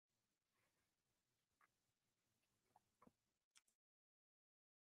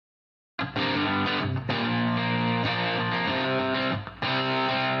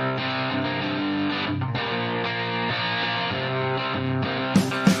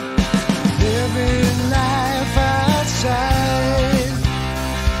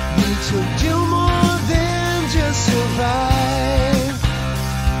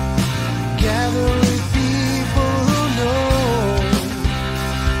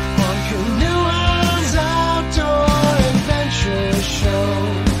Canoehounds Outdoor Adventure Show.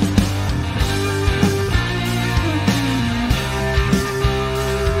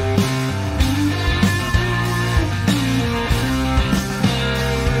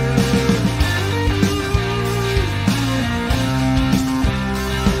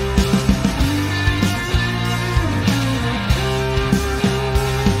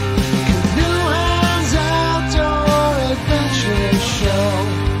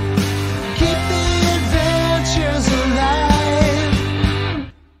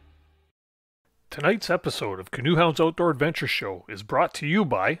 Tonight's episode of Canoehounds Outdoor Adventure Show is brought to you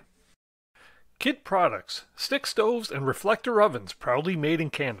by Kid Products, stick stoves and reflector ovens proudly made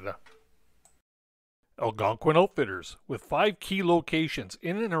in Canada. Algonquin Outfitters, with 5 key locations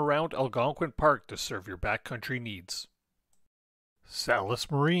in and around Algonquin Park to serve your backcountry needs.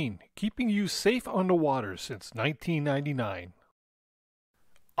 Salis Marine, keeping you safe on the water since 1999.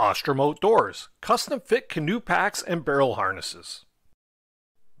 Ostrom Outdoors, custom fit canoe packs and barrel harnesses.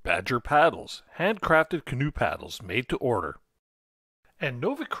 Badger Paddles, handcrafted canoe paddles made to order. And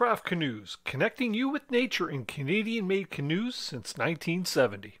Novacraft Canoes, connecting you with nature in Canadian-made canoes since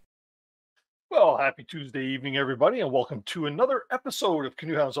 1970. Well, happy Tuesday evening, everybody, and welcome to another episode of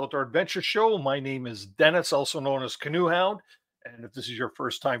Canoehounds Outdoor Adventure Show. My name is Dennis, also known as Canoehound, and if this is your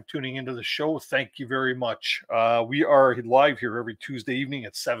first time tuning into the show, thank you very much. We are live here every Tuesday evening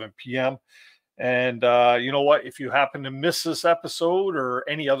at 7 p.m., and you know what? If you happen to miss this episode or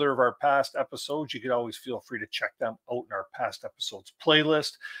any other of our past episodes, you can always feel free to check them out in our past episodes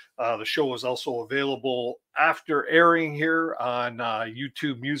playlist. The show is also available after airing here on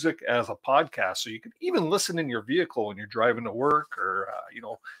YouTube Music as a podcast. So you can even listen in your vehicle when you're driving to work or,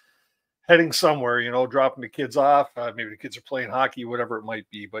 heading somewhere, dropping the kids off. Maybe the kids are playing hockey, whatever it might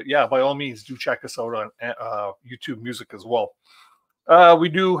be. But yeah, by all means, do check us out on YouTube Music as well. We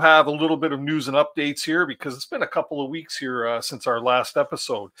do have a little bit of news and updates here because it's been a couple of weeks here since our last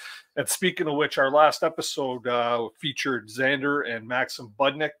episode. And speaking of which, our last episode featured Xander and Maxim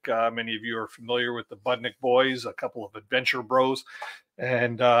Budnick. Many of you are familiar with the Budnick boys, a couple of adventure bros,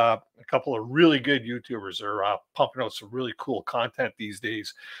 and a couple of really good YouTubers. They're pumping out some really cool content these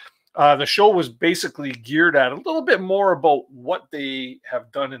days. The show was basically geared at a little bit more about what they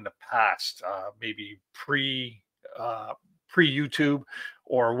have done in the past, maybe pre-YouTube,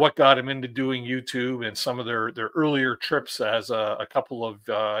 or what got him into doing YouTube, and some of their earlier trips as a couple of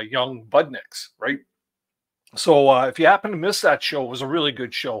young Budnicks, right? So if you happen to miss that show, it was a really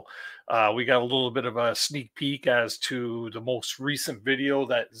good show. We got a little bit of a sneak peek as to the most recent video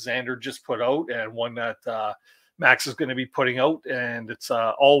that Xander just put out, and one that Max is going to be putting out, and it's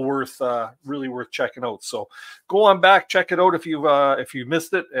all really worth checking out. So go on back, check it out if you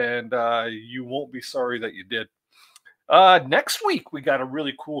missed it, and you won't be sorry that you did. Next week, we got a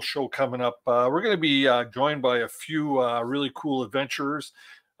really cool show coming up. We're going to be joined by a few really cool adventurers.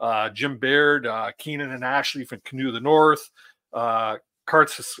 Jim Baird, Keenan and Ashley from Canoe of the North. I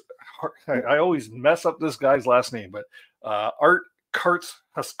always mess up this guy's last name, but Art Karts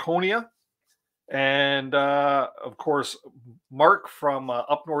Haskonia. And, of course, Mark from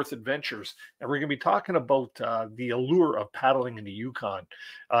Up North Adventures. And we're going to be talking about the allure of paddling in the Yukon.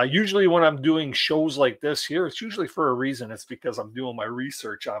 Usually when I'm doing shows like this here, it's usually for a reason. It's because I'm doing my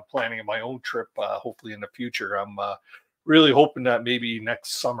research on planning my own trip, hopefully in the future. I'm really hoping that maybe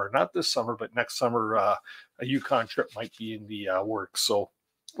next summer, not this summer, but next summer, a Yukon trip might be in the works. So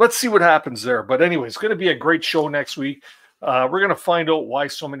let's see what happens there. But anyway, it's going to be a great show next week. We're going to find out why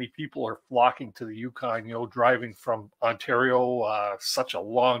so many people are flocking to the Yukon, driving from Ontario, such a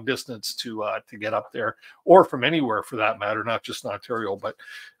long distance to get up there, or from anywhere for that matter, not just Ontario, but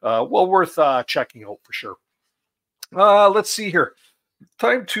well worth checking out for sure. Let's see here.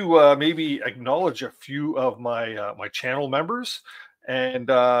 Time to maybe acknowledge a few of my channel members and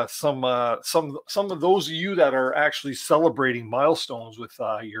some of those of you that are actually celebrating milestones with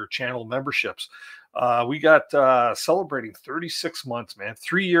your channel memberships. We got celebrating 36 months, man.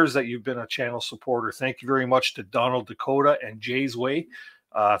 3 years that you've been a channel supporter. Thank you very much to Donald Dakota and Jay's Way.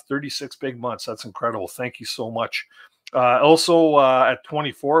 36 big months. That's incredible. Thank you so much. Also at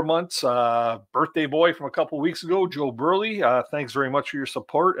 24 months, birthday boy from a couple weeks ago, Joe Burley. Thanks very much for your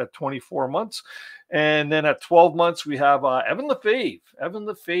support at 24 months. And then at 12 months, we have Evan Lefave. Evan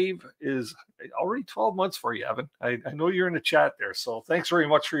Lefave is already 12 months for you, Evan. I know you're in the chat there. So thanks very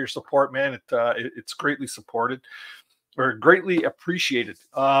much for your support, man. It's greatly supported or greatly appreciated.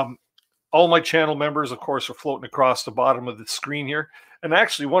 All my channel members, of course, are floating across the bottom of the screen here. And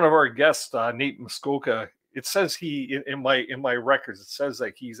actually, one of our guests, Nate Muskoka, it says in my records, it says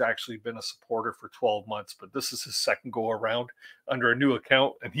that he's actually been a supporter for 12 months, but this is his second go around under a new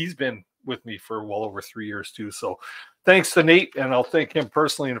account, and he's been with me for well over 3 years too. So thanks to Nate, and I'll thank him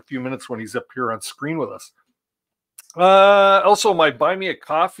personally in a few minutes when he's up here on screen with us. Also, my Buy Me a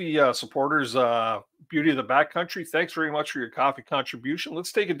Coffee supporters, Beauty of the Backcountry, thanks very much for your coffee contribution.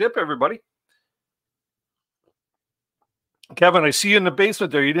 Let's take a dip, everybody. Kevin, I see you in the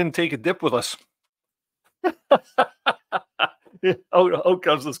basement there. You didn't take a dip with us. Out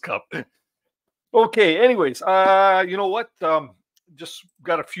comes this cup. Okay, anyways, you know what? Just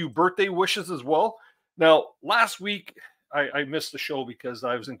got a few birthday wishes as well. Now, last week, I missed the show because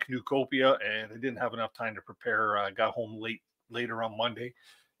I was in Canoehounds and I didn't have enough time to prepare. I got home later on Monday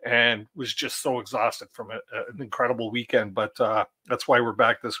and was just so exhausted from an incredible weekend. But that's why we're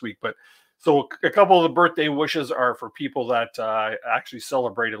back this week. But so a couple of the birthday wishes are for people that actually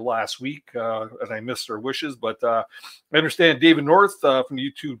celebrated last week, and I missed their wishes. But I understand David North from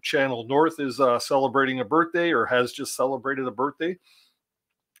the YouTube channel North is celebrating a birthday or has just celebrated a birthday.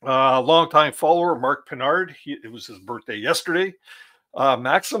 Longtime follower Mark Pinard, it was his birthday yesterday.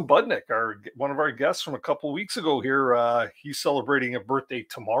 Maxim Budnick, one of our guests from a couple of weeks ago here, he's celebrating a birthday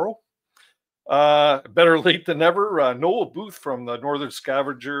tomorrow. Better late than never. Noah Booth from the Northern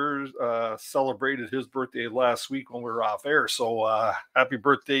Scavengers celebrated his birthday last week when we were off air. So happy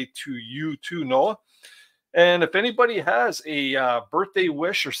birthday to you too, Noah. And if anybody has a birthday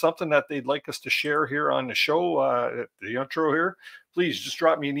wish or something that they'd like us to share here on the show, at the intro here, please just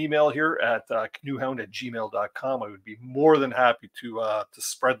drop me an email here at canoehound@gmail.com. I would be more than happy to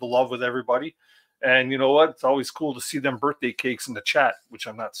spread the love with everybody. And you know what? It's always cool to see them birthday cakes in the chat, which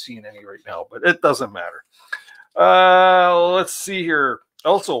I'm not seeing any right now, but it doesn't matter. Let's see here.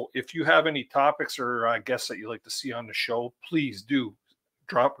 Also, if you have any topics or guests that you'd like to see on the show, please do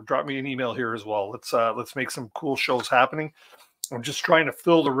drop me an email here as well. Let's make some cool shows happening. I'm just trying to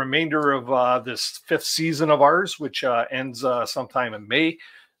fill the remainder of this 5th season of ours, which ends sometime in May.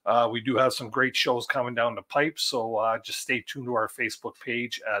 We do have some great shows coming down the pipe, so just stay tuned to our Facebook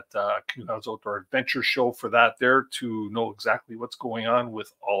page at Canoehounds Outdoor Adventure Show for that there to know exactly what's going on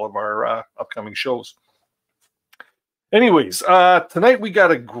with all of our upcoming shows. Anyways, tonight we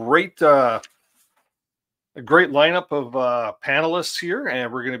got a great lineup of panelists here,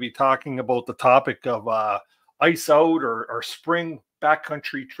 and we're going to be talking about the topic of ice out or spring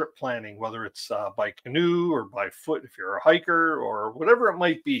backcountry trip planning, whether it's by canoe or by foot if you're a hiker or whatever it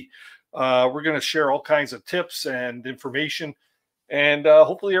might be. We're going to share all kinds of tips and information, and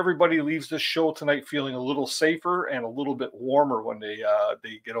hopefully everybody leaves this show tonight feeling a little safer and a little bit warmer when they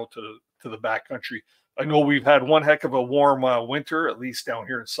get out to the backcountry. I know we've had one heck of a warm winter, at least down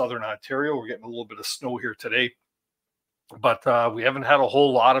here in southern Ontario. We're getting a little bit of snow here today, but we haven't had a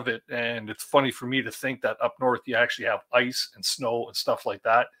whole lot of it. And it's funny for me to think that up north you actually have ice and snow and stuff like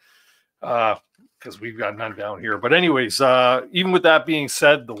that, because we've got none down here. But anyways, even with that being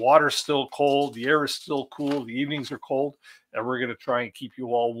said, the water's still cold, the air is still cool, the evenings are cold, and we're going to try and keep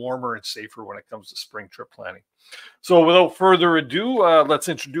you all warmer and safer when it comes to spring trip planning. So without further ado, let's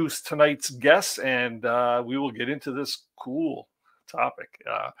introduce tonight's guests, and we will get into this cool topic.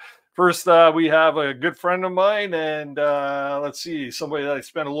 First, we have a good friend of mine, and let's see, somebody that I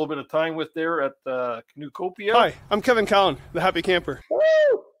spent a little bit of time with there at Canoehounds. Hi, I'm Kevin Callan, the Happy Camper. Woo!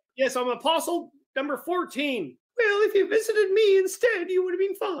 Yes, I'm Apostle number 14. Well, if you visited me instead, you would have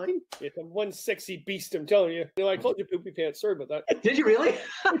been fine. It's a one sexy beast, I'm telling you. I called you poopy pants. Sorry about that. Did you really?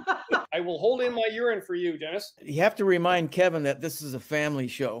 I will hold in my urine for you, Dennis. You have to remind Kevin that this is a family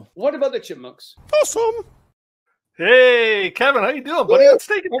show. What about the chipmunks? Awesome. Hey, Kevin, how you doing, buddy? Let's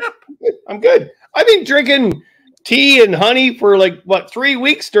take a dip. I'm good. I've been drinking tea and honey for 3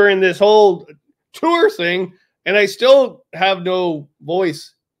 weeks during this whole tour thing, and I still have no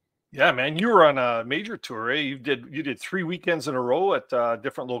voice. Yeah, man, you were on a major tour, eh? You did 3 weekends in a row at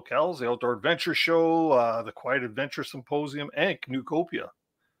different locales: the Outdoor Adventure Show, the Quiet Adventure Symposium, and Canoehounds.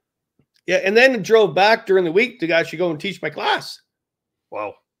 Yeah, and then drove back during the week to actually go and teach my class.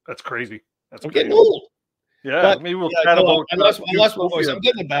 Wow, that's crazy. I'm getting old. Yeah, but, maybe we'll chat about. I lost my voice. I'm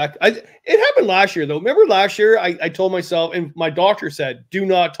getting it back. It happened last year, though. Remember last year, I told myself, and my doctor said, "Do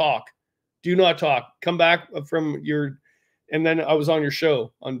not talk, do not talk. Come back from your." And then I was on your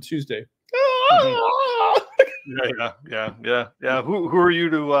show on Tuesday. Yeah. Who are you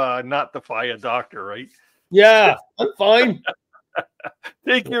to not defy a doctor, right? Yeah, I'm fine.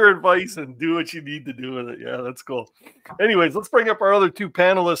 Take your advice and do what you need to do with it. Yeah, that's cool. Anyways, let's bring up our other two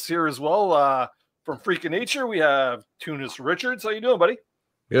panelists here as well. From Freakin' Nature, we have Tunis Richards. How you doing, buddy?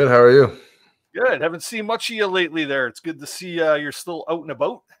 Good. How are you? Good. Haven't seen much of you lately there. It's good to see you're still out and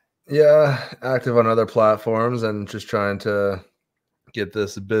about. Yeah, active on other platforms and just trying to get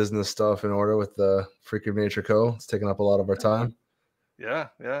this business stuff in order with the Freak of Nature Co. It's taking up a lot of our time. Yeah.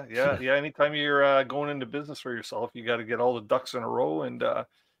 Anytime you're going into business for yourself, you got to get all the ducks in a row and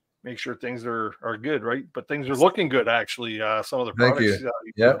make sure things are good, right? But things are looking good, actually. Some of the Thank products,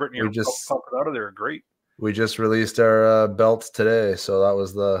 you. Brittany, we just pumping out of there are great. We just released our belts today, so that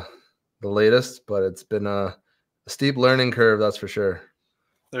was the latest. But it's been a steep learning curve, that's for sure.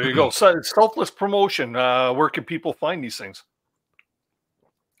 There you go. So, selfless promotion. Where can people find these things?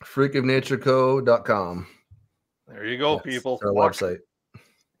 freakofnatureco.com. There you go, people. Our website.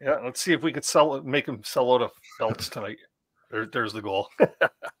 Yeah, let's see if we could make them sell out of belts tonight. There's the goal.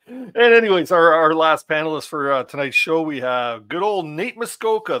 And anyways, our last panelist for tonight's show, we have good old Nate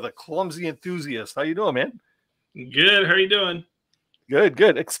Muskoka, the clumsy enthusiast. How you doing, man? Good. How are you doing?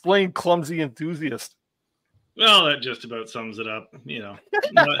 Good. Explain clumsy enthusiast. Well, that just about sums it up.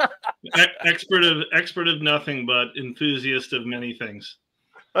 Expert of nothing, but enthusiast of many things.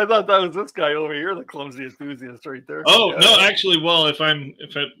 I thought that was this guy over here, the clumsy enthusiast, right there. Oh, no, actually, well, if I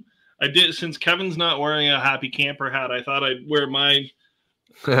did, since Kevin's not wearing a happy camper hat, I thought I'd wear mine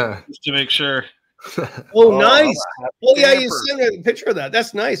just to make sure. Oh, nice. Oh, yeah, you sent a picture of that.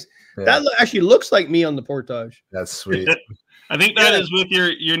 That's nice. Yeah. That actually looks like me on the portage. That's sweet. I think that is with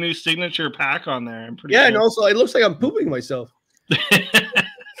your new signature pack on there. I'm pretty sure. and also it looks like I'm pooping myself.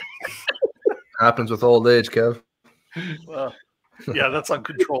 Happens with old age, Kev. Well, yeah, that's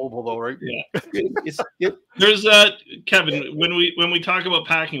uncontrollable though, right? Yeah. There's Kevin, when we talk about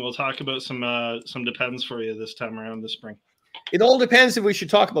packing, we'll talk about some depends for you this time around this spring. It all depends if we should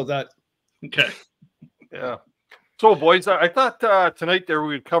talk about that. Okay. Yeah. So, boys, I thought tonight there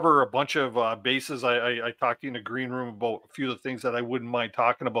we would cover a bunch of bases. I talked to you in the green room about a few of the things that I wouldn't mind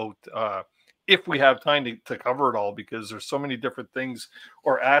talking about if we have time to cover it all, because there's so many different things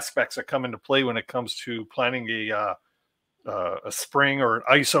or aspects that come into play when it comes to planning a spring or an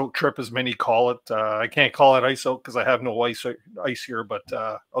ice out trip, as many call it. I can't call it ice out because I have no ice here, but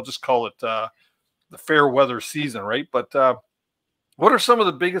I'll just call it the fair weather season, right? But what are some of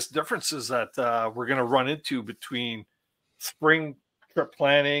the biggest differences that we're going to run into between spring trip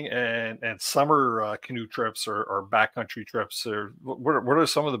planning and summer canoe trips or backcountry trips? Or what are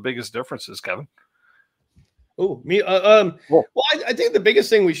some of the biggest differences, Kevin? Oh, me. Well, I think the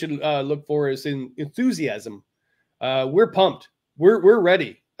biggest thing we should look for is in enthusiasm. We're pumped. We're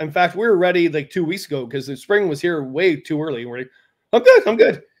ready. In fact, we were ready like 2 weeks ago because the spring was here way too early. We're like, I'm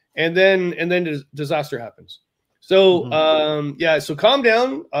good. And then disaster happens. So, so calm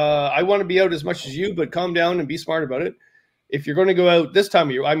down. I want to be out as much as you, but calm down and be smart about it. If you're going to go out this time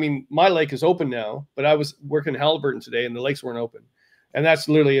of year, I mean, my lake is open now, but I was working Halliburton today and the lakes weren't open. And that's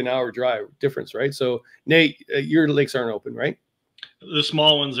literally an hour drive difference, right? So, Nate, your lakes aren't open, right? The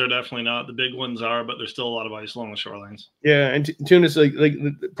small ones are definitely not. The big ones are, but there's still a lot of ice along the shorelines. Yeah, and Tunis like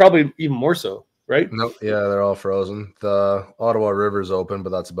probably even more so, right? Nope. Yeah, they're all frozen. The Ottawa River's open,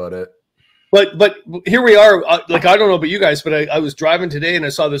 but that's about it. But here we are. Like, I don't know about you guys, but I was driving today and I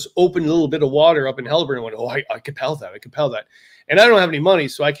saw this open little bit of water up in Halliburton. And went, I could paddle that. I could paddle that. And I don't have any money,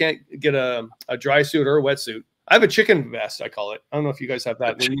 so I can't get a dry suit or a wetsuit. I have a chicken vest, I call it. I don't know if you guys have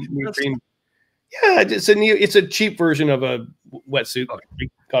that. Yeah, it's a cheap version of a wetsuit.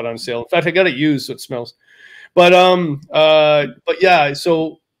 Got on sale. In fact, I got it used, so it smells. But yeah,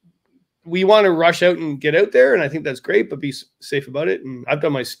 so we want to rush out and get out there, and I think that's great, but be safe about it. And I've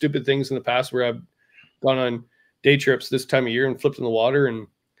done my stupid things in the past where I've gone on day trips this time of year and flipped in the water. And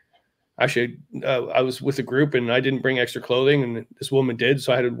actually, I was with a group and I didn't bring extra clothing, and this woman did,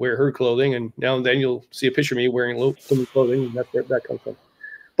 so I had to wear her clothing. And now and then you'll see a picture of me wearing women's clothing, and that's where that comes from.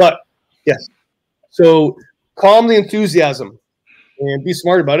 But yes, so calm the enthusiasm and be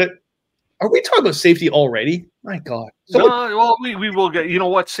smart about it. Are we talking about safety already? My God. Well, we will get, you know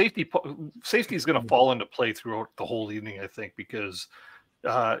what, safety is going to fall into play throughout the whole evening, I think, because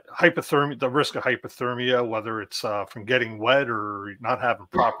hypothermia, the risk of hypothermia, whether it's from getting wet or not having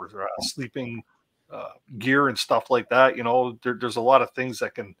proper sleeping gear and stuff like that, you know, there's a lot of things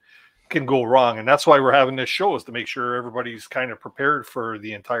that can go wrong. And that's why we're having this show, is to make sure everybody's kind of prepared for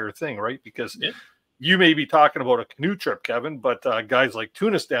the entire thing, right? Because you may be talking about a canoe trip, Kevin, but guys like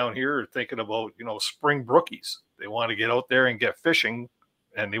Tunis down here are thinking about, you know, spring brookies. They want to get out there and get fishing,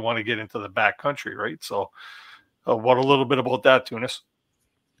 and they want to get into the backcountry, right? So what a little bit about that, Tunis?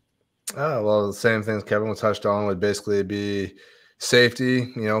 Well, the same things Kevin touched on would basically be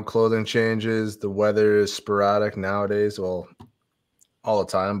safety, you know, clothing changes. The weather is sporadic nowadays. Well, all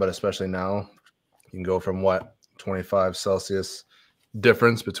the time, but especially now. You can go from 25 Celsius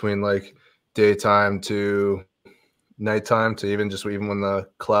difference between like daytime to nighttime to even when the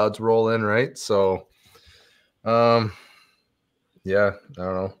clouds roll in, right? So, yeah, I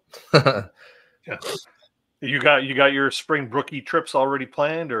don't know. Yeah. You got your spring brookie trips already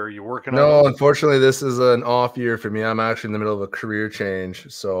planned, or are you working on No, those? unfortunately, this is an off year for me. I'm actually in the middle of a career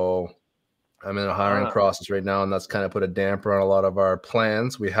change, so I'm in a hiring process right now, and that's kind of put a damper on a lot of our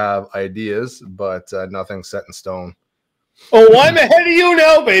plans. We have ideas, but nothing set in stone. Oh, I'm ahead of you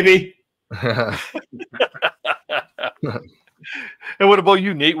now, baby. And what about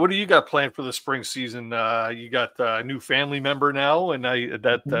you, Nate? What do you got planned for the spring season? You got a new family member now, and is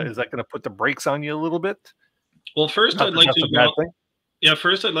that going to put the brakes on you a little bit? Well, first Not I'd that like that's to a bad thing. Yeah,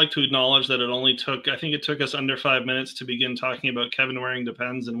 first I'd like to acknowledge that I think it took us under 5 minutes to begin talking about Kevin wearing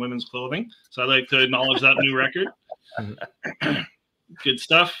Depends and women's clothing. So I'd like to acknowledge that new record. Good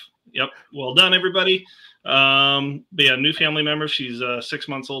stuff. Yep. Well done, everybody. But yeah, new family member. She's 6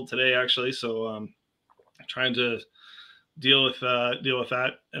 months old today, actually. So trying to deal with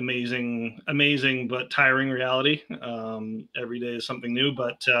that amazing but tiring reality. Every day is something new,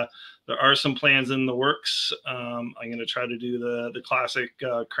 but there are some plans in the works. I'm going to try to do the classic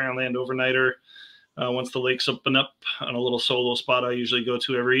Crownland overnighter once the lakes open up on a little solo spot I usually go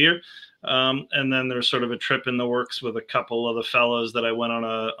to every year. And then there's sort of a trip in the works with a couple of the fellas that I went on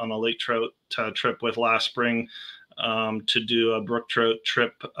a lake trout trip with last spring to do a brook trout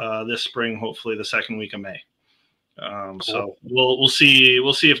trip this spring, hopefully the second week of May. Cool. So we'll see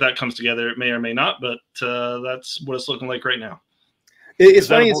if that comes together. It may or may not, but that's what it's looking like right now. It's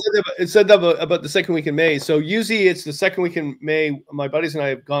funny it said that about the second week in May. So usually it's the second week in May. My buddies and I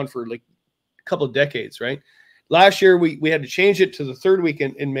have gone for like a couple of decades, right? Last year we had to change it to the third week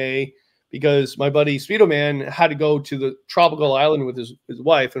in May because my buddy Speedo Man had to go to the tropical island with his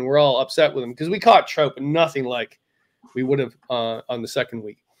wife, and we're all upset with him because we caught trout, but nothing like we would have on the second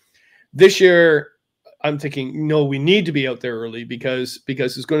week. This year, I'm thinking, no, we need to be out there early because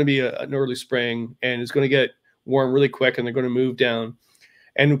it's going to be an early spring and it's going to get warm really quick and they're going to move down.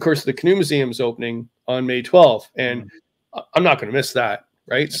 And of course, the Canoe Museum is opening on May 12th, and I'm not going to miss that,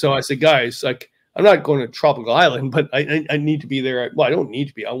 right? So I said, guys, like, I'm not going to Tropical Island, but I need to be there. Well, I don't need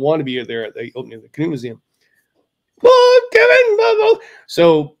to be. I want to be there at the opening of the Canoe Museum. Well, Kevin, blah, blah.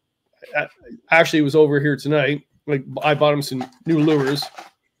 So Ashley was over here tonight. Like, I bought him some new lures,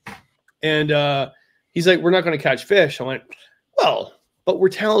 and he's like, we're not going to catch fish. I went, well, but we're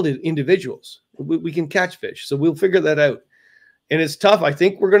talented individuals. We can catch fish, so we'll figure that out. And it's tough. I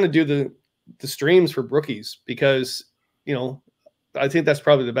think we're going to do the streams for brookies because, you know, I think that's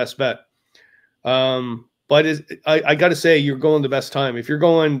probably the best bet. But I got to say, you're going the best time. If you're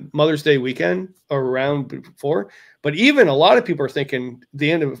going Mother's Day weekend or around before, but even a lot of people are thinking the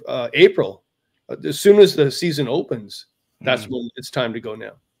end of April, as soon as the season opens, that's when it's time to go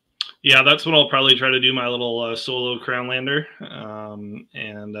now. Yeah, that's when I'll probably try to do my little solo Crownlander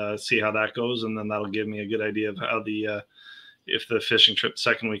and see how that goes. And then that'll give me a good idea of how if the fishing trip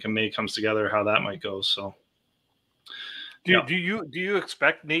second week of May comes together, how that might go. So do you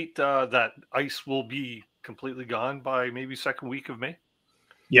expect, Nate, that ice will be completely gone by maybe second week of May?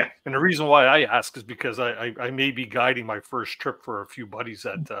 Yeah. And the reason why I ask is because I may be guiding my first trip for a few buddies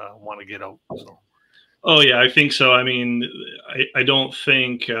that want to get out. So. Oh, yeah, I think so. I mean, I don't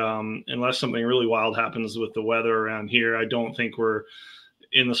think unless something really wild happens with the weather around here, I don't think we're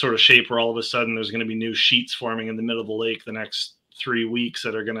in the sort of shape where all of a sudden there's going to be new sheets forming in the middle of the lake the next 3 weeks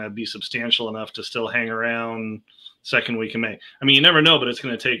that are going to be substantial enough to still hang around second week of May. I mean, you never know, but it's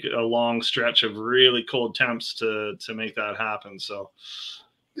going to take a long stretch of really cold temps to make that happen. So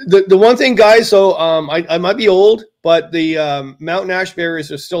the one thing, guys, so I might be old, but the mountain ash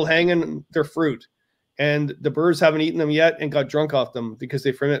berries are still hanging their fruit, and the birds haven't eaten them yet and got drunk off them because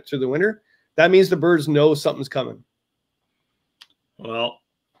they ferment through the winter. That means the birds know something's coming. Well,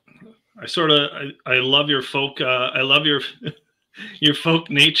 I love your folk. I love your folk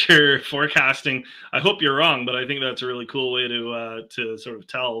nature forecasting. I hope you're wrong, but I think that's a really cool way to sort of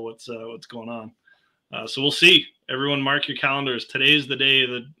tell what's going on. So we'll see. Everyone mark your calendars. Today's the day.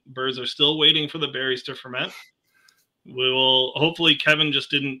 The birds are still waiting for the berries to ferment. We will, hopefully Kevin just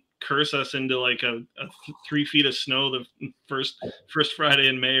didn't curse us into like a 3 feet of snow the first Friday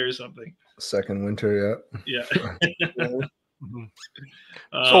in May or something. Second winter, yeah.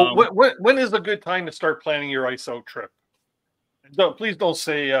 So when is a good time to start planning your ice out trip? No, please don't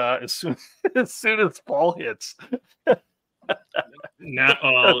say as soon as fall hits.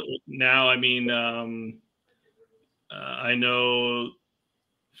 Now, I mean, I know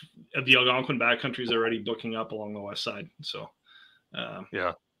the Algonquin backcountry is already booking up along the west side. So,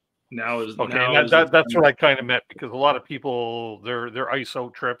 yeah. Now is okay. now That's what I kind of meant, because a lot of people their ice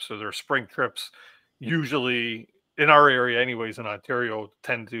out trips or their spring trips usually in our area, anyways, in Ontario,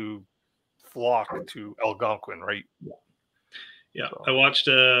 tend to flock to Algonquin, right? Yeah,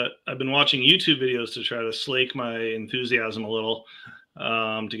 So. I've been watching YouTube videos to try to slake my enthusiasm a little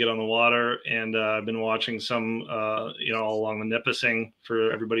to get on the water, and I've been watching some, all along the Nipissing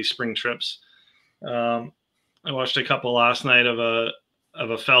for everybody's spring trips. I watched a couple last night of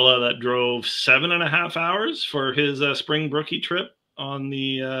a fella that drove 7.5 hours for his spring brookie trip on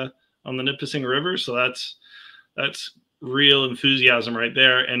the Nipissing River. So that's real enthusiasm right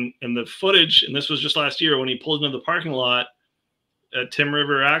there. And the footage, and this was just last year when he pulled into the parking lot at Tim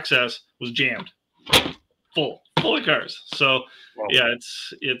River Access, was jammed, full of cars. So yeah,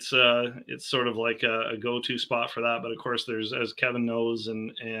 it's sort of like a go-to spot for that. But of course, there's, as Kevin knows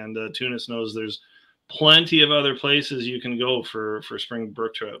and Tunis knows, there's plenty of other places you can go for spring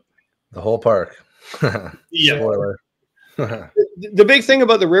brook trip. The whole park. Yeah. Spoiler. The big thing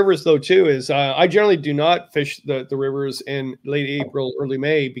about the rivers, though, too, is I generally do not fish the rivers in late April, early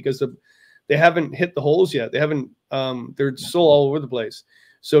May, because they haven't hit the holes yet. They haven't. They're still all over the place.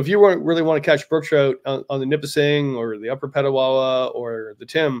 So if you really want to catch brook trout on the Nipissing or the Upper Petawawa or the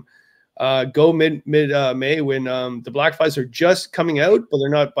Tim, go mid May when the black flies are just coming out, but they're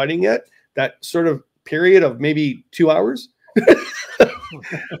not biting yet. That sort of period of maybe 2 hours. But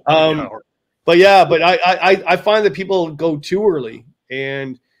I find that people go too early.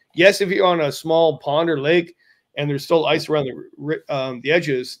 And yes, if you're on a small pond or lake and there's still ice around the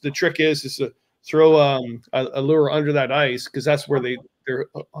edges, the trick is to throw a lure under that ice, because that's where they're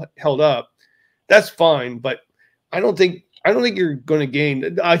held up. That's fine, but I don't think you're going to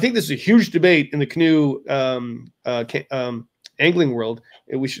gain. I think this is a huge debate in the canoe angling world,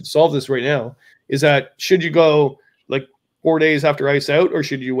 and we should solve this right now. Is that, should you go like 4 days after ice out, or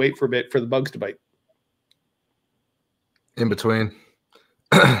should you wait for a bit for the bugs to bite? In between.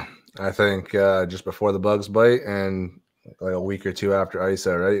 I think just before the bugs bite and like a week or two after ice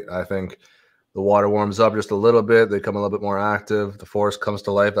out, right? I think the water warms up just a little bit. They become a little bit more active. The forest comes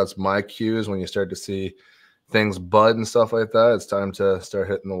to life. That's my cues when you start to see things bud and stuff like that. It's time to start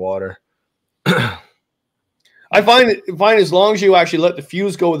hitting the water. I find as long as you actually let the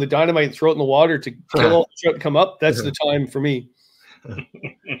fuse go with the dynamite and throw it in the water to kill all the trout and come up, that's the time for me.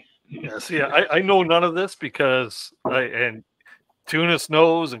 Yeah, see, I know none of this because and Tunis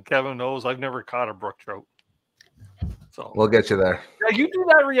knows and Kevin knows I've never caught a brook trout. So we'll get you there. Yeah, you do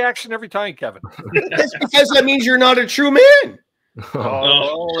that reaction every time, Kevin. That's because that means you're not a true man.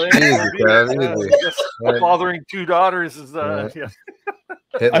 Fathering two daughters is yeah.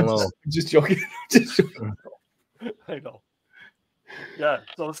 Hitting low. Just joking. I know. Yeah,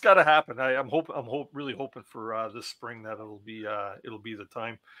 so it's got to happen. I'm really hoping for this spring that it'll be the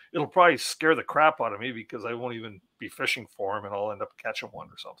time. It'll probably scare the crap out of me because I won't even be fishing for him, and I'll end up catching one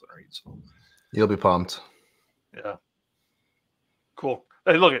or something. Right? So you'll be pumped. Yeah. Cool.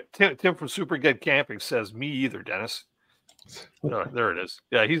 Hey, look at Tim from Super Good Camping says, "Me either, Dennis." There it is.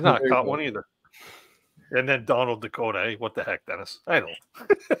 Yeah, he's not caught one either. And then Donald Dakota. Hey, what the heck, Dennis? I know.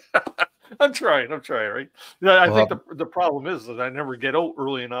 I'm trying, right? I think the problem is that I never get out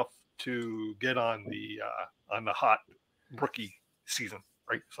early enough to get on the hot rookie season,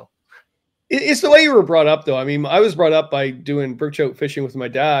 right? So it's the way you were brought up, though. I mean, I was brought up by doing brook trout fishing with my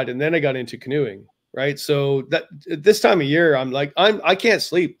dad, and then I got into canoeing, right? So that this time of year, I can't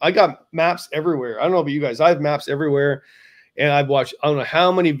sleep. I got maps everywhere. I don't know about you guys. I have maps everywhere. And I've watched, I don't know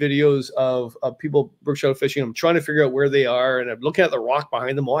how many videos of people brook trout fishing. I'm trying to figure out where they are, and I'm looking at the rock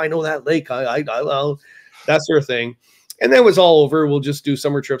behind them. Oh, I know that lake. I that sort of thing. And then it was all over. We'll just do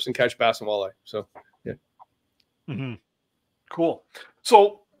summer trips and catch bass and walleye. So, yeah. Mm-hmm. Cool.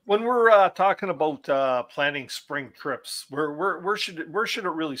 So when we're talking about planning spring trips, where should it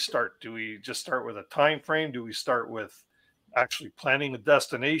really start? Do we just start with a time frame? Do we start with actually planning a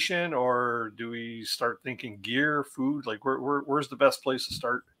destination, or do we start thinking gear, food? Like where's the best place to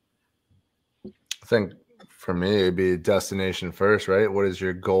start? I think for me it'd be destination first, right? What is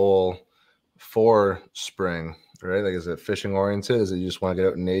your goal for spring, right? Like, is it fishing oriented? Is it you just want to get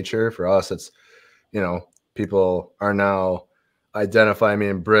out in nature? For us, it's, people are now identifying me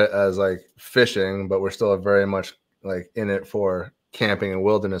and Britt as like fishing, but we're still very much like in it for camping and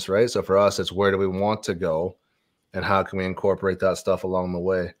wilderness, right? So for us, it's where do we want to go? And how can we incorporate that stuff along the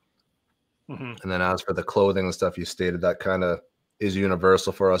way? Mm-hmm. And then as for the clothing and stuff you stated, that kind of is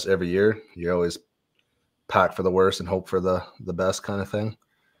universal for us every year. You always pack for the worst and hope for the best kind of thing.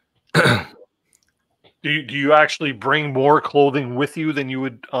 Do you actually bring more clothing with you than you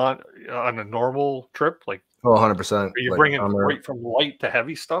would on a normal trip? Like, 100%. Are you bringing right from light to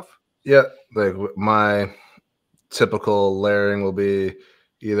heavy stuff? Yeah. Like my typical layering will be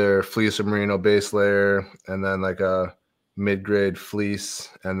either fleece or merino base layer, and then like a mid-grade fleece,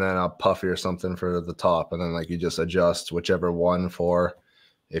 and then a puffy or something for the top. And then like you just adjust whichever one for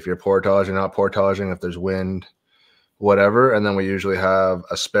if you're portage or not portaging, if there's wind, whatever. And then we usually have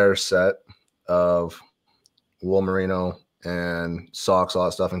a spare set of wool merino and socks, all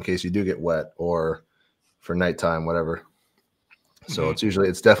that stuff in case you do get wet or for nighttime, whatever. So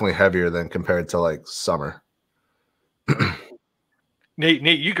it's definitely heavier than compared to like summer.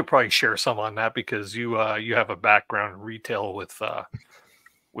 Nate, you could probably share some on that because you have a background in retail with a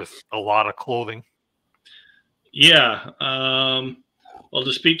lot of clothing. Yeah. Well,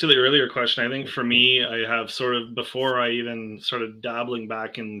 to speak to the earlier question, I think for me, I have sort of, before I even started dabbling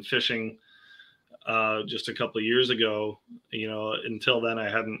back in fishing just a couple of years ago, you know, until then I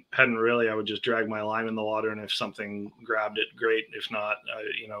hadn't really, I would just drag my line in the water, and if something grabbed it, great. If not,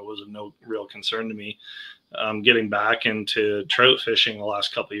 you know, it was of no real concern to me. Getting back into trout fishing the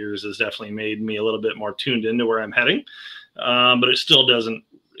last couple of years has definitely made me a little bit more tuned into where I'm heading. But it still doesn't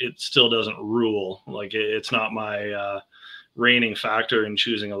rule. Like it's not my reigning factor in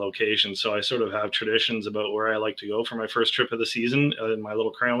choosing a location. So I sort of have traditions about where I like to go for my first trip of the season in my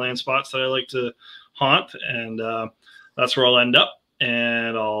little crown land spots that I like to haunt. And that's where I'll end up,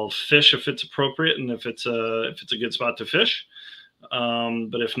 and I'll fish if it's appropriate and if it's a good spot to fish.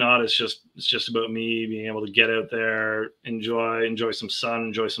 But if not, it's just about me being able to get out there, enjoy some sun,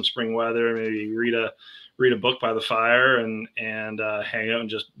 enjoy some spring weather, maybe read a book by the fire, and hang out and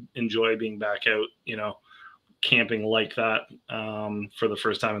just enjoy being back out, you know, camping like that for the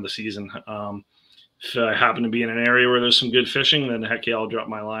first time of the season. If I happen to be in an area where there's some good fishing, then heck yeah, I'll drop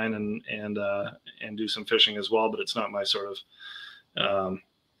my line and do some fishing as well. But it's not my sort of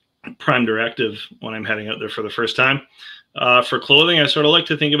prime directive when I'm heading out there for the first time. For clothing, I sort of like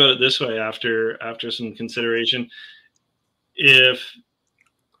to think about it this way after some consideration. If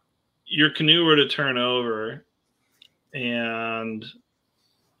your canoe were to turn over and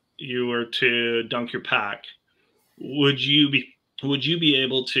you were to dunk your pack, would you be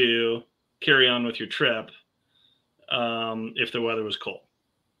able to carry on with your trip if the weather was cold?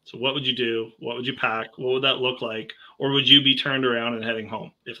 So what would you do? What would you pack? What would that look like? Or would you be turned around and heading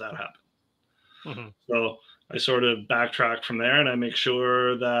home if that happened? So I sort of backtrack from there, and I make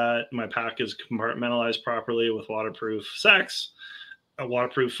sure that my pack is compartmentalized properly with waterproof sacks,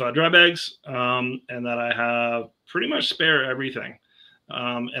 waterproof dry bags, and that I have pretty much spare everything.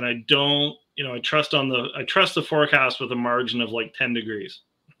 And I don't, you know, I trust the forecast with a margin of like 10 degrees.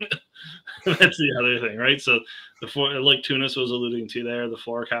 That's the other thing, right? So like Tunis was alluding to there, the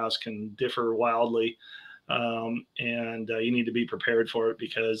forecast can differ wildly, and you need to be prepared for it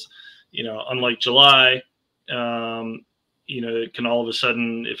because, you know, unlike July, you know, it can all of a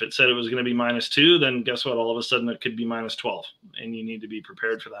sudden, if it said it was going to be -2, then guess what? All of a sudden it could be -12, and you need to be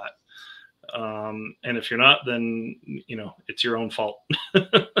prepared for that. And if you're not, then, you know, it's your own fault.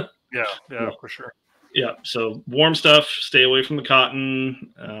 Yeah, for sure. Yeah. So warm stuff, stay away from the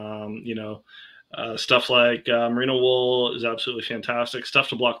cotton. You know, stuff like merino wool is absolutely fantastic. Stuff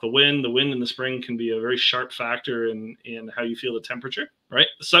to block the wind. The wind in the spring can be a very sharp factor in how you feel the temperature, right?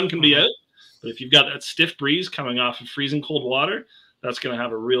 The sun can be out, but if you've got that stiff breeze coming off of freezing cold water, that's going to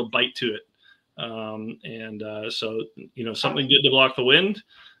have a real bite to it. So, you know, something good to block the wind.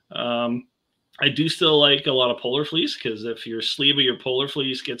 I do still like a lot of polar fleece, because if your sleeve of your polar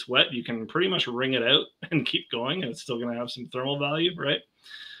fleece gets wet, you can pretty much wring it out and keep going, and it's still going to have some thermal value, right?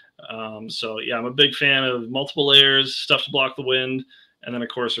 So yeah, I'm a big fan of multiple layers, stuff to block the wind, and then of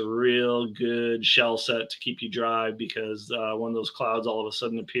course a real good shell set to keep you dry, because when those clouds all of a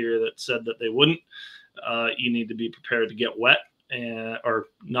sudden appear that said that they wouldn't, you need to be prepared to get wet or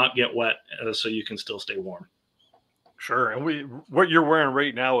not get wet, so you can still stay warm. Sure. And what you're wearing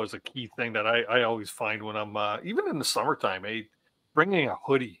right now is a key thing that I always find when I'm even in the summertime, bringing a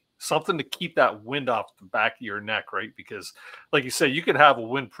hoodie, something to keep that wind off the back of your neck, right? Because like you said, you could have a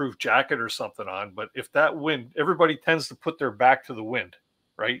windproof jacket or something on, but if that wind, everybody tends to put their back to the wind,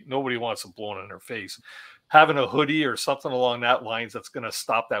 right? Nobody wants it blowing in their face. Having a hoodie or something along that lines that's going to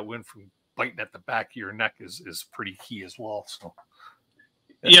stop that wind from biting at the back of your neck is pretty key as well. So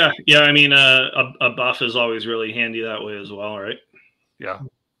yeah. I mean, a buff is always really handy that way as well, right? Yeah.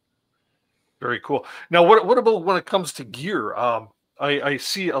 Very cool. Now, what about when it comes to gear? I've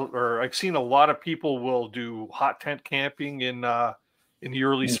seen a lot of people will do hot tent camping in the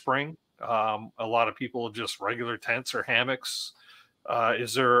early spring. A lot of people just regular tents or hammocks.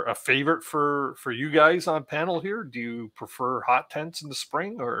 Is there a favorite for you guys on panel here? Do you prefer hot tents in the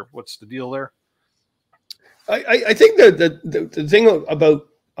spring, or what's the deal there? I think that the thing about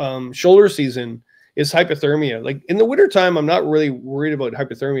shoulder season is hypothermia. Like in the wintertime, I'm not really worried about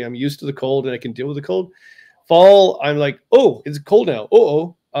hypothermia. I'm used to the cold and I can deal with the cold. Fall, I'm like, oh, it's cold now.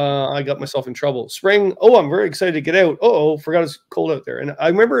 I got myself in trouble. Spring, oh, I'm very excited to get out. Forgot it's cold out there. And I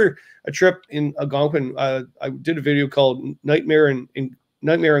remember a trip in Algonquin. I did a video called Nightmare in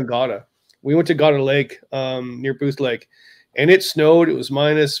Gata. We went to Gata Lake near Booth Lake, and it snowed. It was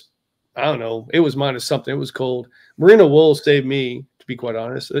minus, I don't know, it was minus something. It was cold. Merino wool saved me, to be quite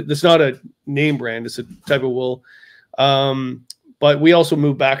honest. It's not a name brand. It's a type of wool. But we also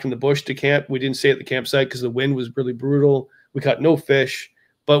moved back in the bush to camp. We didn't stay at the campsite because the wind was really brutal. We caught no fish.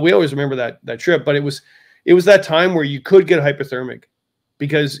 But we always remember that trip. But it was that time where you could get hypothermic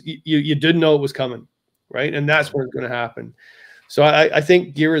because you didn't know it was coming, right? And that's when it's going to happen. So I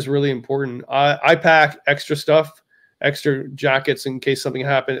think gear is really important. I pack extra stuff, extra jackets in case something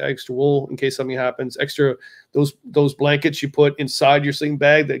happens, extra wool in case something happens, extra those blankets you put inside your sleeping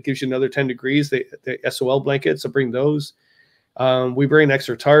bag that gives you another 10 degrees, the SOL blankets. I bring those. We bring an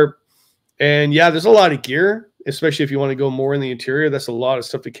extra tarp. And yeah, there's a lot of gear, especially if you want to go more in the interior. That's a lot of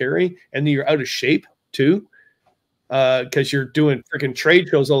stuff to carry. And then you're out of shape too, because you're doing freaking trade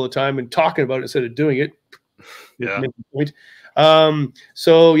shows all the time and talking about it instead of doing it. Yeah. Point.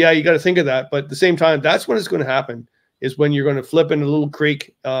 So yeah, you got to think of that. But at the same time, that's when it's going to happen, is when you're going to flip in a little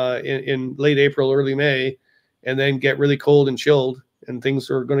creek in late April, early May, and then get really cold and chilled, and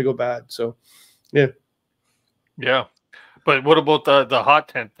things are going to go bad. So yeah. Yeah. But what about the hot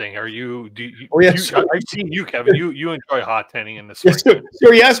tent thing? Are you? I've seen you, Kevin. You enjoy hot tenting in the spring.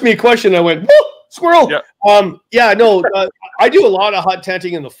 So he asked me a question. I went, woo, squirrel. Yeah. No, I do a lot of hot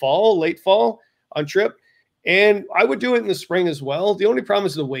tenting in the fall, late fall on trip, and I would do it in the spring as well. The only problem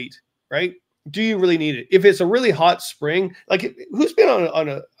is the weight, right? Do you really need it? If it's a really hot spring, like who's been on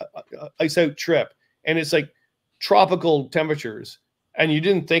a ice out trip and it's like tropical temperatures, and you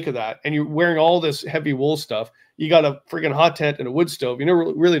didn't think of that, and you're wearing all this heavy wool stuff. You got a freaking hot tent and a wood stove.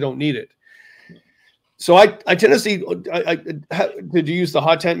 You really don't need it. So I tend to see to use the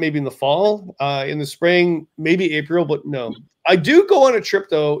hot tent maybe in the fall, in the spring, maybe April, but no. I do go on a trip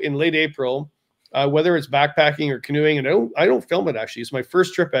though in late April, whether it's backpacking or canoeing, and I don't film it actually. It's my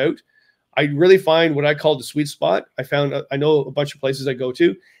first trip out. I really find what I call the sweet spot. I know a bunch of places I go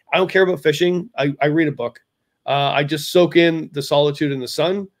to. I don't care about fishing. I read a book. I just soak in the solitude and the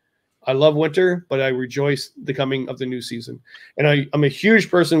sun. I love winter, but I rejoice the coming of the new season. And I'm a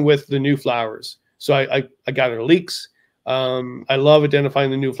huge person with the new flowers. So I gather leeks. I love identifying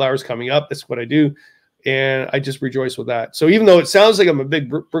the new flowers coming up. That's what I do. And I just rejoice with that. So even though it sounds like I'm a big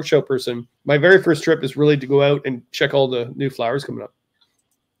brook show person, my very first trip is really to go out and check all the new flowers coming up.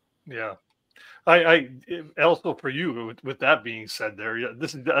 Yeah. I also for you, with that being said there,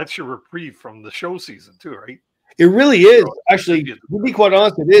 that's your reprieve from the show season too, right? It really is. Actually, to be quite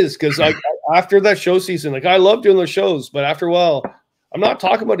honest, it is, because after that show season, like I love doing those shows, but after a while, I'm not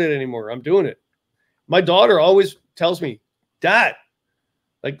talking about it anymore. I'm doing it. My daughter always tells me, Dad,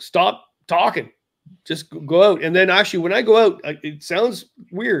 like stop talking, just go out. And then actually, when I go out, it sounds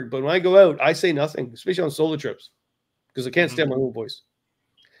weird, but when I go out, I say nothing, especially on solo trips, because I can't stand my own voice.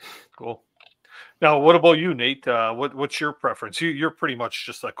 Cool. Now, what about you, Nate? What's your preference? You're pretty much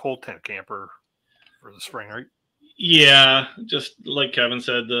just a cold tent camper for the spring, right? Yeah, just like Kevin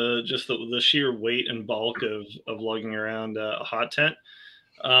said, the sheer weight and bulk of lugging around a hot tent.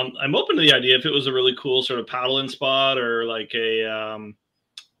 I'm open to the idea if it was a really cool sort of paddle-in spot, or like a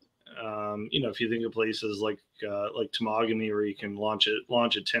if you think of places like Temagami where you can launch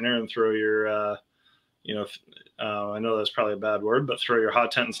a tinner and throw your I know that's probably a bad word, but throw your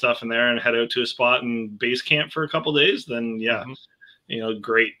hot tent and stuff in there and head out to a spot and base camp for a couple of days, then yeah.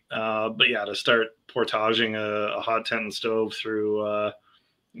 Great. But yeah, to start portaging a hot tent and stove through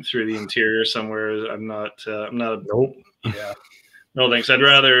the interior somewhere, I'm not. Nope. Yeah. No thanks. I'd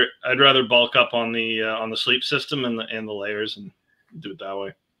rather bulk up on the sleep system and the layers and do it that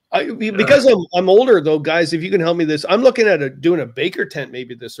way. Because I'm older though, guys. If you can help me this, I'm looking at doing a baker tent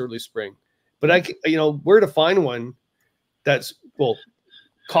maybe this early spring, but where to find one that's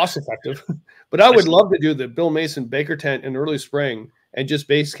cost effective. But I would love to do the Bill Mason baker tent in early spring and just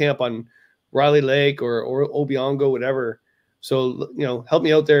base camp on Riley Lake or Obiango, whatever. So, help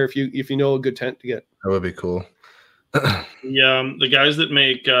me out there if you know a good tent to get. That would be cool. The guys that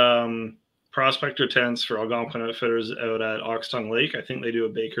make prospector tents for Algonquin Outfitters out at Oxtongue Lake, I think they do a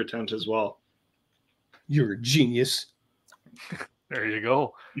baker tent as well. You're a genius. There you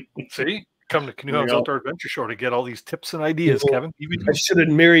go. See? Come to Canoehounds Outdoor Adventure Show to get all these tips and ideas, Kevin. I should have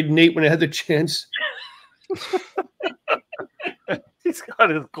married Nate when I had the chance. He's got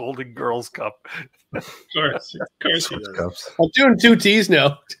his Golden Girls cup. Of course he does. Cups. I'm doing 2 teas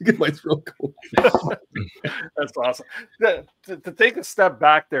now to get my throat going. That's awesome. To take a step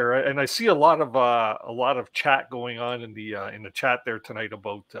back there, and I see a lot of chat going on in the chat there tonight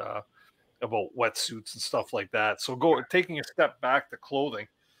about wetsuits and stuff like that. So taking a step back to clothing.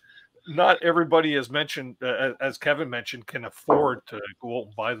 Not everybody, as mentioned, as Kevin mentioned, can afford to go out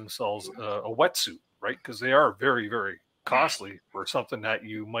and buy themselves a wetsuit, right? Because they are very, very costly for something that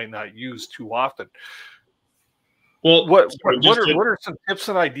you might not use too often. Well, what are some tips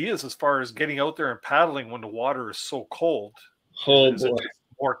and ideas as far as getting out there and paddling when the water is so cold? Is it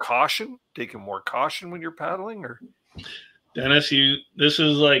more caution? Taking more caution when you're paddling, or Dennis, this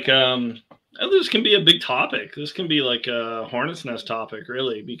is like this can be a big topic. This can be like a hornet's nest topic,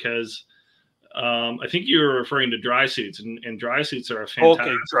 really, because I think you were referring to dry suits, and dry suits are a fantastic.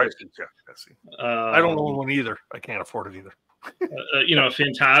 Okay, dry suits, yeah. I see. I don't own one either. I can't afford it either. A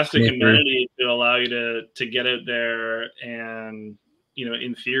fantastic amenity to allow you to get out there and,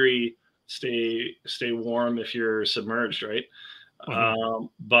 in theory, stay warm if you're submerged, right? Mm-hmm.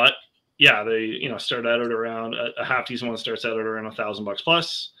 But yeah, they start out at around a half decent one starts out at around $1,000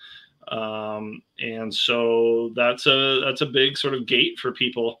 plus. And so that's a big sort of gate for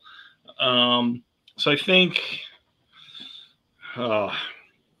people. So I think,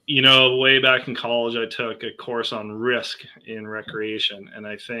 way back in college, I took a course on risk in recreation. And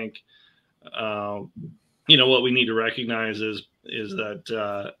I think, what we need to recognize is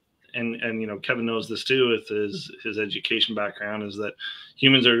that, and Kevin knows this too with his education background, is that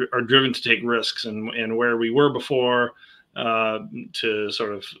humans are driven to take risks, and where we were before, to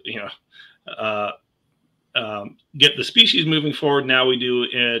sort of, get the species moving forward. Now we do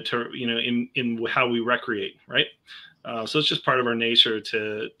in how we recreate, right? So it's just part of our nature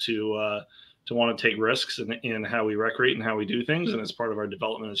to want to take risks in how we recreate and how we do things, and it's part of our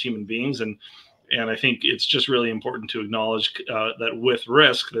development as human beings. And I think it's just really important to acknowledge that with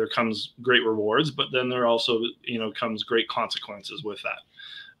risk there comes great rewards, but then there also comes great consequences with that.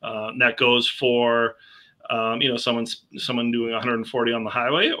 That goes for someone doing 140 on the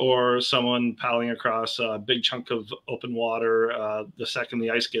highway, or someone paddling across a big chunk of open water the second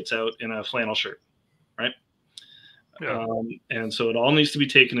the ice gets out in a flannel shirt, right? Yeah. And so it all needs to be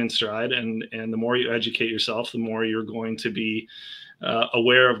taken in stride, and the more you educate yourself, the more you're going to be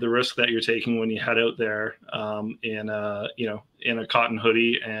aware of the risk that you're taking when you head out there in a cotton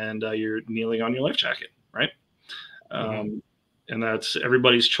hoodie and you're kneeling on your life jacket, right? And that's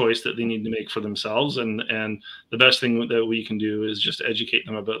everybody's choice that they need to make for themselves. And the best thing that we can do is just educate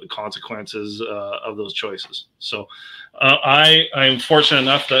them about the consequences of those choices. So I am fortunate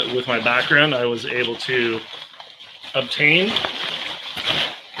enough that with my background, I was able to obtain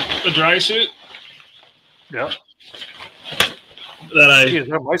a dry suit. Yeah. Is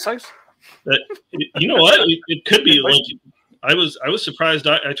that my size? What? It could be like, I was surprised.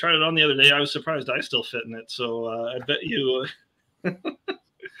 I tried it on the other day. I was surprised I still fit in it. So I bet you.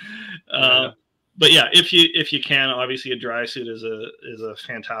 But yeah, if you can, obviously a dry suit is a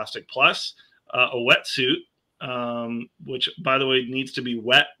fantastic plus. A wetsuit, which by the way needs to be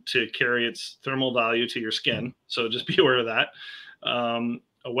wet to carry its thermal value to your skin. So just be aware of that.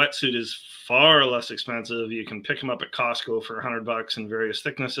 A wetsuit is far less expensive. You can pick them up at Costco for $100 in various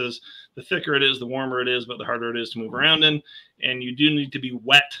thicknesses. The thicker it is, the warmer it is, but the harder it is to move around in. And you do need to be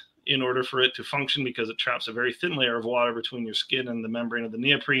wet in order for it to function, because it traps a very thin layer of water between your skin and the membrane of the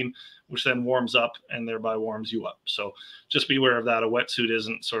neoprene, which then warms up and thereby warms you up. So just be aware of that. A wetsuit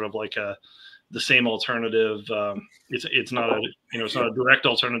isn't sort of like the same alternative. It's not a direct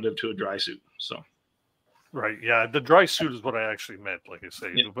alternative to a dry suit. So. Right. Yeah. The dry suit is what I actually meant. Like I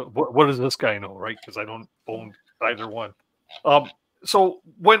say, yeah. But what does this guy know? Right. Because I don't own either one. So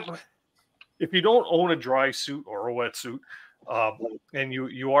if you don't own a dry suit or a wetsuit, and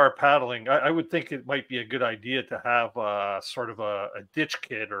you are paddling, I would think it might be a good idea to have sort of a ditch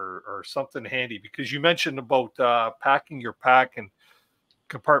kit or something handy, because you mentioned about packing your pack and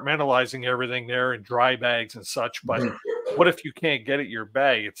compartmentalizing everything there in dry bags and such. But what if you can't get at your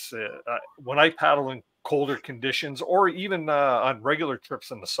bag? It's when I paddle in colder conditions, or even on regular trips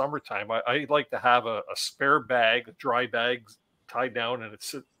in the summertime, I like to have a spare bag, a dry bag tied down, and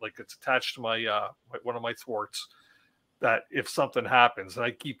it's attached to my one of my thwarts, that if something happens, and I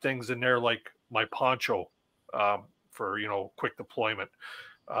keep things in there like my poncho for quick deployment,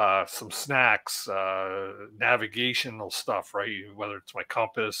 some snacks, navigational stuff, right? Whether it's my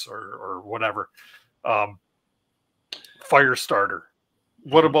compass or whatever, fire starter.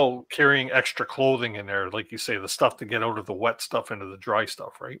 What about carrying extra clothing in there? Like you say, the stuff to get out of the wet stuff into the dry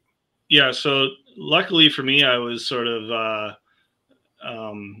stuff, right? Yeah. So luckily for me, I was sort of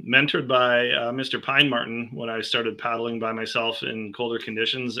mentored by Mr. Pine Martin when I started paddling by myself in colder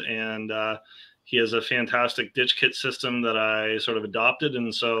conditions, and he has a fantastic ditch kit system that I sort of adopted.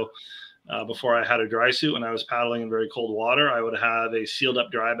 And so before I had a dry suit, when I was paddling in very cold water, I would have a sealed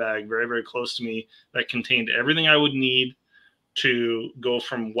up dry bag very, very close to me that contained everything I would need to go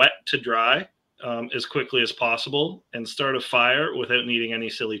from wet to dry as quickly as possible and start a fire without needing any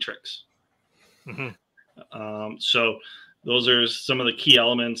silly tricks. So those are some of the key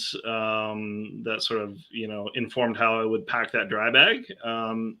elements that sort of, you know, informed how I would pack that dry bag.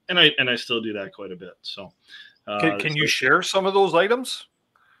 And I still do that quite a bit. So can you share some of those items?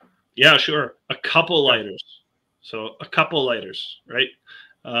 Yeah, sure. A couple lighters. So a couple lighters, right?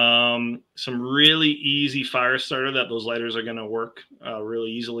 Some really easy fire starter that those lighters are going to work really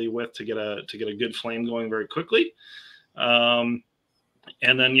easily with to get a good flame going very quickly. And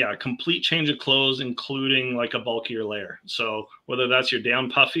then, yeah, a complete change of clothes, including like a bulkier layer. So whether that's your down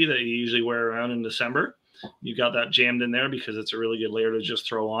puffy that you usually wear around in December, you got that jammed in there because it's a really good layer to just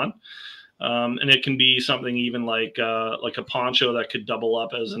throw on. And it can be something even like a poncho that could double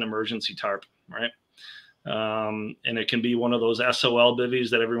up as an emergency tarp, right? And it can be one of those SOL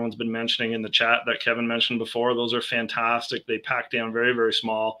bivvies that everyone's been mentioning in the chat that Kevin mentioned before. Those are fantastic. They pack down very, very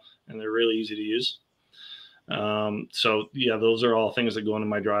small, and they're really easy to use. So yeah, those are all things that go into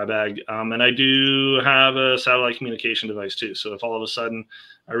my dry bag. And I do have a satellite communication device too. So if all of a sudden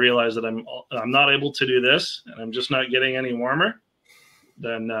I realize that I'm not able to do this and I'm just not getting any warmer,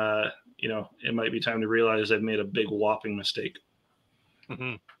 then, you know, it might be time to realize I've made a big whopping mistake.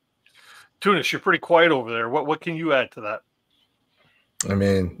 Tunis, you're pretty quiet over there. What can you add to that? I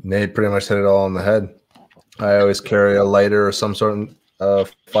mean, Nate pretty much hit it all on the head. I always carry a lighter or some sort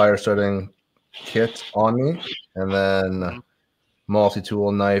of fire starting kit on me, and then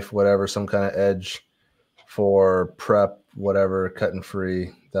multi-tool, knife, whatever, some kind of edge for prep, whatever, cutting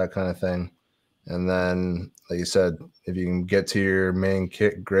free, that kind of thing. And then, like you said, if you can get to your main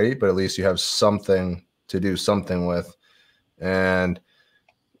kit, great, but at least you have something to do something with. And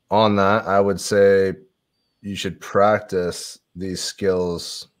on that, I would say you should practice these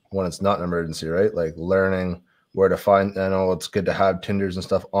skills when it's not an emergency, right? Like learning where to find, I know it's good to have tinders and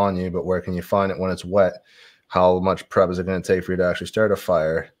stuff on you, but where can you find it when it's wet? How much prep is it going to take for you to actually start a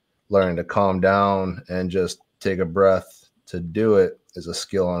fire? Learning to calm down and just take a breath to do it is a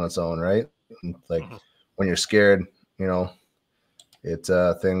skill on its own, right? Like when you're scared, you know,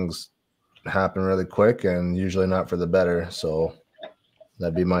 things happen really quick and usually not for the better. So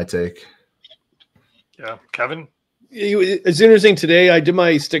that'd be my take. Yeah. Kevin? It's interesting today. I did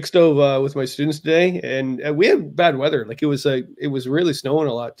my stick stove with my students today, and we had bad weather. Like it was really snowing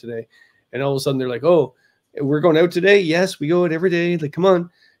a lot today, and all of a sudden they're like, "Oh, we're going out today." Yes, we go out every day. Like, come on.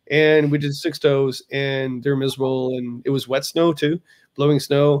 And we did stick stoves, and they're miserable, and it was wet snow too, blowing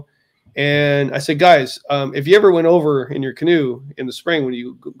snow. And I said, guys, if you ever went over in your canoe in the spring when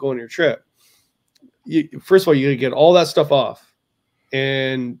you go on your trip, first of all, you got to get all that stuff off.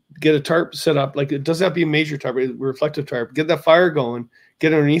 And get a tarp set up. Like it doesn't have to be a major tarp, a reflective tarp. Get that fire going,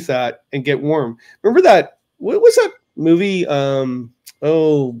 get underneath that, and get warm. Remember that? What was that movie?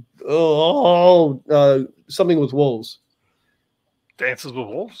 Something with wolves. Dances with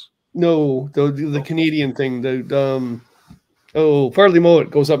Wolves? No, the Canadian thing. Farley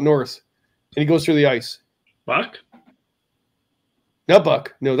Mowat goes up north, and he goes through the ice. Buck? Not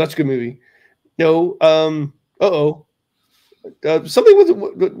Buck. No, that's a good movie. No. Something with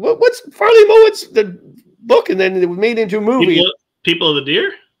what's Farley Mowat's the book, and then it was made into a movie. People of the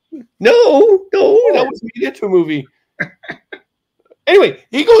Deer? No, that was made into a movie. Anyway,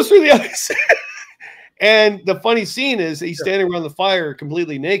 he goes through the ice, and the funny scene is he's standing around the fire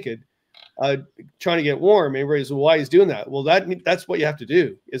completely naked, trying to get warm. Everybody's, well, why he's doing that? Well, that's what you have to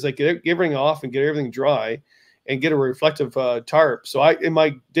do. Is like get everything off and get everything dry. And get a reflective tarp. So in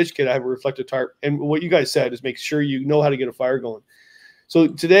my ditch kit, I have a reflective tarp. And what you guys said is make sure you know how to get a fire going. So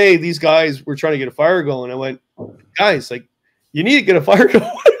today, these guys were trying to get a fire going. I went, guys, like, you need to get a fire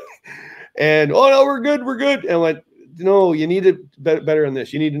going. And, oh, no, we're good. And I went, no, you need to better on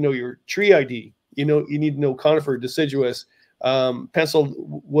this. You need to know your tree ID. You need to know conifer, deciduous, pencil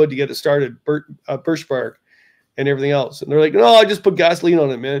wood to get it started, birch bark, and everything else. And they're like, no, I just put gasoline on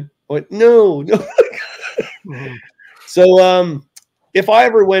it, man. I went, no. So if I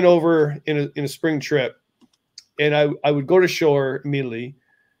ever went over in a spring trip and I would go to shore immediately,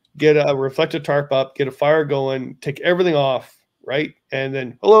 get a reflective tarp up, get a fire going, take everything off, right? And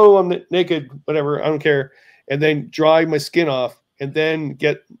then, hello, I'm naked, whatever, I don't care. And then dry my skin off and then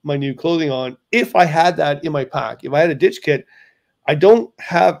get my new clothing on. If I had that in my pack, if I had a ditch kit, I don't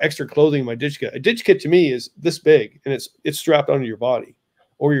have extra clothing in my ditch kit. A ditch kit to me is this big, and it's strapped onto your body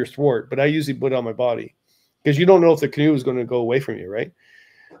or your thwart, but I usually put it on my body because you don't know if the canoe is going to go away from you, right?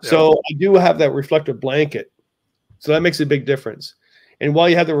 Yeah. So I do have that reflective blanket. So that makes a big difference. And while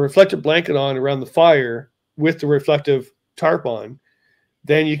you have the reflective blanket on around the fire with the reflective tarp on,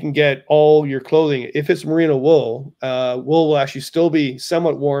 then you can get all your clothing. If it's merino wool, wool will actually still be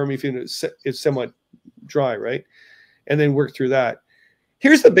somewhat warm if it's somewhat dry, right? And then work through that.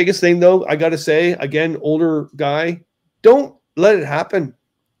 Here's the biggest thing, though. I got to say, again, older guy, don't let it happen.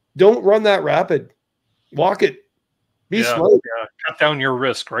 Don't run that rapid. Walk it. Be slow. Yeah. Cut down your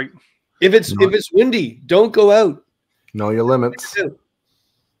risk, right? If it's windy, don't go out. Know your limits.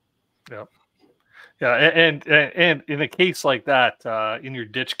 Yeah. Yeah, and in a case like that, in your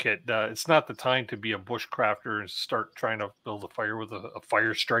ditch kit, it's not the time to be a bushcrafter and start trying to build a fire with a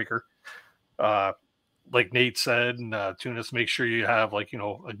fire striker. Like Nate said, and Tunis, make sure you have a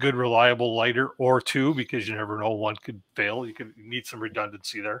good reliable lighter or two, because you never know, one could fail. You need some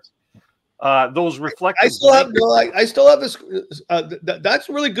redundancy there. Those reflective. I still have this. That's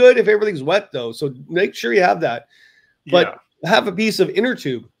really good if everything's wet, though. So make sure you have that. But have a piece of inner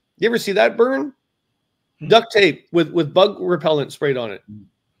tube. You ever see that burn? Duct tape with bug repellent sprayed on it.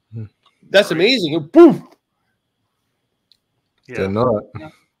 That's amazing. Boom. Yeah. Know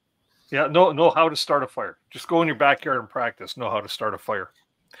how to start a fire. Just go in your backyard and practice. Know how to start a fire.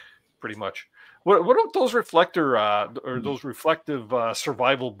 Pretty much. What about those reflective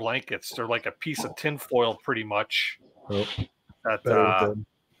survival blankets? They're like a piece of tinfoil, pretty much. That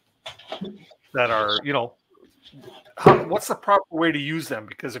are, what's the proper way to use them?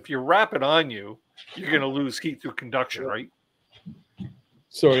 Because if you wrap it on you, you're going to lose heat through conduction, right?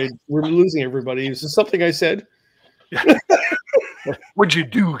 Sorry, we're losing everybody. Is this something I said? What'd you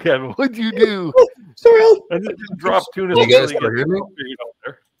do, Kevin? What'd you do? Sorry, I just drop tuna.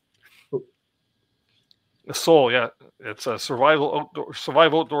 The soul, yeah. It's a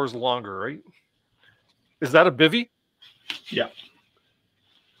survive outdoors longer, right? Is that a bivvy? Yeah.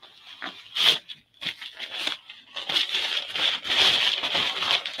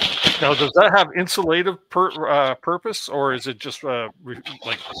 Now, does that have insulative purpose, or is it just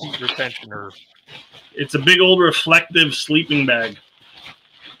like heat retention? Or it's a big old reflective sleeping bag,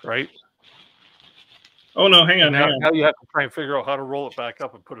 right? Oh no, hang on. Now you have to try and figure out how to roll it back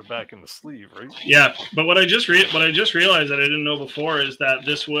up and put it back in the sleeve, right? Yeah, but what I just realized that I didn't know before is that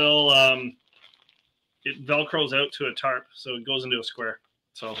this will it velcros out to a tarp, so it goes into a square.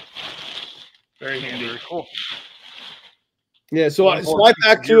 So very handy. Very cool. Yeah, so I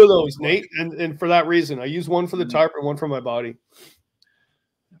pack two of those, Nate, and for that reason, I use one for the tarp and one for my body.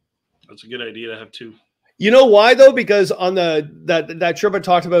 That's a good idea to have two. You know why though? Because on that trip I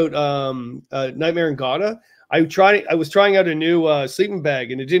talked about, Nightmare in Gata, I was trying out a new sleeping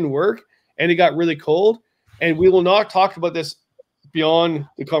bag and it didn't work, and it got really cold. And we will not talk about this beyond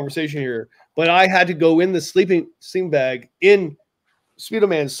the conversation here, but I had to go in the sleeping bag in Speedo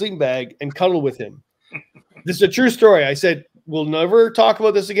Man's sleeping bag and cuddle with him. This is a true story. I said, we'll never talk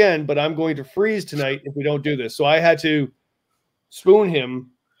about this again, but I'm going to freeze tonight if we don't do this. So I had to spoon him,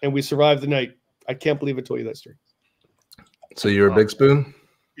 and we survived the night. I can't believe I told you that story. So you were a big spoon?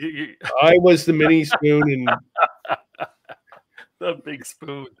 I was the mini spoon. And the big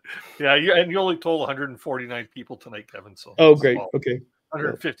spoon. Yeah, and you only told 149 people tonight, Kevin. So oh, great. Okay.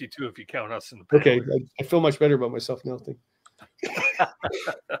 152 if you count us in the panel. Okay, I feel much better about myself now.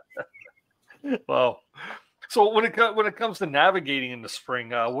 Wow. So when it comes to navigating in the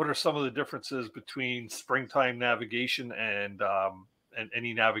spring, what are some of the differences between springtime navigation and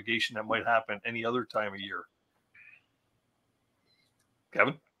any navigation that might happen any other time of year?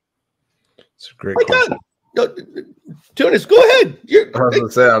 Kevin? It's a great question. No, Tunis, go ahead. I was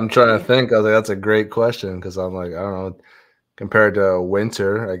gonna say, I'm trying to think. I was like, that's a great question, because I'm like, I don't know. Compared to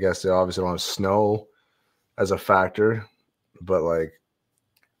winter, I guess they obviously don't have snow as a factor, but like.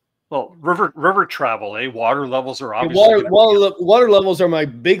 Well, river travel, water levels are obviously water levels are my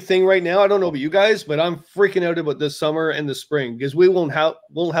big thing right now. I don't know about you guys, but I'm freaking out about this summer and the spring because we'll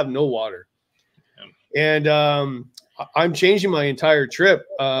have no water. And I'm changing my entire trip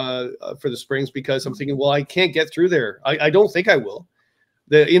for the springs because I'm thinking, well, I can't get through there. I don't think I will.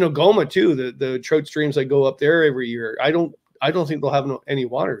 Goma too, the trout streams I go up there every year. I don't think they'll have any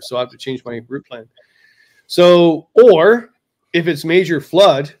water, so I have to change my route plan. So, or if it's major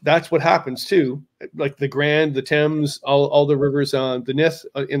flood, that's what happens too. Like the Grand, the Thames, all the rivers on the Nith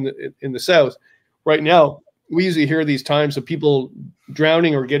in the south. Right now, we usually hear these times of people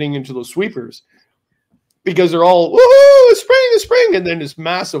drowning or getting into those sweepers because they're all, woohoo, spring, and then this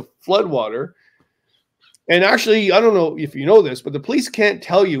massive flood water. And actually, I don't know if you know this, but the police can't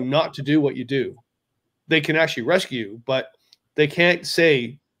tell you not to do what you do. They can actually rescue you, but they can't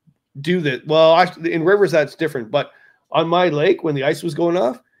say do that. Well, actually, in rivers that's different. But on my lake, when the ice was going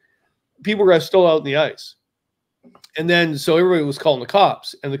off, people were still out in the ice. And then so everybody was calling the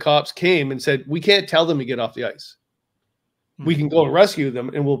cops, and the cops came and said, we can't tell them to get off the ice. We can go and rescue them,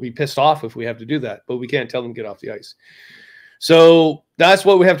 and we'll be pissed off if we have to do that, but we can't tell them to get off the ice. So that's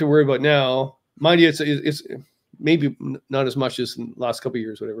what we have to worry about now. Mind you, it's maybe not as much as in the last couple of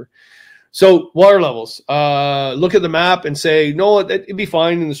years, whatever. So water levels, look at the map and say, no, it'd be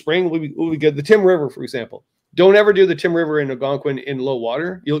fine in the spring. We'll be good. The Tim River, for example, don't ever do the Tim River in Algonquin in low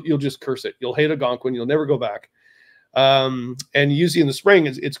water. You'll just curse it. You'll hate Algonquin. You'll never go back. And usually in the spring,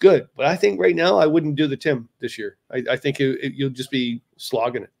 it's good. But I think right now I wouldn't do the Tim this year. I think you'll just be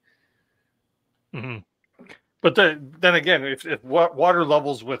slogging it. Mm-hmm. But then again, if water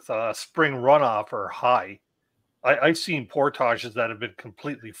levels with spring runoff are high, I've seen portages that have been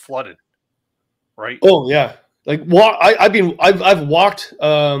completely flooded. Right? Oh yeah, like I've walked.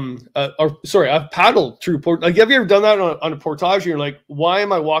 I've paddled through port. Like, have you ever done that on a portage? You're like, why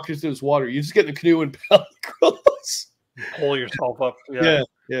am I walking through this water? You just get in a canoe and paddle across. Pull yourself up.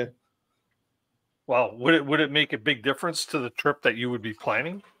 Yeah. Wow, would it make a big difference to the trip that you would be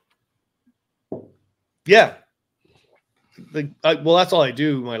planning? Yeah. Well, that's all I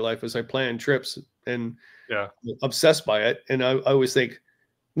do in my life is I plan trips and I'm obsessed by it. And I always think,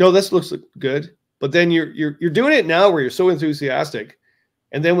 no, this looks good. But then you're doing it now where you're so enthusiastic.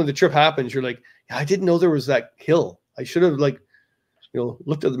 And then when the trip happens, you're like, yeah, I didn't know there was that hill. I should have looked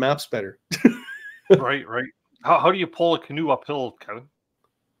at the maps better. Right. How do you pull a canoe uphill, Kevin?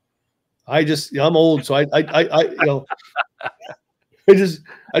 I'm old, so I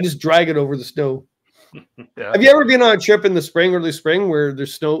just drag it over the snow. Yeah. Have you ever been on a trip in the spring, early spring, where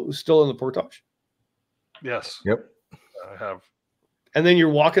there's snow still in the portage? Yes. Yep. I have. And then you're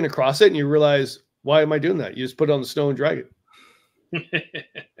walking across it and you realize, why am I doing that? You just put it on the snow and drag it.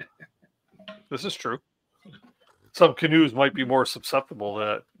 This is true. Some canoes might be more susceptible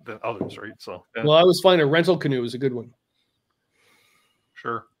than others, right? So, well, I always find a rental canoe is a good one.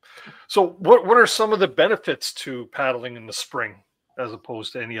 Sure. So what are some of the benefits to paddling in the spring as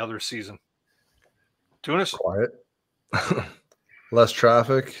opposed to any other season? Tunis? Quiet. Less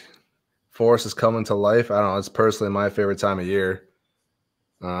traffic. Forest is coming to life. I don't know. It's personally my favorite time of year.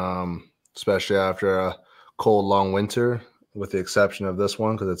 Especially after a cold, long winter, with the exception of this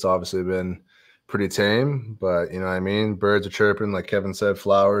one, because it's obviously been pretty tame. But you know what I mean? Birds are chirping, like Kevin said,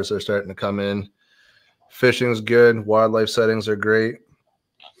 flowers are starting to come in. Fishing's good, wildlife settings are great.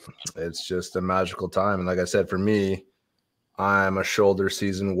 It's just a magical time. And like I said, for me, I'm a shoulder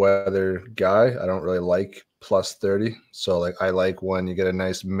season weather guy. I don't really like plus 30. So like I like when you get a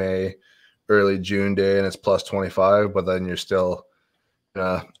nice May, early June day and it's plus 25, but then you're still in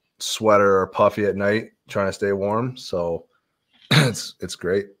a sweater or puffy at night trying to stay warm. So it's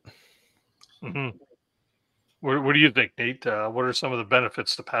great. Mm-hmm. What do you think, Nate? What are some of the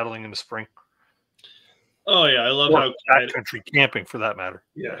benefits to paddling in the spring? Oh yeah, I love how backcountry camping, for that matter.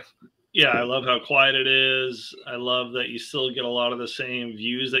 Yeah, I love how quiet it is. I love that you still get a lot of the same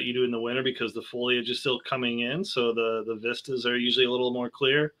views that you do in the winter because the foliage is still coming in, so the vistas are usually a little more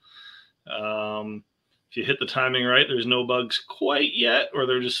clear. If you hit the timing right, there's no bugs quite yet, or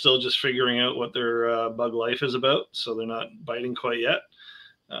they're still figuring out what their bug life is about, so they're not biting quite yet.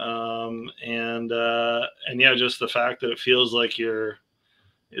 And yeah, just the fact that it feels like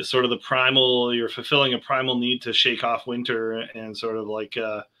it's sort of you're fulfilling a primal need to shake off winter and sort of like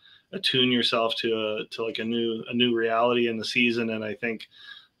attune yourself to like a new reality in the season. And I think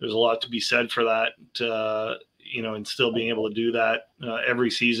there's a lot to be said for that, and still being able to do that every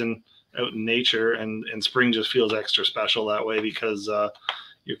season out in nature, and spring just feels extra special that way because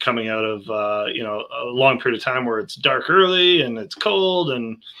you're coming out of a long period of time where it's dark early and it's cold,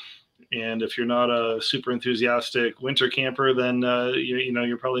 and if you're not a super enthusiastic winter camper, then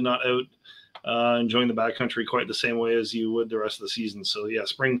you're probably not out enjoying the backcountry quite the same way as you would the rest of the season. So yeah,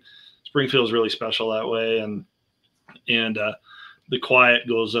 spring feels really special that way, and the quiet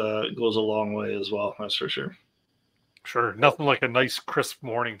goes a long way as well. That's for sure. Sure. Nothing like a nice crisp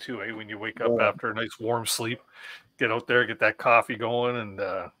morning too, when you wake up after a nice warm sleep, get out there, get that coffee going, and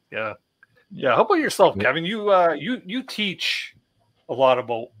yeah. How about yourself, Kevin? You teach a lot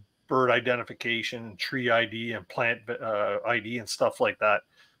about bird identification, tree ID, and plant ID and stuff like that.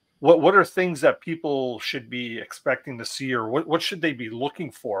 What are things that people should be expecting to see, or what should they be looking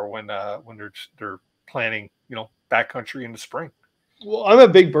for when they're planning, backcountry in the spring? Well, I'm a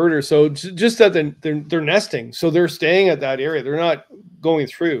big birder, so just that they're nesting, so they're staying at that area. They're not going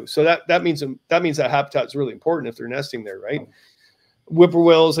through. So that means that habitat is really important if they're nesting there, right?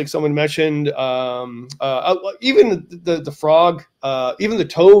 Whippoorwills, like someone mentioned, even the frog, even the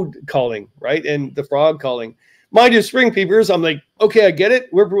toad calling, right? And the frog calling. Mind you, spring peepers, I'm like, okay, I get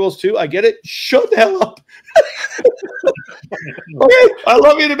it. Whippoorwills too, I get it. Shut the hell up. Okay, I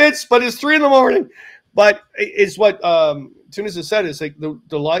love you to bits, but it's 3 a.m. But it's what Tunis has said. It's like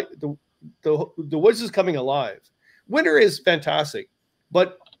the woods is coming alive. Winter is fantastic,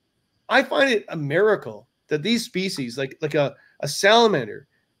 but I find it a miracle that these species, like a salamander,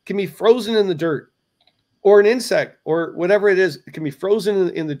 can be frozen in the dirt, or an insect, or whatever it is, it can be frozen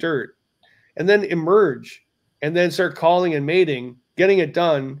in the dirt, and then emerge, and then start calling and mating, getting it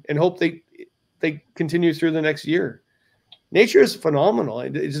done, and hope they continue through the next year. Nature is phenomenal.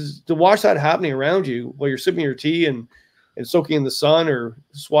 It's just, to watch that happening around you while you're sipping your tea and soaking in the sun or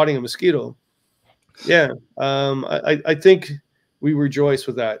swatting a mosquito. Yeah, I think we rejoice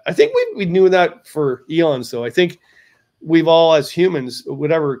with that. I think we knew that for eons, though. I think we've all, as humans,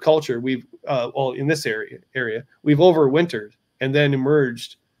 whatever culture, we've well, in this area, we've overwintered and then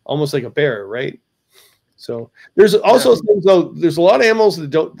emerged almost like a bear, right? So there's also things, though. There's a lot of animals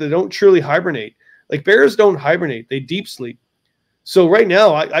that don't truly hibernate. Like bears don't hibernate; they deep sleep. So right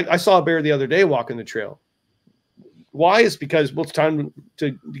now, I saw a bear the other day walking the trail. Why? Is because, well, it's time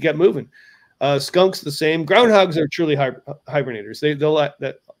to get moving. Skunks the same. Groundhogs are truly hibernators.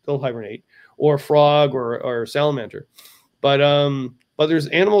 They'll hibernate, or frog or salamander. But there's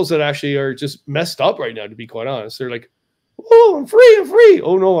animals that actually are just messed up right now. To be quite honest, they're like, oh, I'm free.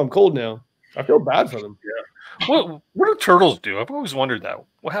 Oh no, I'm cold now. I feel bad for them. Yeah. What do turtles do? I've always wondered that.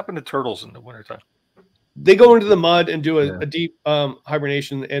 What happened to turtles in the wintertime? They go into the mud and do a deep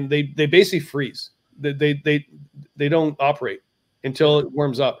hibernation, and they basically freeze. They don't operate until it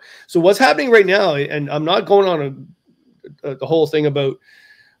warms up. So what's happening right now, and I'm not going on the whole thing about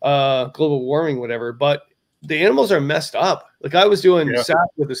global warming, whatever, but the animals are messed up. Like I was doing SAP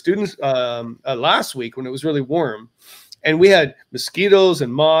with the students last week when it was really warm, and we had mosquitoes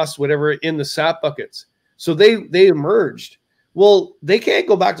and moss, whatever, in the sap buckets. So they emerged. Well, they can't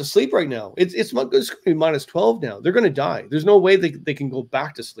go back to sleep right now. It's going to be minus 12 now. They're going to die. There's no way they can go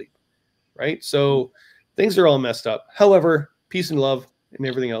back to sleep, right? So things are all messed up. However, peace and love and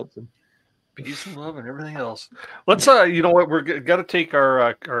everything else. Peace and love and everything else. Let's you know what, we're got to take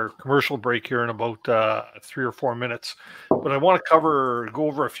our commercial break here in about 3 or 4 minutes, but I want to go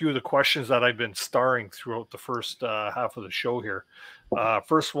over a few of the questions that I've been starring throughout the first half of the show here.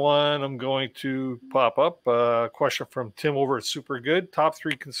 First one I'm going to pop up, a question from Tim over at Super Good. Top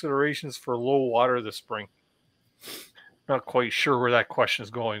 3 considerations for low water this spring. Not quite sure where that question is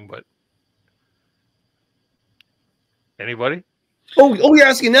going, but anybody? Oh, you're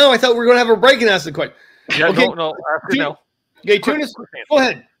asking now? I thought we were going to have a break and ask the question. Yeah, okay. No, after now. Okay, Tunis, go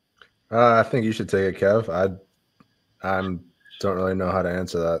ahead. I think you should take it, Kev. I don't really know how to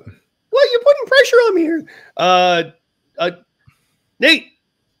answer that. Well, you're putting pressure on me here. Nate.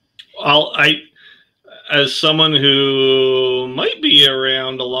 Well, as someone who might be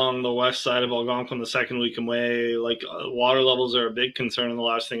around along the west side of Algonquin the second week away, like water levels are a big concern, and the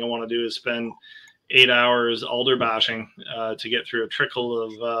last thing I want to do is spend 8 hours alder bashing to get through a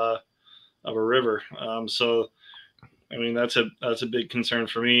trickle of a river. So, I mean, that's a big concern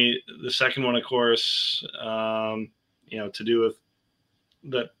for me. The second one, of course, to do with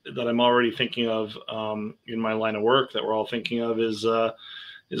that I'm already thinking of in my line of work that we're all thinking of is what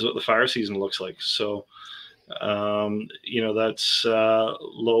the fire season looks like. So, that's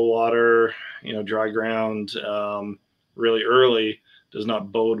low water, dry ground, really early does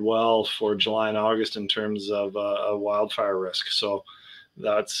not bode well for July and August in terms of a wildfire risk. So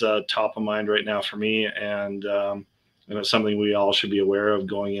that's top of mind right now for me. And it's something we all should be aware of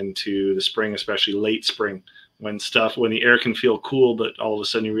going into the spring, especially late spring, when the air can feel cool, but all of a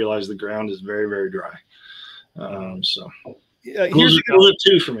sudden you realize the ground is very, very dry. Here's a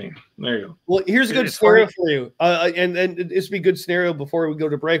 2 for me. There you go. Well, here's a good scenario for you. And this would be a good scenario before we go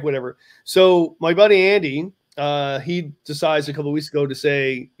to break, whatever. So my buddy Andy, he decides a couple of weeks ago to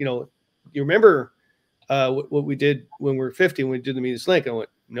say, you remember what we did when we were 50 when we did the Meet Lake? I went,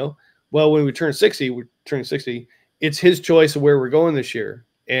 no. Well, when we turn 60, we're turning 60. It's his choice of where we're going this year.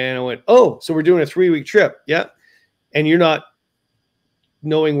 And I went, oh, so we're doing a 3-week trip. Yeah. And you're not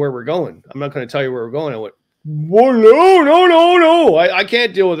knowing where we're going. I'm not going to tell you where we're going. I went, well, no. I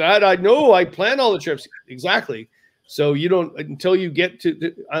can't deal with that. I know I plan all the trips. Exactly. So you don't, until you get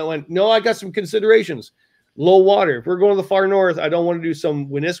to, I went, no, I got some considerations. Low water. If we're going to the far north, I don't want to do some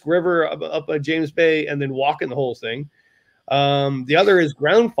Winnisk River up at James Bay and then walk in the whole thing. The other is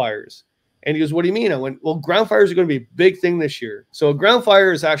ground fires. And he goes, what do you mean? I went, well, ground fires are going to be a big thing this year. So a ground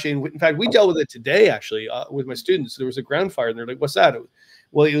fire is actually, in fact, we dealt with it today, actually, with my students. There was a ground fire, and they're like, what's that?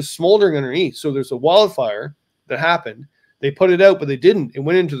 Well, it was smoldering underneath. So there's a wildfire that happened. They put it out, but they didn't. It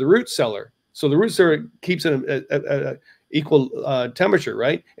went into the root cellar. So the root cellar keeps it at equal temperature,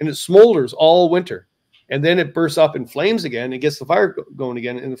 right? And it smolders all winter. And then it bursts up in flames again and gets the fire going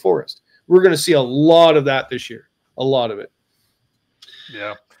again in the forest. We're going to see a lot of that this year, a lot of it.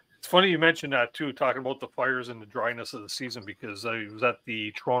 Yeah. It's funny you mentioned that too, talking about the fires and the dryness of the season, because I was at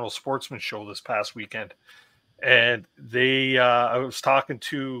the Toronto Sportsman Show this past weekend, and I was talking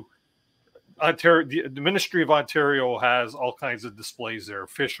to Ontario. The Ministry of Ontario has all kinds of displays there,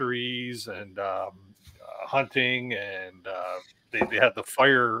 fisheries and hunting, and they had the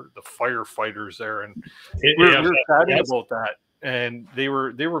firefighters there, and we were chatting about that, and they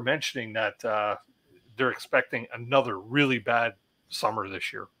were mentioning that they're expecting another really bad summer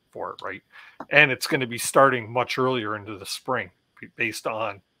this year for it, right? And it's going to be starting much earlier into the spring based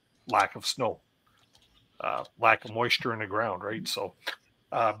on lack of snow, lack of moisture in the ground, right? So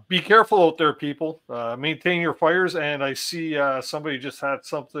be careful out there, people. Maintain your fires. And I see somebody just had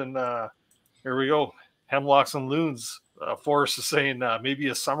something. Here we go. Hemlocks and Loons. Forrest is saying maybe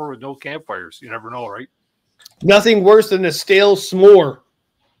a summer with no campfires. You never know, right? Nothing worse than a stale s'more.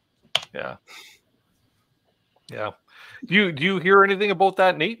 Yeah. Yeah. Do you hear anything about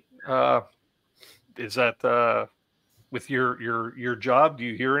that, Nate? Is that with your job? Do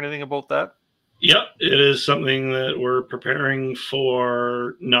you hear anything about that? Yep, it is something that we're preparing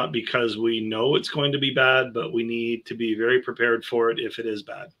for, not because we know it's going to be bad, but we need to be very prepared for it if it is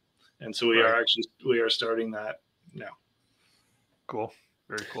bad. And so we are starting that now. Cool.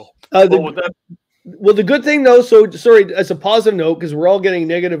 Very cool. Well, the good thing, though, so sorry, as a positive note, because we're all getting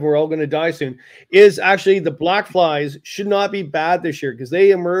negative, we're all going to die soon, is actually the black flies should not be bad this year, because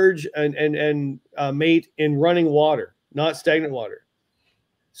they emerge and mate in running water, not stagnant water.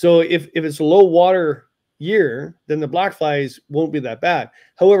 So if it's a low water year, then the black flies won't be that bad.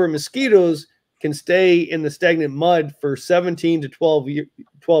 However, mosquitoes can stay in the stagnant mud for 17 to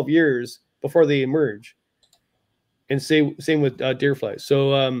 12 years before they emerge. And same with deer flies.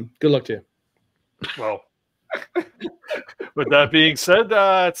 So good luck to you. Well, with that being said,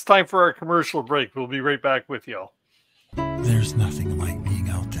 it's time for our commercial break. We'll be right back with y'all. There's nothing like being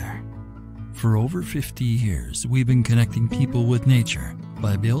out there. For over 50 years, we've been connecting people with nature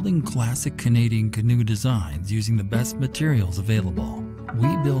by building classic Canadian canoe designs using the best materials available.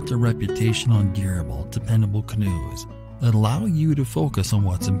 We built a reputation on durable, dependable canoes that allow you to focus on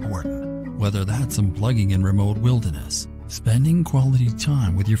what's important, whether that's unplugging in remote wilderness, spending quality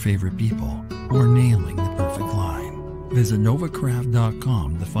time with your favorite people, or nailing the perfect line. Visit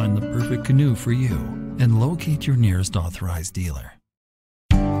novacraft.com to find the perfect canoe for you and locate your nearest authorized dealer.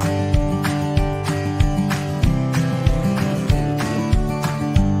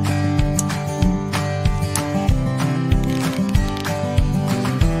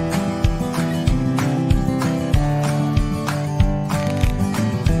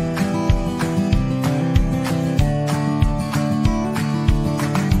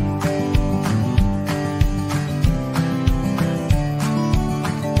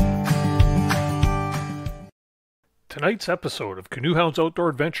 Tonight's episode of Canoehounds Outdoor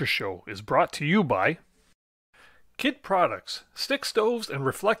Adventure Show is brought to you by Kid Products, stick stoves and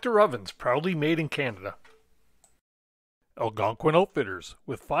reflector ovens proudly made in Canada. Algonquin Outfitters,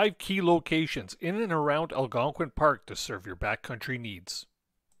 with 5 key locations in and around Algonquin Park to serve your backcountry needs.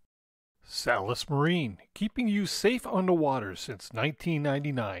 Salis Marine, keeping you safe on the water since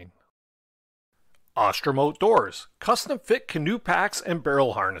 1999. Ostrom Outdoors, custom fit canoe packs and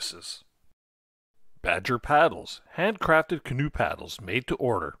barrel harnesses. Badger Paddles, handcrafted canoe paddles made to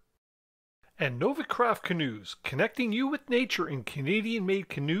order. And Novacraft Canoes, connecting you with nature in Canadian-made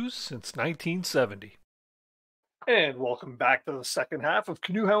canoes since 1970. And welcome back to the second half of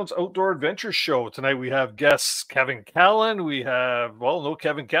Canoehounds Outdoor Adventure Show. Tonight we have guests Kevin Callan. We have, well, no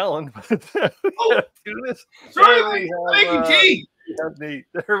Kevin Callan, but Sorry, I'm making tea. We have Nate.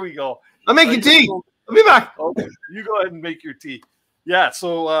 There we go. I'm making tea. I'll be back. Okay, you go ahead and make your tea. Yeah,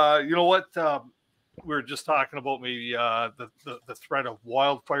 so you know what? We were just talking about maybe the threat of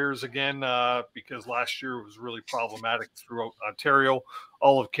wildfires again, because last year was really problematic throughout Ontario,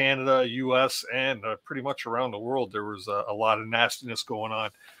 all of Canada, U.S., and pretty much around the world. There was a lot of nastiness going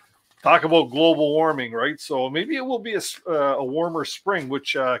on. Talk about global warming, right? So maybe it will be a warmer spring,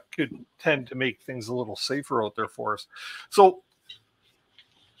 which could tend to make things a little safer out there for us. So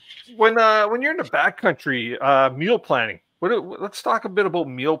when you're in the backcountry, meal planning, Let's talk a bit about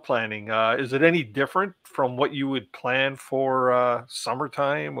meal planning. Is it any different from what you would plan for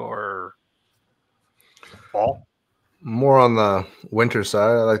summertime or fall? More on the winter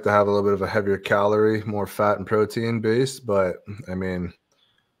side. I like to have a little bit of a heavier calorie, more fat and protein based. But I mean,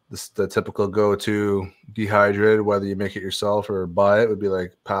 the typical go-to dehydrated, whether you make it yourself or buy it, would be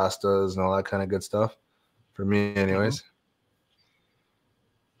like pastas and all that kind of good stuff. For me, anyways.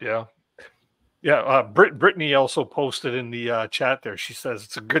 Yeah. Yeah, Brittany also posted in the chat there. She says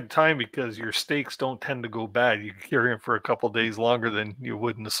it's a good time because your steaks don't tend to go bad. You can carry them for a couple of days longer than you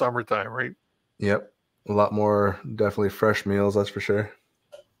would in the summertime, right? Yep. A lot more definitely fresh meals, that's for sure.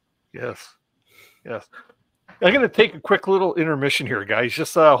 Yes. Yes. I'm going to take a quick little intermission here, guys.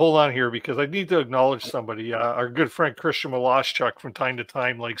 Just hold on here because I need to acknowledge somebody. Our good friend Christian Maloschuk from time to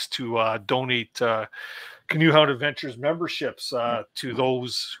time likes to donate Canoehound Adventures memberships to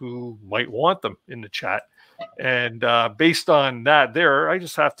those who might want them in the chat. And based on that there, I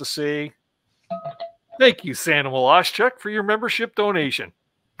just have to say thank you, Santa Maloschuk, for your membership donation.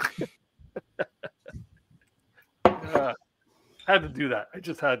 Had to do that. I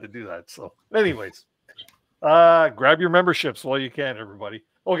just had to do that. So anyways, grab your memberships while you can, everybody.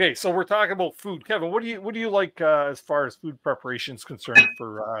 Okay, so we're talking about food. Kevin, what do you like as far as food preparation is concerned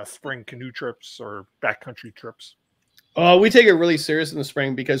for spring canoe trips or backcountry trips? We take it really serious in the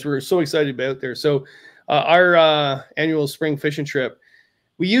spring because we're so excited to be out there. So our annual spring fishing trip,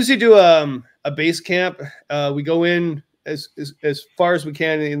 we usually do a base camp. We go in as far as we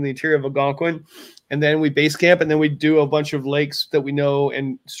can in the interior of Algonquin, and then we base camp, and then we do a bunch of lakes that we know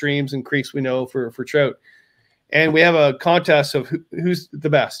and streams and creeks we know for trout. And we have a contest of who's the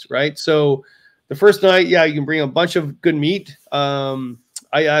best, right? So the first night, yeah, you can bring a bunch of good meat. I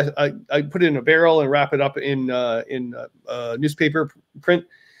put it in a barrel and wrap it up in newspaper print.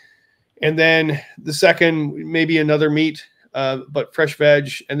 And then the second, maybe another meat, but fresh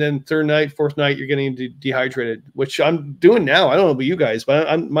veg. And then third night, fourth night, you're getting dehydrated, which I'm doing now. I don't know about you guys,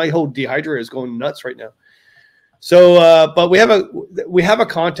 but my whole dehydrator is going nuts right now. So, but we have a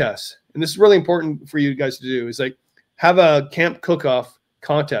contest. And this is really important for you guys to do, is like have a camp cook-off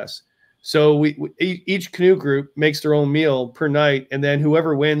contest. So each canoe group makes their own meal per night, and then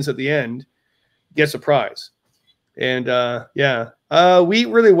whoever wins at the end gets a prize. And we eat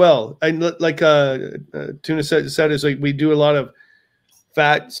really well. Like Tuna said is like we do a lot of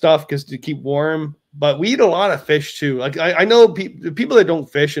fat stuff because to keep warm, but we eat a lot of fish too. Like I know people that don't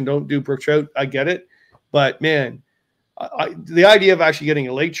fish and don't do brook trout, I get it, but man, the idea of actually getting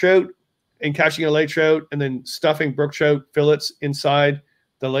a lake trout and catching a lake trout and then stuffing brook trout fillets inside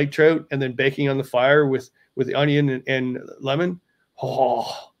the lake trout and then baking on the fire with the onion and lemon.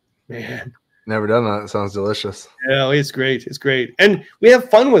 Oh man. Never done that. It sounds delicious. Yeah, it's great. It's great. And we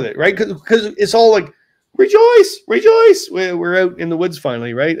have fun with it, right? Because it's all like, rejoice, rejoice. We're out in the woods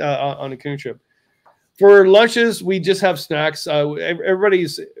finally, right? On a canoe trip. For lunches, we just have snacks.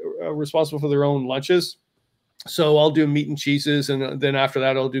 Everybody's responsible for their own lunches. So I'll do meat and cheeses, and then after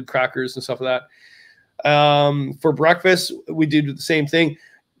that, I'll do crackers and stuff like that. For breakfast, we do the same thing.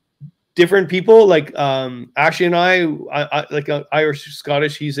 Different people, like Ashley and I like Irish,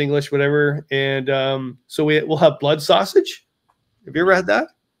 Scottish, he's English, whatever. And so we'll have blood sausage. Have you ever had that?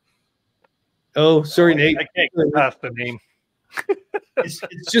 Oh, sorry, Nate. I can't get past the name. It's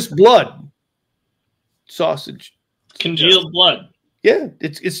just blood sausage. Congealed blood. Yeah,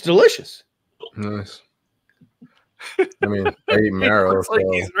 it's delicious. Nice. I mean, I eat marrow. Looks like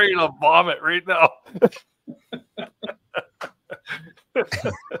he's ready to vomit right now.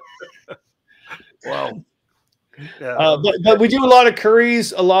 Wow. Yeah. But we do a lot of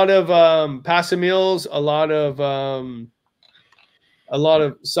curries, a lot of pasta meals, a lot of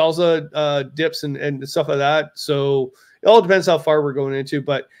salsa dips and stuff like that. So it all depends how far we're going into.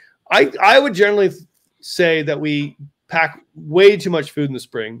 But I would generally say that we pack way too much food in the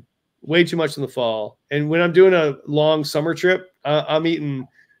spring, way too much in the fall. And when I'm doing a long summer trip, I'm eating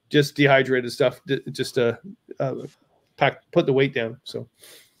just dehydrated stuff just to put the weight down. So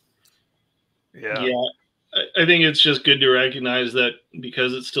yeah, I think it's just good to recognize that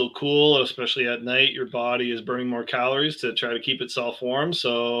because it's still cool, especially at night, your body is burning more calories to try to keep itself warm.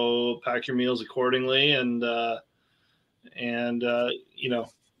 So pack your meals accordingly, and you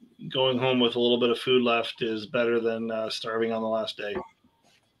know, going home with a little bit of food left is better than starving on the last day.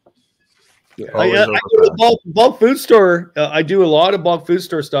 Yeah. I go to the bulk food store. I do a lot of bulk food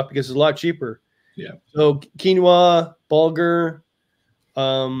store stuff because it's a lot cheaper. Yeah. So quinoa, bulgur,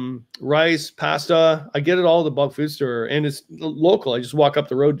 rice, pasta. I get it all at the bulk food store, and it's local. I just walk up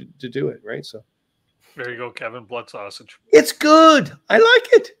the road to do it. Right. So there you go, Kevin. Blood sausage. It's good. I like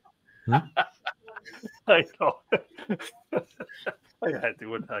it. I know. I had to.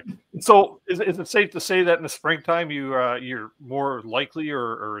 What the heck? So, is it safe to say that in the springtime you're more likely,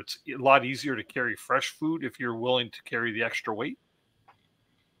 or it's a lot easier to carry fresh food if you're willing to carry the extra weight?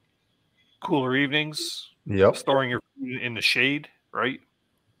 Cooler evenings, Yep. storing your food in the shade, right?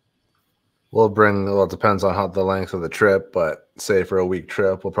 Well, it depends on how the length of the trip, but say for a week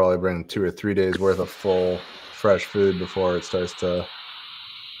trip, we'll probably bring 2 or 3 days worth of full fresh food before it starts to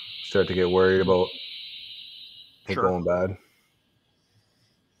get worried about it going bad.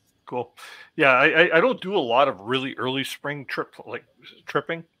 Cool. Yeah, I don't do a lot of really early spring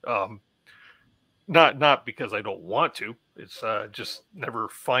tripping. Not because I don't want to. It's just never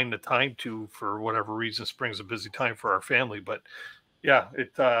find the time to, for whatever reason. Spring's a busy time for our family, but yeah,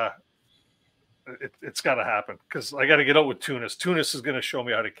 it's got to happen because I got to get out with Tunis. Tunis is going to show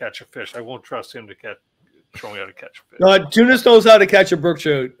me how to catch a fish. I won't trust him to show me how to catch a fish. Tunis knows how to catch a brook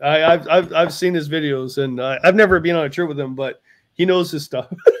trout. I've seen his videos, and I've never been on a trip with him, but he knows his stuff.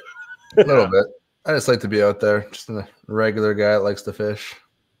 A little bit. I just like to be out there, just a regular guy that likes to fish.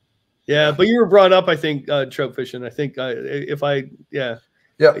 Yeah, but you were brought up, I think, trout fishing. I think yeah.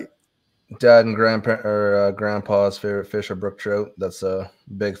 Dad and grandpa's favorite fish are brook trout. That's a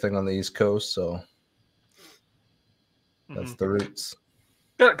big thing on the East Coast, so that's the roots.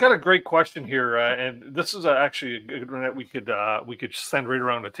 Got a great question here, and this is actually a good one that we could send right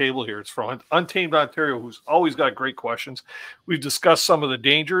around the table here. It's from Untamed Ontario, who's always got great questions. We've discussed some of the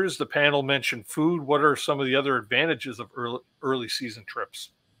dangers. The panel mentioned food. What are some of the other advantages of early season trips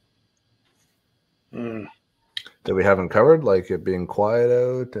that we haven't covered, like it being quiet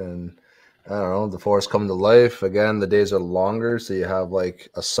out and I don't know, the forest come to life again? The days are longer, so you have like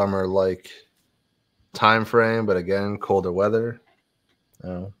a summer like time frame, but again, colder weather.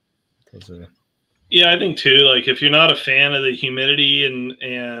 Yeah, I think too. Like if you're not a fan of the humidity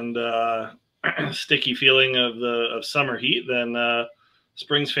and sticky feeling of summer heat, then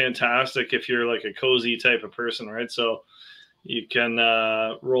spring's fantastic. If you're like a cozy type of person, right? So you can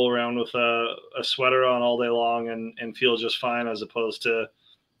roll around with a sweater on all day long and feel just fine, as opposed to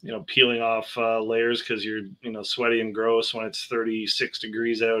peeling off layers because you're sweaty and gross when it's 36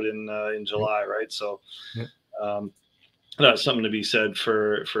 degrees out in July, right? So. That's something to be said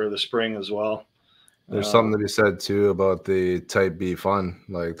for the spring as well. There's something to be said too about the type B fun.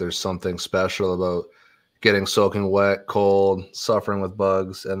 Like there's something special about getting soaking wet, cold, suffering with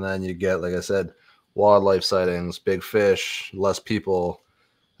bugs, and then you get, like I said, wildlife sightings, big fish, less people.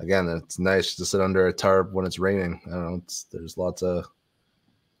 Again, it's nice to sit under a tarp when it's raining. I don't know. There's lots of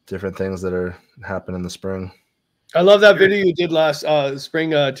different things that are happening in the spring. I love that video you did last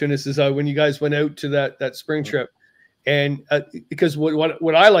spring, Tunis, is when you guys went out to that spring trip. And because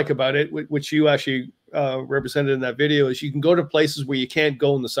what I like about it, which you actually represented in that video, is you can go to places where you can't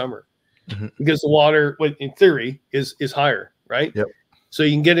go in the summer because the water, in theory, is higher, right? Yep. So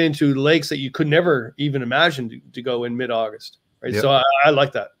you can get into lakes that you could never even imagine to go in mid-August, right? Yep. So I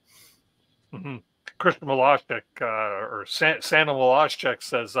like that. Christian Malashchik, or Santa Malashchik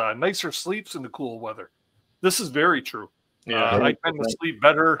says, nicer sleeps in the cool weather. This is very true. Yeah, I tend to sleep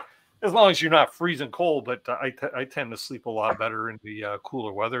better as long as you're not freezing cold, but I tend to sleep a lot better in the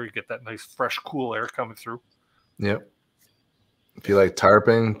cooler weather. You get that nice, fresh, cool air coming through. Yep. If you like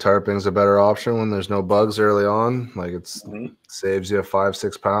tarping's a better option when there's no bugs early on. Like it saves you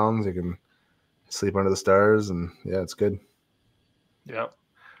 5-6 pounds. You can sleep under the stars, and yeah, it's good. Yeah.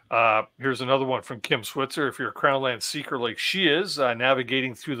 Here's another one from Kim Switzer. If you're a Crownland seeker like she is,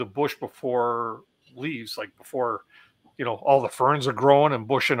 navigating through the bush before leaves, like before all the ferns are growing and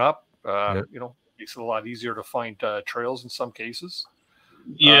bushing up, makes it a lot easier to find trails in some cases.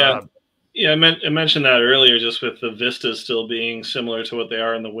 I mentioned that earlier, just with the vistas still being similar to what they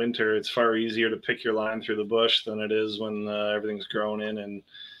are in the winter. It's far easier to pick your line through the bush than it is when everything's grown in and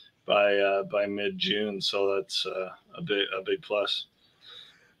by mid-June. So that's a big plus.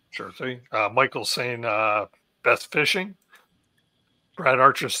 Sure thing. Michael's saying best fishing. Brad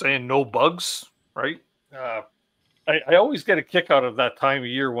Archer's saying no bugs, right? I always get a kick out of that time of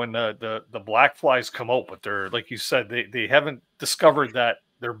year when the black flies come out, but they're, like you said, they haven't discovered that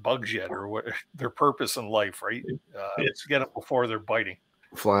they're bugs yet, or what their purpose in life, right? It's get them before they're biting,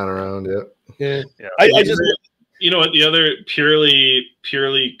 flying around. Yeah. I just, what the other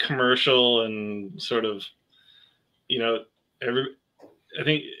purely commercial and sort of, I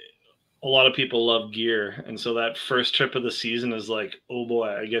think a lot of people love gear, and so that first trip of the season is like, oh boy,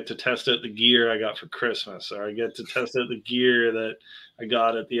 I get to test out the gear I got for Christmas, or I get to test out the gear that I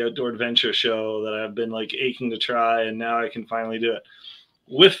got at the Outdoor Adventure Show that I've been like aching to try, and now I can finally do it.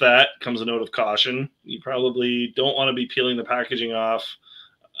 With that comes a note of caution. You probably don't want to be peeling the packaging off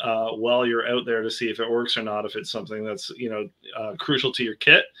while you're out there to see if it works or not, if it's something that's, crucial to your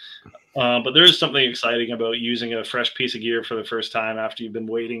kit. But there is something exciting about using a fresh piece of gear for the first time after you've been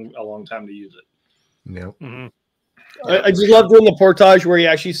waiting a long time to use it. Yep. Mm-hmm. I just love doing the portage where you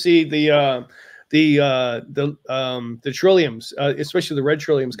actually see the trilliums, especially the red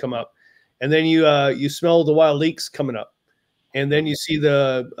trilliums, come up, and then you smell the wild leeks coming up, and then you see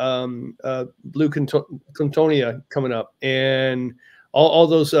the blue Clintonia coming up, and all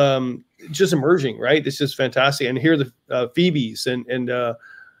those just emerging, right? It's just fantastic. And hear the phoebes and not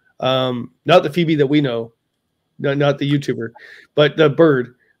the Phoebe that we know, not the YouTuber, but the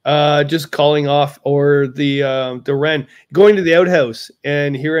bird just calling off, or the wren going to the outhouse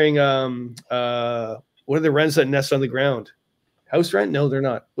and hearing what are the wrens that nest on the ground? House wren? No, they're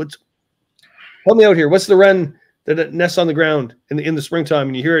not. Help me out here. What's the wren that nests on the ground in the springtime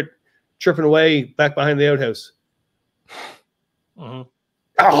and you hear it chirping away back behind the outhouse? Mm-hmm.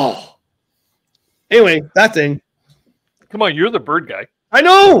 Oh, anyway, that thing. Come on, you're the bird guy. I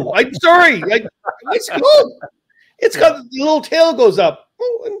know. I'm sorry. It's cool. It's got the little tail goes up.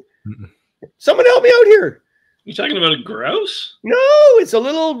 Oh, someone help me out here. You talking about a grouse? No, it's a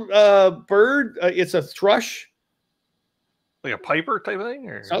little bird. It's a thrush. Like a piper type of thing?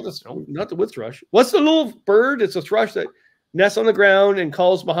 Or? It's not the wood thrush. What's the little bird? It's a thrush that nests on the ground and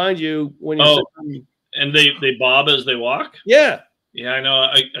calls behind you when you're sitting. And they bob as they walk? Yeah. Yeah, I know.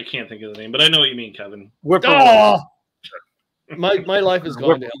 I can't think of the name, but I know what you mean, Kevin. Whippoorwill. My life is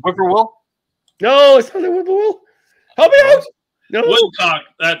gone down. Whippoorwill? No, it's not the whippoorwill. Help me out. No. Woodcock.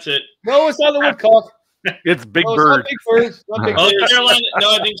 That's it. No, it's not the woodcock. It's Big No, Bird. It's not Big Bird. It's not Big Bird. Carolina.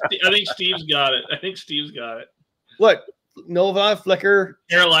 No, I think Steve's got it. I think Steve's got it. What? Nova, Flicker,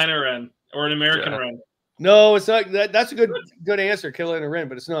 Carolina wren or an American wren. No, it's not. That's a good answer, Carolina wren,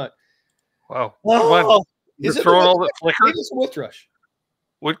 but it's not. Wow. Oh, You're throwing all the flicker? Maybe it's a wood thrush.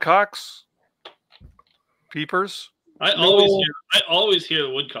 Woodcocks? Peepers? I always hear the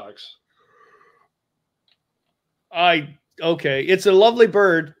woodcocks. Okay. It's a lovely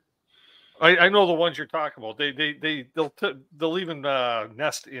bird. I know the ones you're talking about. They'll even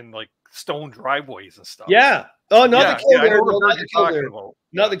nest in like stone driveways and stuff. Yeah. Oh, not the killdeer. Not the killdeer.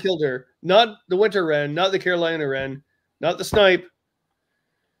 Not the killdeer. Not the winter wren. Not the Carolina wren. Not the snipe.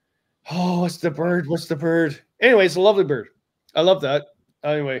 Oh, what's the bird? What's the bird? Anyway, it's a lovely bird. I love that.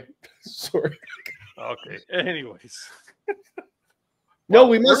 Anyway, sorry. Okay. Anyways. No,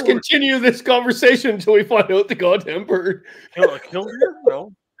 we must continue this conversation until we find out the goddamn bird. Killdeer?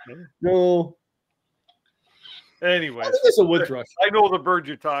 No. I Anyways, think it's a wood thrush. I know the bird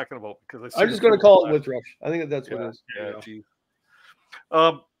you're talking about because I'm just going to call it wood thrush. I think that's what it is.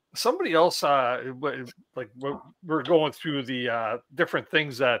 Yeah. Somebody else, like we're going through the different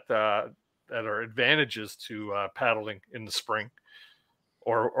things that are advantages to paddling in the spring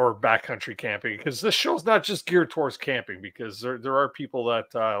or backcountry camping, because this show's not just geared towards camping, because there are people that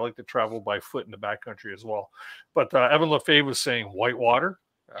like to travel by foot in the backcountry as well. But Evan LaFave was saying whitewater.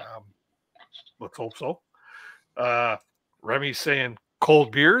 Let's hope so. Remy's saying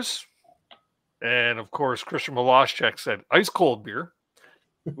cold beers. And of course, Christian Maloschek said ice cold beer.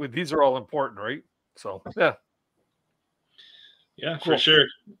 These are all important, right? So, yeah. Yeah, cool. For sure.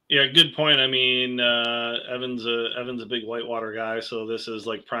 Yeah, good point. I mean, Evan's a big whitewater guy, so this is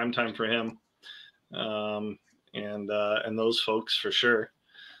like prime time for him, and those folks for sure.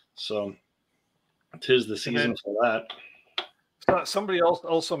 So, 'tis the season for that. Somebody else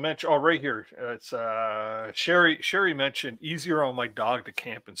also mentioned, right here, it's Sherry mentioned easier on my dog to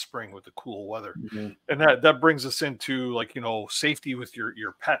camp in spring with the cool weather. Mm-hmm. And that brings us into, like, safety with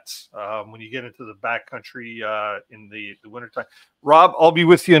your pets when you get into the backcountry in the wintertime. Rob, I'll be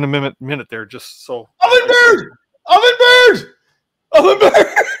with you in a minute there, just so. Hummingbird!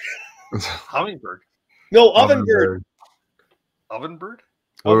 Hummingbird. No, ovenbird. Ovenbird?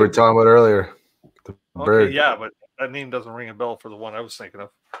 What were we talking about earlier? The bird. Okay, yeah, but that name doesn't ring a bell for the one I was thinking of.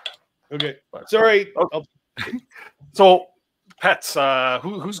 Okay, sorry. Okay. So, pets.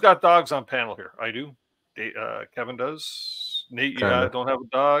 Who's got dogs on panel here? I do. Kevin does. Nate, you don't have a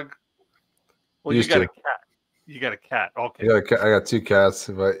dog. Well, you got a cat. You got a cat. Okay. I got two cats.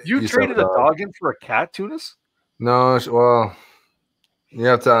 But you traded a dog in for a cat, Tunis? No, well, you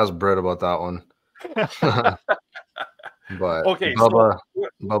have to ask Britt about that one. But okay, Bubba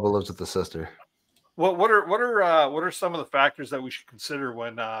lives with the sister. What are some of the factors that we should consider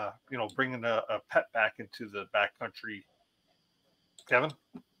when bringing a pet back into the backcountry, Kevin?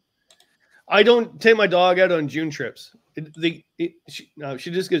 I don't take my dog out on June trips. She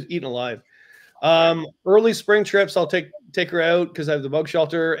just gets eaten alive. Early spring trips, I'll take her out because I have the bug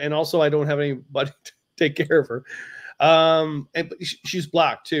shelter, and also I don't have anybody to take care of her. but she's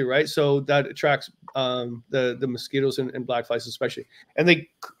black too, right? So that attracts the mosquitoes and black flies especially, and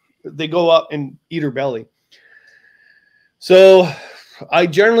they go up and eat her belly. So I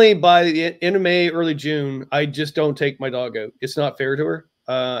generally, by the end of May, early June, I just don't take my dog out. It's not fair to her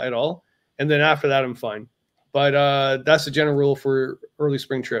at all. And then after that, I'm fine. But that's the general rule for early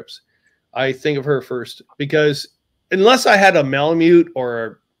spring trips. I think of her first, because unless I had a Malamute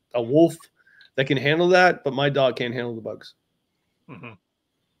or a wolf that can handle that, but my dog can't handle the bugs. Mm-hmm.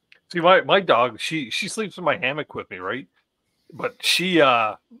 See, my dog, she sleeps in my hammock with me, right? But she,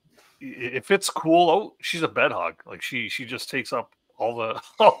 if it's cool out, she's a bed hog. Like she just takes up all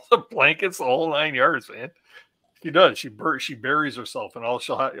the blankets, the whole 9 yards, man. She does. She buries herself, and all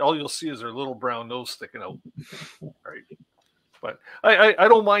you'll see is her little brown nose sticking out. Right. But I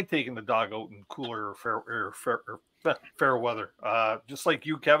don't mind taking the dog out in cooler or fair weather. Just like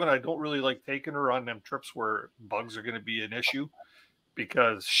you, Kevin, I don't really like taking her on them trips where bugs are going to be an issue,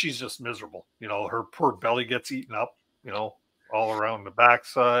 because she's just miserable. You know, her poor belly gets eaten up, you know, all around the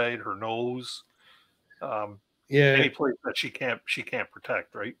backside, her nose. Any place that she can't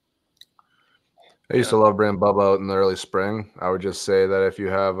protect, right? I used to love bringing Bubba out in the early spring. I would just say that if you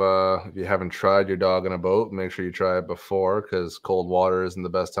haven't tried your dog in a boat, make sure you try it before, because cold water isn't the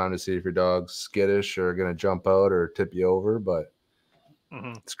best time to see if your dog's skittish or going to jump out or tip you over. But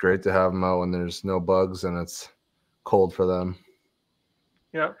it's great to have them out when there's no bugs and it's cold for them.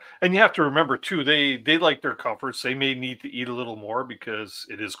 Yeah, and you have to remember too, they like their comforts. They may need to eat a little more because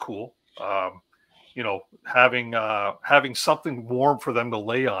it is cool. You know, having something warm for them to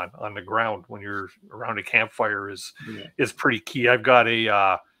lay on the ground when you're around a campfire is pretty key. I've got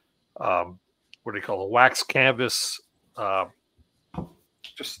a what do you call, a wax canvas,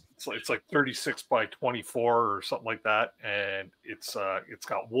 it's like 36 by 24 or something like that, and it's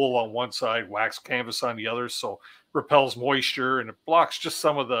got wool on one side, wax canvas on the other, so repels moisture, and it blocks just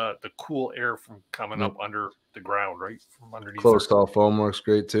some of the cool air from coming up under the ground, right, from underneath. Closed stall foam works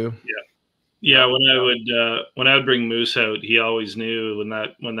great too. Yeah, when I would bring Moose out, he always knew when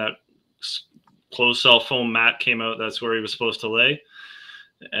that closed cell foam mat came out, that's where he was supposed to lay.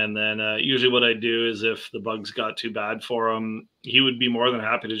 And then usually what I do is, if the bugs got too bad for him, he would be more than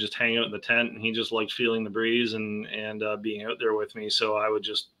happy to just hang out in the tent, and he just liked feeling the breeze and being out there with me. So I would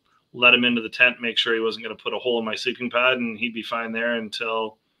just let him into the tent, make sure he wasn't going to put a hole in my sleeping pad, and he'd be fine there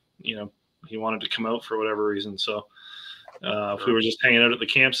until, you know, he wanted to come out for whatever reason. So if we were just hanging out at the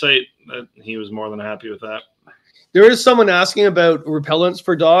campsite, he was more than happy with that. There is someone asking about repellents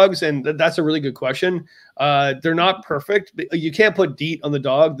for dogs, and that's a really good question. They're not perfect. You can't put DEET on the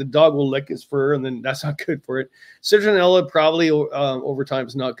dog. The dog will lick his fur, and then that's not good for it. Citronella probably over time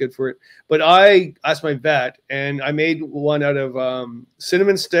is not good for it. But I asked my vet, and I made one out of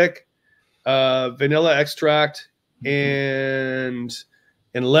cinnamon stick, vanilla extract, and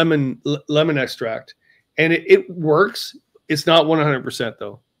lemon extract, and it works. It's not 100%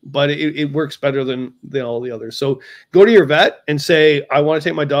 though, but it works better than all the others. So go to your vet and say, I want to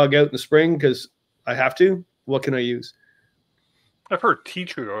take my dog out in the spring because I have to. What can I use? I've heard tea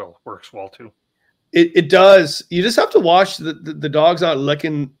tree oil works well too. It does. You just have to watch the dog's not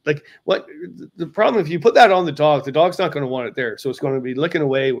licking. Like, what the problem, if you put that on the dog's not going to want it there. So it's going to be licking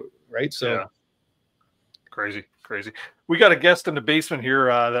away, right? So yeah. Crazy. We got a guest in the basement here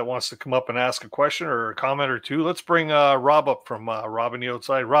that wants to come up and ask a question or a comment or two. Let's bring Rob up from Rob on the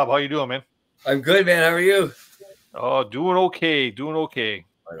outside. Rob, how you doing, man? I'm good, man. How are you? Oh, doing okay.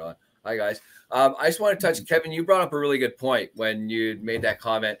 Right on. Hi, guys. I just want to touch, Kevin, you brought up a really good point when you made that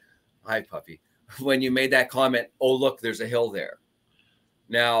comment. Hi, puppy. When you made that comment, oh, look, there's a hill there.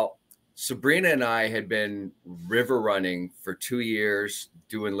 Now, Sabrina and I had been river running for 2 years,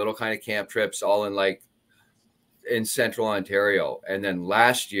 doing little kind of camp trips, all in central Ontario. And then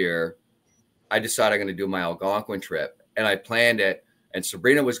last year, I decided I'm going to do my Algonquin trip, and I planned it. And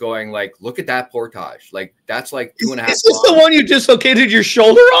Sabrina was going like, look at that portage. Like, that's like 2.5 miles. Is this the one you dislocated your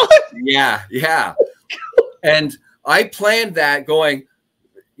shoulder on? Yeah. And I planned that going,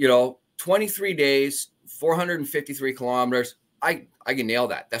 23 days, 453 kilometers. I can nail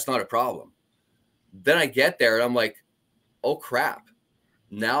that. That's not a problem. Then I get there and I'm like, oh crap.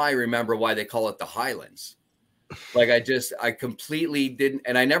 Now I remember why they call it the Highlands. Like, I completely didn't.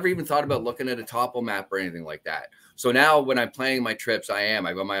 And I never even thought about looking at a topo map or anything like that. So now when I'm planning my trips, I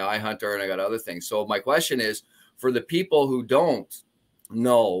got my iHunter and I got other things. So my question is, for the people who don't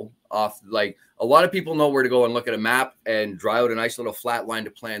know, like a lot of people know where to go and look at a map and draw out a nice little flat line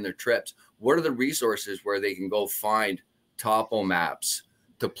to plan their trips. What are the resources where they can go find topo maps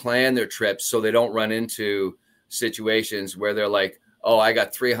to plan their trips so they don't run into situations where they're like, oh, I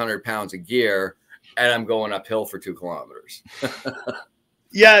got 300 pounds of gear and I'm going uphill for 2 kilometers.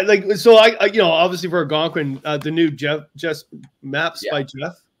 Yeah, like so I you know, obviously for Algonquin, the new Just Maps by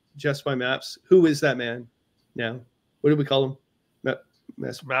Jeff, Just by Maps. Who is that man now? What do we call him?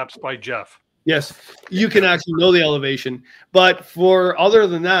 Maps by Jeff. Yes, you can actually know the elevation. But for other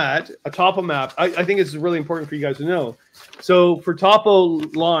than that, a topo map, I think it's really important for you guys to know. So for topo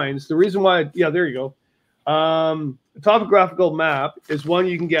lines, the reason why, there you go. A topographical map is one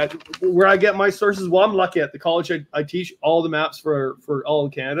you can get. Where I get my sources, well, I'm lucky at the college I teach, all the maps for all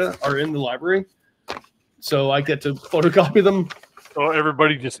of Canada are in the library. So I get to photocopy them. So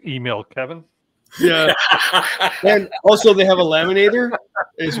everybody just email Kevin. Yeah. And also they have a laminator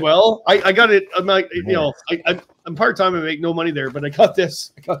as well. I got it. I'm like, you know, I'm part-time. I make no money there, but I got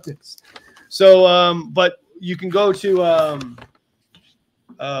this. So, but you can go to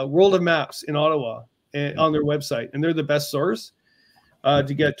World of Maps in Ottawa and on their website, and they're the best source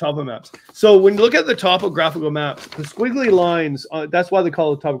to get topo maps. So when you look at the topographical maps, the squiggly lines, that's why they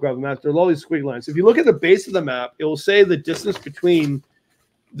call it topographical maps. They're all these squiggly lines. If you look at the base of the map, it will say the distance between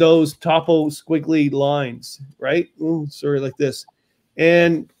those topo squiggly lines, right? Ooh, sorry, like this.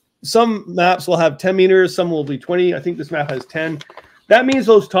 And some maps will have 10 meters, some will be 20. I think this map has 10. That means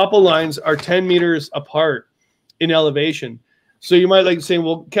those topo lines are 10 meters apart in elevation. So you might like saying,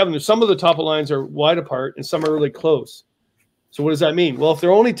 well, Kevin, some of the topo lines are wide apart and some are really close. So what does that mean? Well, if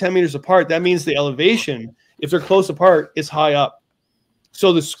they're only 10 meters apart, that means the elevation, if they're close apart, is high up.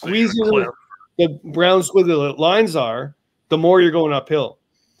 So the squeezier the brown squiggly lines are, the more you're going uphill.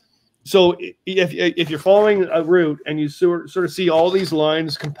 So if you're following a route and you sort of see all these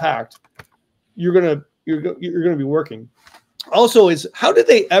lines compact, you're gonna be working. Also, is how did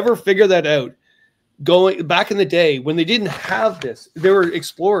they ever figure that out? Going back in the day when they didn't have this, they were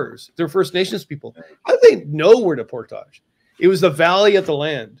explorers, they're First Nations people. How did they know where to portage? It was the valley of the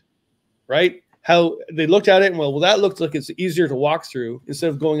land, right? How they looked at it and well, that looks like it's easier to walk through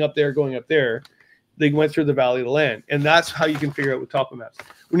instead of going up there. They went through the valley of the land, and that's how you can figure out with topo maps.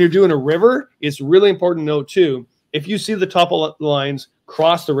 When you're doing a river, it's really important to know too. If you see the topo lines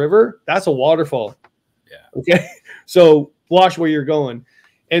cross the river, that's a waterfall. Yeah. Okay. So watch where you're going,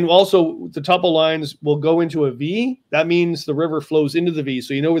 and also the topo lines will go into a V. That means the river flows into the V,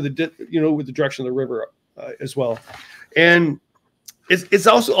 so you know where the direction of the river as well. And it's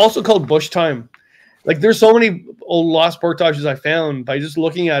also called bush time. Like there's so many old lost portages I found by just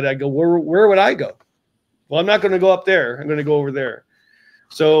looking at it. I go, where would I go? Well, I'm not going to go up there. I'm going to go over there.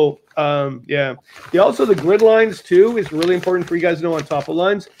 So, yeah. Also, the grid lines, too, is really important for you guys to know on topo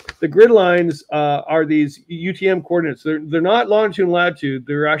lines. The grid lines are these UTM coordinates. They're not longitude and latitude.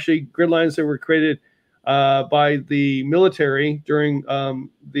 They're actually grid lines that were created by the military during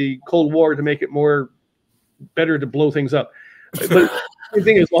the Cold War to make it better to blow things up. But the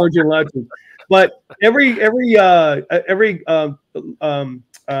thing is longitude and latitude. But every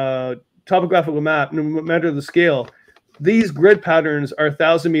topographical map, no matter the scale, these grid patterns are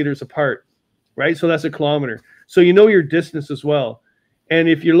 1,000 meters apart, right? So that's a kilometer. So you know your distance as well. And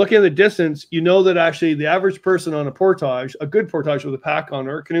if you're looking at the distance, you know that actually the average person on a portage, a good portage with a pack on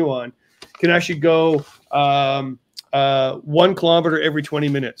or a canoe on, can actually go 1 kilometer every 20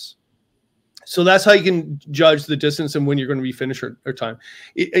 minutes. So that's how you can judge the distance and when you're going to be finished or time.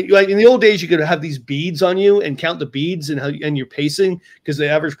 Like in the old days, you could have these beads on you and count the beads and your pacing, because the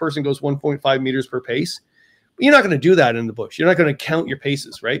average person goes 1.5 meters per pace. But you're not going to do that in the bush. You're not going to count your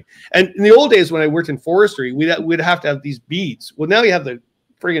paces, right? And in the old days when I worked in forestry, we'd have to have these beads. Well, now you have the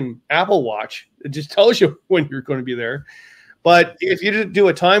friggin' Apple Watch. It just tells you when you're going to be there. But if you do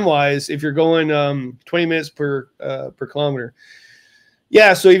it time-wise, if you're going 20 minutes per kilometer.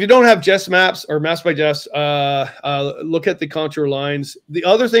 Yeah, so if you don't have Jess maps or maps by Jess, look at the contour lines. The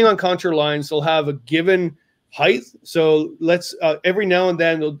other thing on contour lines, they'll have a given height. So let's every now and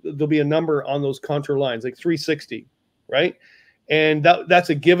then there'll be a number on those contour lines, like 360, right? And that's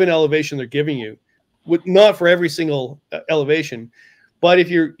a given elevation they're giving you, not for every single elevation. But if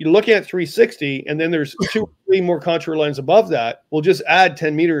you're looking at 360 and then there's 2 or 3 more contour lines above that, we'll just add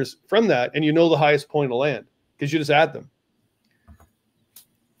 10 meters from that, and you know the highest point of land because you just add them.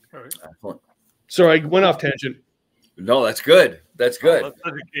 Right. Sorry, I went off tangent. No, that's good. That's good. That's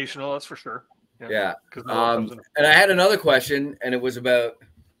educational, that's for sure. Yeah. And I had another question, and it was about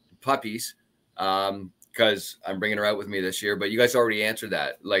puppies, because I'm bringing her out with me this year. But you guys already answered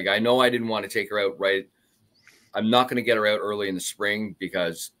that. Like, I know I didn't want to take her out right. I'm not going to get her out early in the spring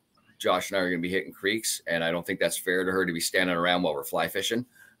because Josh and I are going to be hitting creeks, and I don't think that's fair to her to be standing around while we're fly fishing.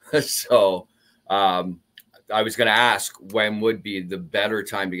 So, I was going to ask when would be the better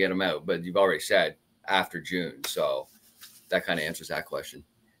time to get them out, but you've already said after June. So that kind of answers that question.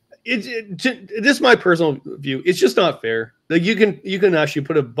 this is my personal view. It's just not fair. Like you can actually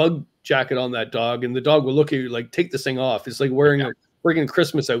put a bug jacket on that dog, and the dog will look at you like, take this thing off. It's like wearing a friggin'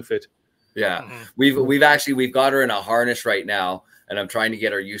 Christmas outfit. Yeah, we've got her in a harness right now, and I'm trying to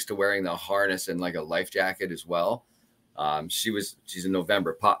get her used to wearing the harness and like a life jacket as well. She's a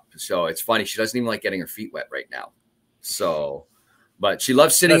November pup, so it's funny. She doesn't even like getting her feet wet right now. So, but she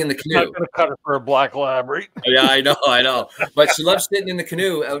loves sitting in the canoe. Not gonna cut her for a black lab, right? Yeah, I know. But she loves sitting in the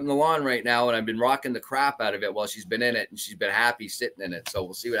canoe out in the lawn right now, and I've been rocking the crap out of it while she's been in it, and she's been happy sitting in it. So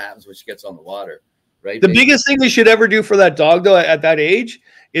we'll see what happens when she gets on the water. Right. The biggest thing they should ever do for that dog, though, at that age,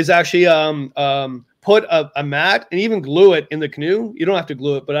 is actually put a mat and even glue it in the canoe. You don't have to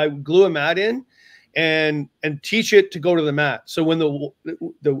glue it, but I would glue a mat in and teach it to go to the mat. So when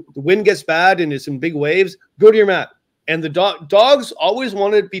the wind gets bad and it's in big waves, go to your mat. And the dogs always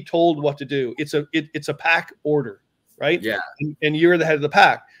want to be told what to do. It's a pack order, right? Yeah. And you're the head of the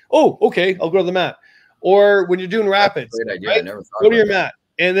pack. Oh, okay, I'll go to the mat. Or when you're doing rapids, great idea. right? I never thought Go to your about mat,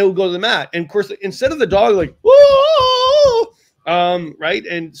 and they'll go to the mat. And of course, instead of the dog like, whoa, right?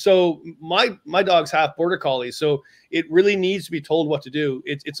 And so my dog's half border collie, so it really needs to be told what to do.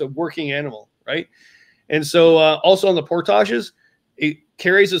 It's a working animal, right? And so also on the portages, it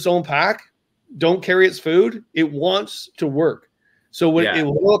carries its own pack. Don't carry its food. It wants to work. So when it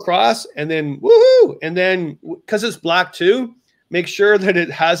will go across and then woohoo, and then because it's black too, make sure that it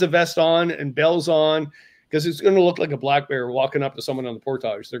has a vest on and bells on, because it's going to look like a black bear walking up to someone on the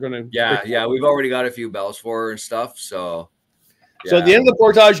portage. They're going to We've already got a few bells for her and stuff. So so at the end of the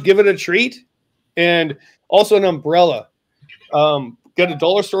portage, give it a treat and also an umbrella. Get a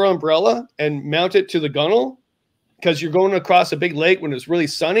dollar store umbrella and mount it to the gunnel, because you're going across a big lake when it's really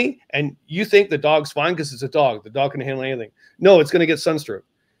sunny and you think the dog's fine because it's a dog. The dog can handle anything. No, it's going to get sunstroke.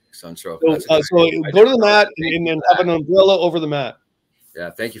 Sunstroke. So go to the mat and then have an umbrella over the mat.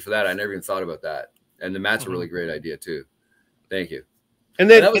 Yeah, thank you for that. I never even thought about that. And the mat's a really great idea too. Thank you. And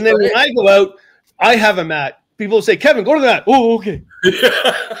then when I go out, I have a mat. People say, Kevin, go to the mat. Oh, okay.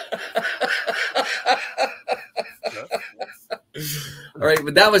 All right,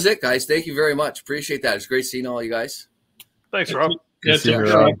 but that was it, guys. Thank you very much. Appreciate that. It's great seeing all you guys. Thanks, Rob.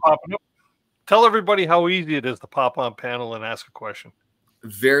 Rob. Tell everybody how easy it is to pop on panel and ask a question.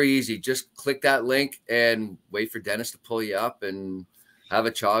 Very easy. Just click that link and wait for Dennis to pull you up and have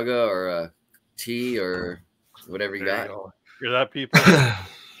a chaga or a tea or whatever you got. Hear that, people?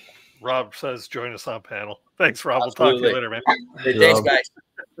 Rob says join us on panel. Thanks, Rob. Absolutely. We'll talk to you later, man. Hey, thanks,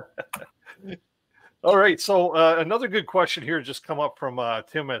 guys. All right. So another good question here just come up from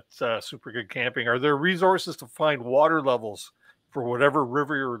Tim at Super Good Camping. Are there resources to find water levels for whatever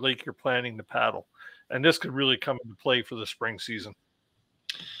river or lake you're planning to paddle? And this could really come into play for the spring season.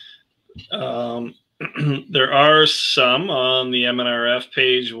 There are some on the MNRF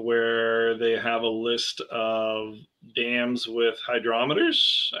page where they have a list of dams with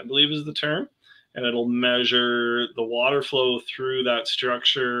hydrometers, I believe is the term, and it'll measure the water flow through that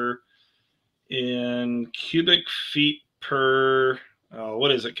structure in cubic feet per,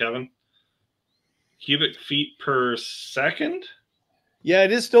 what is it, Kevin? Cubic feet per second? Yeah,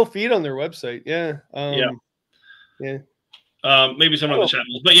 it is still feet on their website. Yeah. Yeah. Maybe some of the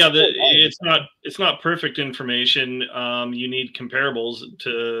channels, but yeah, it's not perfect information. You need comparables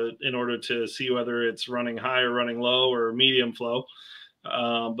in order to see whether it's running high or running low or medium flow.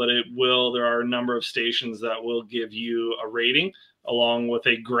 But there are a number of stations that will give you a rating along with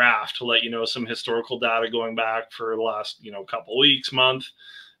a graph to let you know some historical data going back for the last, couple weeks, month.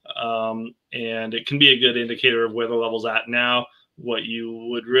 And it can be a good indicator of where the level's at now. What you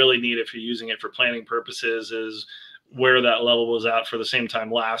would really need if you're using it for planning purposes is where that level was at for the same time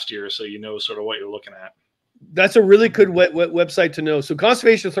last year, so you know sort of what you're looking at. That's a really good website to know. So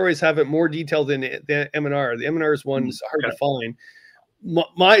conservation authorities have it more detailed than the MNR. The MNR's one is hard to find.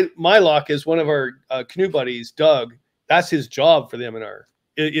 My luck is one of our canoe buddies, Doug. That's his job for the MNR,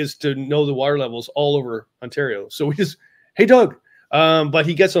 is to know the water levels all over Ontario. So we just, hey, Doug. But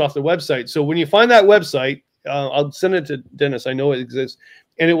he gets it off the website. So when you find that website, I'll send it to Dennis. I know it exists.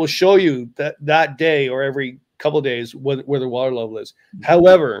 And it will show you that day or every couple of days where the water level is.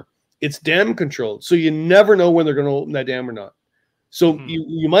 However, it's dam controlled. So you never know when they're going to open that dam or not. So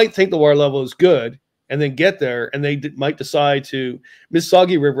you might think the water level is good and then get there and they might decide to.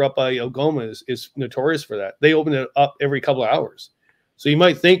 Mississauga River up by Algoma is notorious for that. They open it up every couple of hours. So you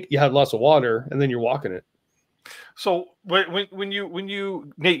might think you have lots of water and then you're walking it. So when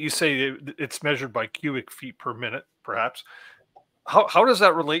you Nate, you say it's measured by cubic feet per minute, perhaps. How does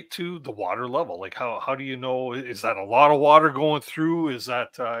that relate to the water level? Like how do you know, is that a lot of water going through? Is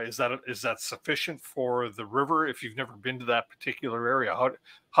that sufficient for the river if you've never been to that particular area?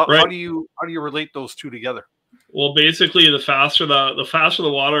 How do you relate those two together? Well, basically, the faster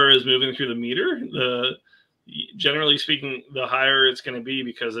the water is moving through the meter, generally speaking, the higher it's going to be,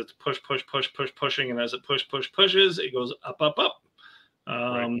 because it's pushing, and as it pushes, it goes up.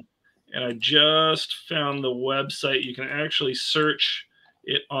 Right. And I just found the website. You can actually search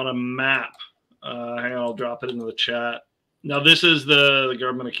it on a map. Hang on, I'll drop it into the chat. Now, this is the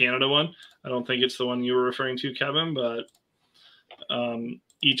Government of Canada one. I don't think it's the one you were referring to, Kevin, but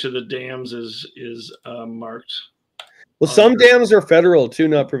each of the dams is marked. Well, some dams are federal too,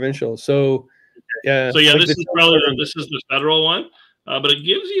 not provincial. So, yeah. So yeah, like this is the federal one, but it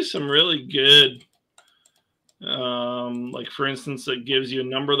gives you some really good. Like for instance, it gives you a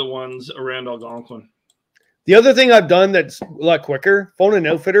number of the ones around Algonquin. The other thing I've done that's a lot quicker: phone an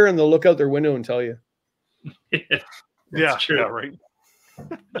outfitter and they'll look out their window and tell you. Yeah, true. Yeah, right.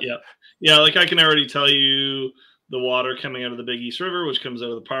 yeah. Like I can already tell you the water coming out of the Big East River, which comes out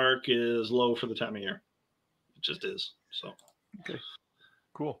of the park, is low for the time of year. It just is. So okay,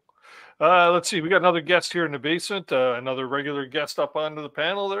 cool. Let's see. We got another guest here in the basement. Another regular guest up onto the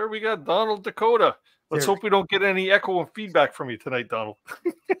panel there. We got Donald Dakota. Let's hope we don't get any echo and feedback from you tonight, Donald.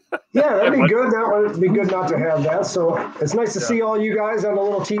 Yeah, that'd be good. That would be good not to have that. So it's nice to see all you guys on the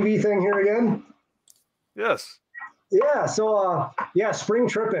little TV thing here again. Yes. Yeah. So yeah, spring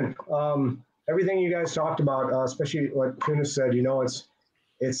tripping. Everything you guys talked about, especially what Kuna said. You know, it's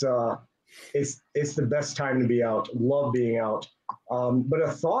the best time to be out. Love being out. But a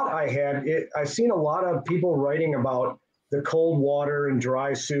thought I had, I've seen a lot of people writing about the cold water and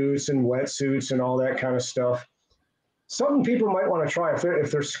dry suits and wet suits and all that kind of stuff. Something people might want to try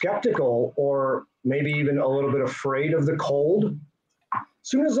if they're skeptical or maybe even a little bit afraid of the cold. As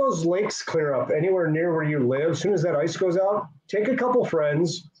soon as those lakes clear up anywhere near where you live, as soon as that ice goes out, take a couple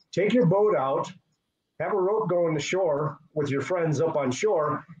friends, take your boat out, have a rope going to shore with your friends up on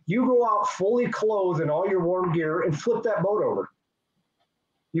shore. You go out fully clothed in all your warm gear and flip that boat over.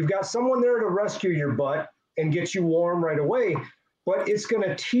 You've got someone there to rescue your butt and get you warm right away, but it's going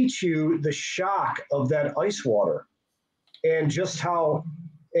to teach you the shock of that ice water and just how,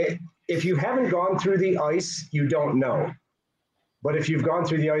 if you haven't gone through the ice, you don't know. But if you've gone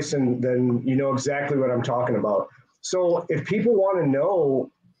through the ice, then you know exactly what I'm talking about. So if people want to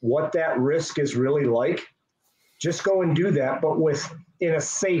know what that risk is really like, just go and do that, but in a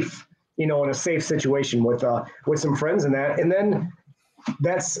safe situation with some friends and that, and then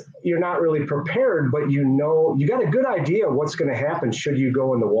you're not really prepared, but you got a good idea of what's going to happen should you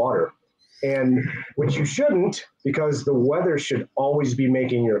go in the water, and which you shouldn't, because the weather should always be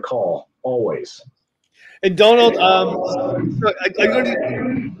making your call, always. And Donald, whoa,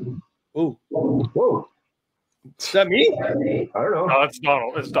 is that me? I don't know. No, it's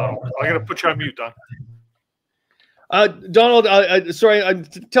Donald. It's Donald. I'm gonna put you on mute, Don. Donald, sorry, I'm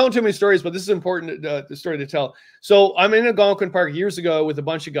telling too many stories, but this is important the story to tell. So I'm in Algonquin Park years ago with a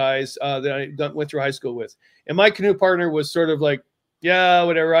bunch of guys that I went through high school with, and my canoe partner was sort of like, yeah,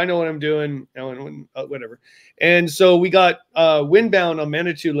 whatever, I know what I'm doing, whatever. And so we got windbound on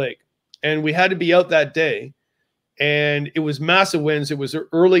Manitou Lake, and we had to be out that day, and it was massive winds. It was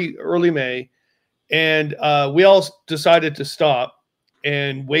early May, and we all decided to stop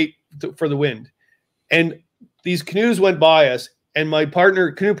and wait for the wind. And these canoes went by us, and my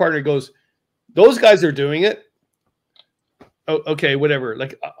canoe partner goes, "Those guys are doing it." Oh, okay, whatever.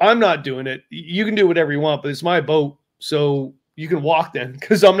 Like, I'm not doing it. You can do whatever you want, but it's my boat, so you can walk then,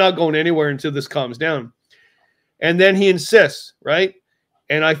 because I'm not going anywhere until this calms down. And then he insists, right?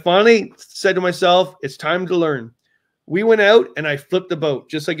 And I finally said to myself, it's time to learn. We went out, and I flipped the boat,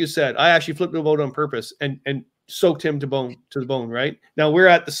 just like you said. I actually flipped the boat on purpose and soaked him to the bone, right? Now we're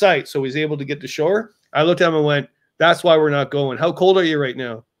at the site, so he's able to get to shore. I looked at him and went, that's why we're not going. How cold are you right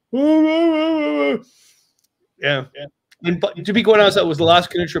now? Yeah. And to be quite honest, that was the last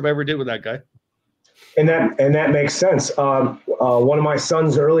canoe trip I ever did with that guy. And that makes sense. One of my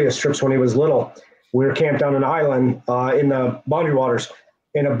son's earliest trips when he was little, we were camped on an island in the Boundary Waters,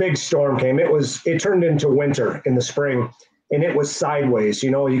 and a big storm came. It turned into winter in the spring, and it was sideways.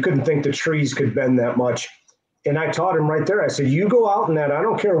 You know, you couldn't think the trees could bend that much. And I taught him right there. I said, you go out in that. I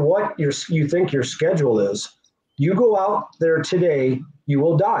don't care what you think your schedule is. You go out there today, you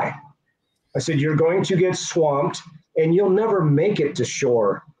will die. I said, you're going to get swamped, and you'll never make it to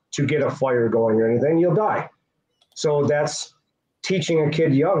shore to get a fire going or anything. You'll die. So that's teaching a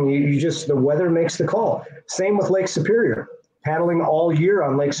kid young. The weather makes the call. Same with Lake Superior. Paddling all year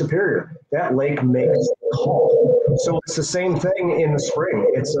on Lake Superior. That lake makes the cold. So it's the same thing in the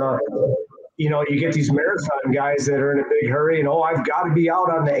spring. It's you know, you get these marathon guys that are in a big hurry and, oh, I've got to be out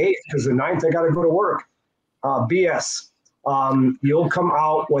on the 8th because the 9th I got to go to work. BS. You'll come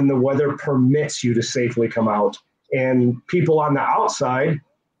out when the weather permits you to safely come out. And people on the outside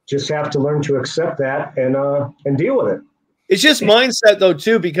just have to learn to accept that and deal with it. It's just mindset though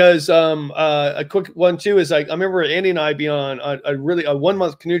too, because a quick one too is like I remember Andy and I be on a 1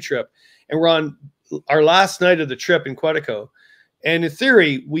 month canoe trip, and we're on our last night of the trip in Quetico, and in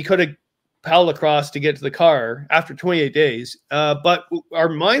theory we could have paddled across to get to the car after 28 days, but our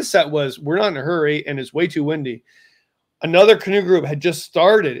mindset was we're not in a hurry and it's way too windy. Another canoe group had just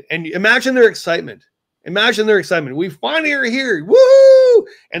started, and imagine their excitement. Imagine their excitement. We finally are here, woohoo!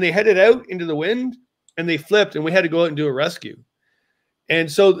 And they headed out into the wind. And they flipped, and we had to go out and do a rescue. And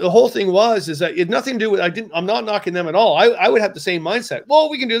so the whole thing is that it had nothing to do with, I'm not knocking them at all. I would have the same mindset. Well,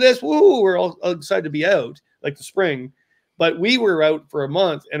 we can do this. Woo! We're all excited to be out like the spring. But we were out for a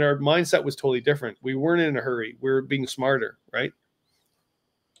month, and our mindset was totally different. We weren't in a hurry. We were being smarter, right?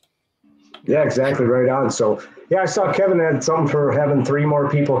 Yeah, exactly. Right on. So, yeah, I saw Kevin had something for having 3 more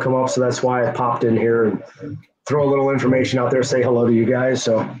people come up. So that's why I popped in here and throw a little information out there, say hello to you guys.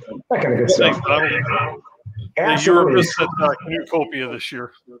 So that kind of good stuff. You were missed at Canoecopia this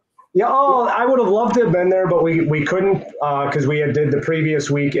year. Yeah, I would have loved to have been there, but we couldn't because we had did the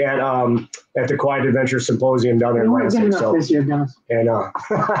previous week at the Quiet Adventure Symposium down there in Lansing. So this year, Dennis. And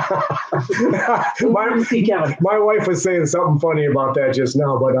my wife was saying something funny about that just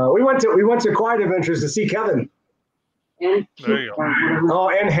now, but we went to Quiet Adventures to see Kevin. And there you go. Oh,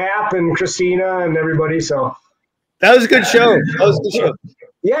 and Hap and Christina and everybody. So that was a good show. That was a good show.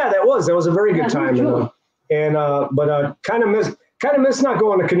 Yeah, that was a very good time. But kind of missed not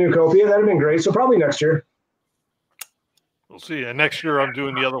going to Canoecopia. That'd have been great. So probably next year. We'll see. And next year I'm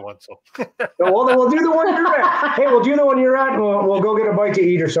doing the other one. So well, then we'll do the one you're at. Hey, we'll do the one you're at, and we'll go get a bite to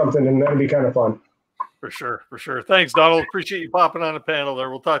eat or something, and that'd be kind of fun. For sure. Thanks, Donald. Appreciate you popping on the panel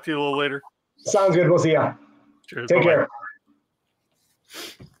there. We'll talk to you a little later. Sounds good. We'll see ya. Cheers. Take care.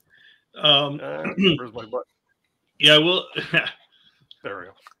 Where's my butt? Yeah, well, there we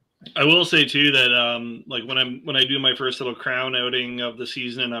go. I will say too that like when I do my first little crown outing of the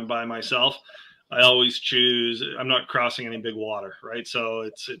season and I'm by myself, I always choose, I'm not crossing any big water, right? So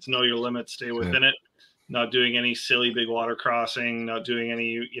it's know your limit, stay within it, not doing any silly big water crossing, not doing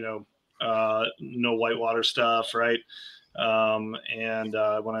any, no whitewater stuff, right?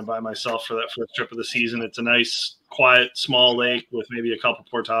 When I'm by myself for that first trip of the season, it's a nice, quiet, small lake with maybe a couple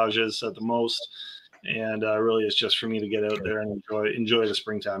portages at the most. And really, it's just for me to get out there and enjoy the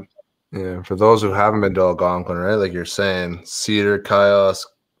springtime. Yeah, for those who haven't been to Algonquin, right? Like you're saying, Cedar, Kiosk,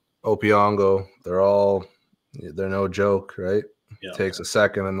 Opiongo, they're no joke, right? Yeah. It takes a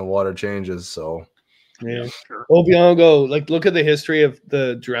second and the water changes. So yeah, sure. Opiongo, like look at the history of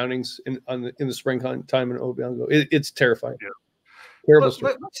the drownings in the springtime in Opiongo. It's terrifying. Yeah. Let's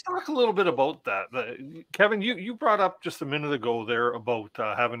talk a little bit about that. Kevin, you brought up just a minute ago there about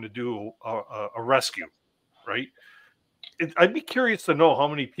having to do a rescue, right? I'd be curious to know how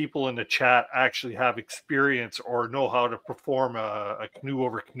many people in the chat actually have experience or know how to perform a canoe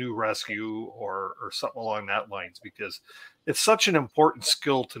over canoe rescue or something along that lines, because it's such an important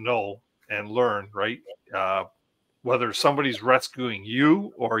skill to know and learn, right? Whether somebody's rescuing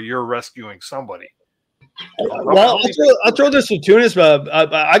you or you're rescuing somebody. Well, I'll throw this to Tunis, but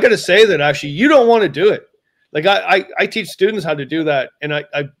I got to say that actually you don't want to do it. Like I teach students how to do that, and I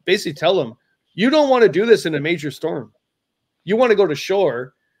basically tell them you don't want to do this in a major storm. You want to go to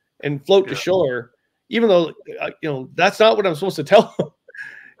shore and float to shore, even though that's not what I'm supposed to tell them.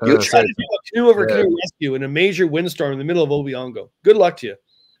 You try to do a canoe over canoe rescue in a major windstorm in the middle of Obiango. Good luck to you.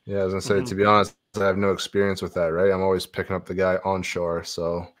 Yeah, I was gonna say, to be honest, I have no experience with that. Right, I'm always picking up the guy on shore,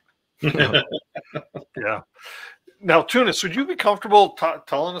 so. Yeah. Now, Tunis, would you be comfortable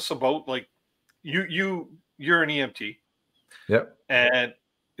telling us about like you're an EMT? Yep. And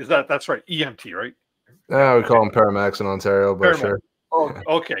that's right, EMT, right? Yeah, we call them paramedics in Ontario, but sure. Oh,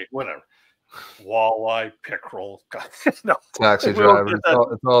 okay, whatever. Walleye, pickerel, no. Taxi driver,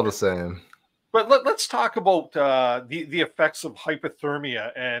 it's all the same. But let's talk about the effects of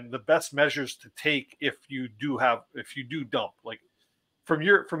hypothermia and the best measures to take if you do dump. Like from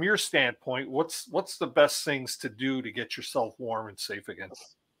your standpoint, what's the best things to do to get yourself warm and safe again?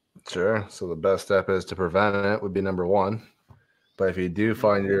 Sure. So the best step is to prevent it would be number one. But if you do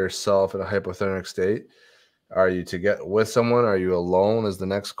find yourself in a hypothermic state, are you to get with someone? Are you alone is the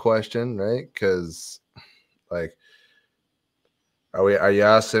next question, right? Because like, are you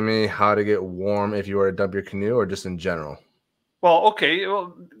asking me how to get warm if you were to dump your canoe or just in general? Well, okay.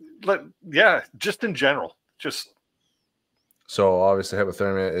 Well, yeah, just in general, just. So obviously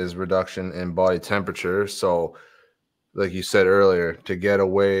hypothermia is reduction in body temperature. So like you said earlier, to get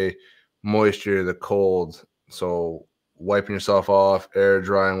away moisture, the cold. So wiping yourself off, air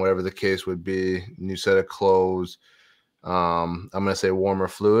drying, whatever the case would be, new set of clothes. I'm gonna say warmer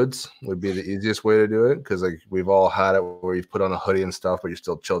fluids would be the easiest way to do it, because like we've all had it where you've put on a hoodie and stuff, but you're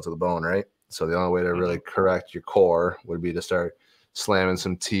still chilled to the bone, right? So the only way to really correct your core would be to start slamming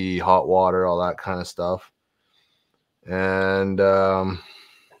some tea, hot water, all that kind of stuff. And I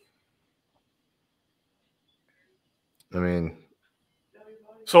mean,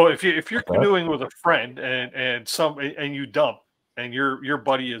 so if you're canoeing with a friend and you dump and your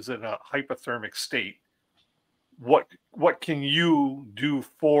buddy is in a hypothermic state, what can you do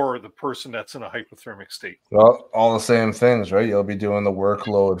for the person that's in a hypothermic state? well, all the same things, right? You'll be doing the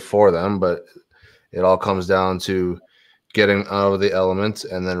workload for them, but it all comes down to getting out of the element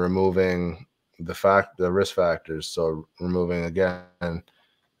and then removing the risk factors. So removing again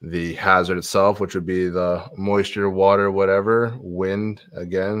the hazard itself, which would be the moisture, water, whatever. Wind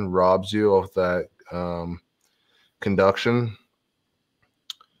again robs you of that conduction.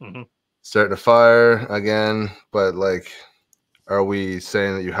 Starting a fire again, but like, are we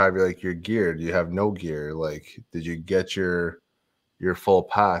saying that you have like your gear? Do you have no gear? Like, did you get your full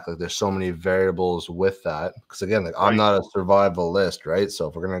pack? Like, there's so many variables with that, because again, like, I'm not a survivalist, right? So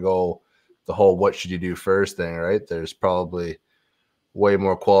if we're gonna go the whole what should you do first thing, right, there's probably way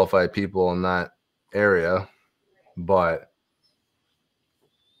more qualified people in that area. But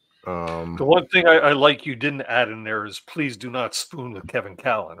the one thing I like you didn't add in there is please do not spoon with Kevin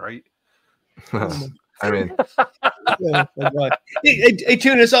Callan, right? I mean, hey,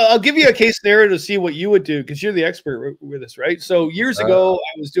 Tunis, I'll give you a case scenario to see what you would do, because you're the expert with us, right? So years ago,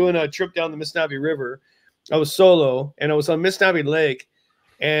 I was doing a trip down the Mississippi River. I was solo, and I was on Mississippi Lake,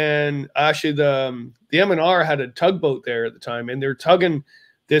 and actually the M&R had a tugboat there at the time, and they're tugging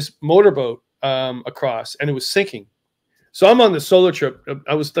this motorboat across, and it was sinking. So I'm on the solo trip.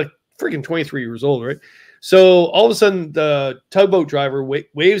 I was like freaking 23 years old, right? So all of a sudden, the tugboat driver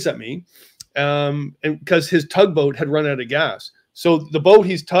waves at me, and because his tugboat had run out of gas. So the boat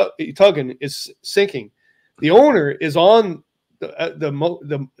he's tugging is sinking. The owner is on the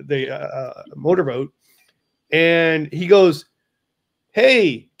motorboat, and he goes,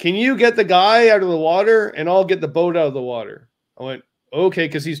 "Hey, can you get the guy out of the water, and I'll get the boat out of the water?" I went, "Okay,"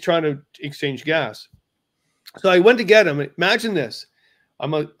 because he's trying to exchange gas. So I went to get him. Imagine this: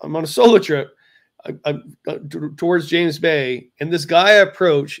 I'm on a solo trip. I'm towards James Bay, and this guy I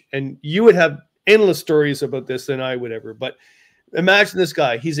approach, and you would have endless stories about this than I would ever. But imagine this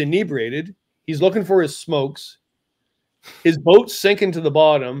guy. He's inebriated. He's looking for his smokes. His boat's sinking to the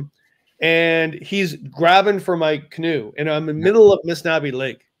bottom, and he's grabbing for my canoe. And I'm in the middle of Mississippi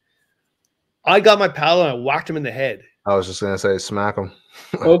Lake. I got my paddle, and I whacked him in the head. I was just going to say, smack him.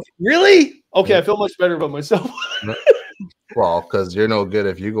 Okay, really? Okay, I feel much better about myself. Well, because you're no good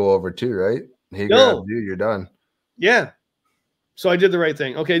if you go over too, right? He grabbed you, you're done. Yeah. So I did the right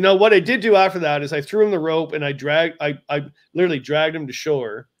thing. Okay. Now what I did do after that is I threw him the rope, and I literally dragged him to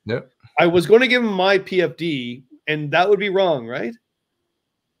shore. Yep. I was going to give him my PFD, and that would be wrong, right?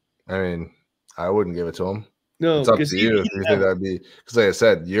 I mean, I wouldn't give it to him. No, it's up to you if you think that'd be, because like I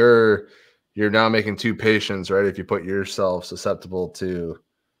said, you're now making two patients, right? If you put yourself susceptible to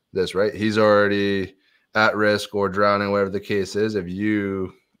this, right? He's already at risk or drowning, whatever the case is. If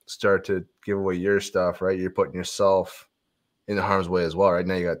you start to give away your stuff, right, you're putting yourself in harm's way as well. Right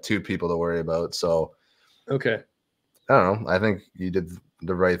now you got two people to worry about. So okay, I don't know, I think you did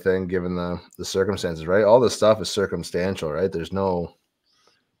the right thing given the circumstances, right? All this stuff is circumstantial, right? There's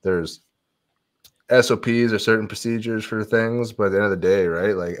SOPs or certain procedures for things, but at the end of the day,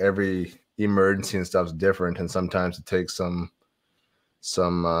 right, like every emergency and stuff's different, and sometimes it takes some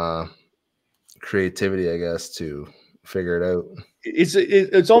creativity, I guess, to figure it out.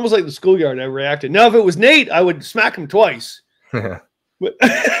 It's almost like the schoolyard. I reacted. Now, if it was Nate, I would smack him twice. Wow.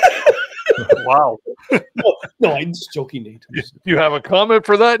 No, I'm just joking, Nate. You have a comment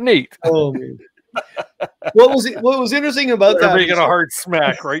for that, Nate? Oh man. What was interesting about that? Making a hard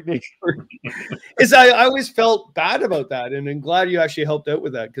smack, right, Nate? Is I always felt bad about that, and I'm glad you actually helped out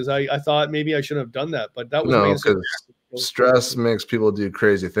with that, because I thought maybe I shouldn't have done that, but that was no, because stress makes people do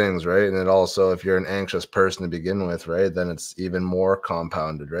crazy things, right? And it also, if you're an anxious person to begin with, right, then it's even more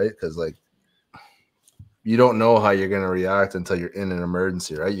compounded, right? Because like you don't know how you're going to react until you're in an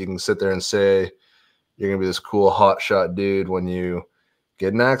emergency, right? You can sit there and say you're going to be this cool hotshot dude when you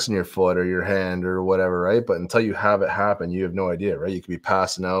get an axe in your foot or your hand or whatever, right? But until you have it happen, you have no idea, right? You could be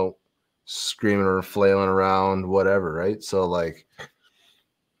passing out, screaming or flailing around, whatever, right? So like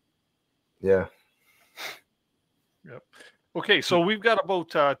Yeah. Yep. Okay, so we've got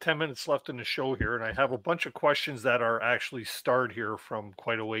about 10 minutes left in the show here, and I have a bunch of questions that are actually starred here from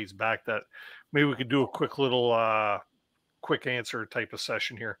quite a ways back that maybe we could do a quick little quick answer type of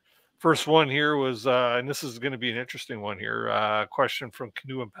session here. First one here was, and this is going to be an interesting one here, question from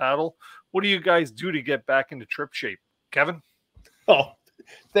Canoe and Paddle. What do you guys do to get back into trip shape? Kevin? Oh,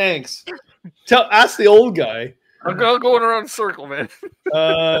 thanks. Ask the old guy. I'm going around in a circle, man.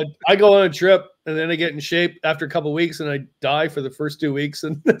 I go on a trip and then I get in shape after a couple of weeks and I die for the first 2 weeks.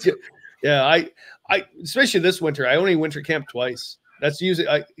 And yeah, I especially this winter, I only winter camp twice. That's usually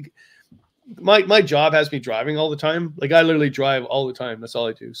my job has me driving all the time. Like I literally drive all the time. That's all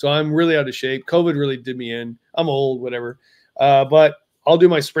I do. So I'm really out of shape. COVID really did me in. I'm old, whatever. But I'll do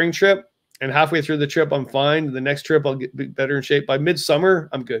my spring trip and halfway through the trip, I'm fine. The next trip, I'll get better in shape. By midsummer,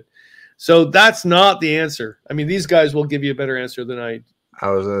 I'm good. So that's not the answer. I mean, these guys will give you a better answer than I. I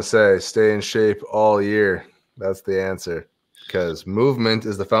was going to say, stay in shape all year. That's the answer. Because movement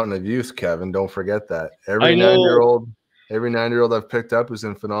is the fountain of youth, Kevin. Don't forget that. Every 9-year-old I've picked up who's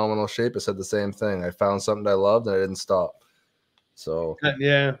in phenomenal shape has said the same thing. I found something I loved and I didn't stop. So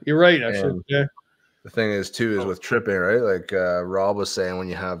yeah, you're right. Actually, yeah. The thing is too is with tripping, right? Like Rob was saying, when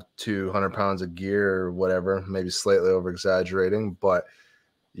you have 200 pounds of gear or whatever, maybe slightly over exaggerating, but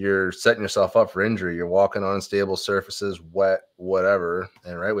you're setting yourself up for injury. You're walking on unstable surfaces, wet, whatever.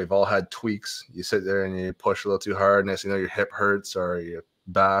 And right, we've all had tweaks. You sit there and you push a little too hard, next thing you know, your hip hurts or your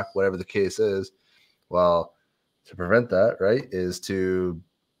back, whatever the case is. Well, to prevent that, right, is to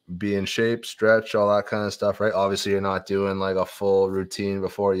be in shape, stretch, all that kind of stuff, right? Obviously, you're not doing like a full routine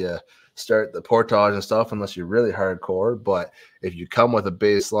before you start the portage and stuff unless you're really hardcore. But if you come with a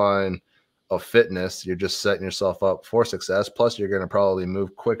baseline of fitness, you're just setting yourself up for success. Plus, you're going to probably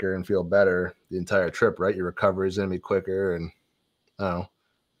move quicker and feel better the entire trip, right? Your recovery is going to be quicker, and I don't know.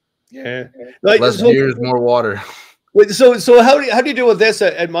 Yeah, less gears, more water. Wait, so how do you deal with this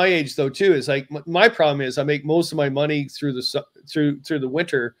at my age though? Too is like my problem is I make most of my money through the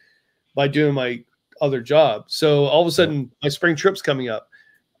winter by doing my other job. So all of a sudden, my spring trip's coming up.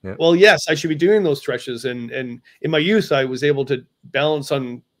 Yeah. Well, yes, I should be doing those stretches, and in my youth, I was able to balance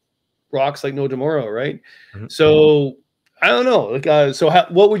on rocks like no tomorrow, right? Mm-hmm. So I don't know. Like,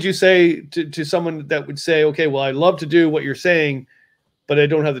 what would you say to someone that would say, okay, well, I love to do what you're saying, but I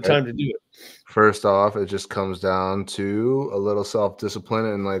don't have the time to do it? First off, it just comes down to a little self-discipline,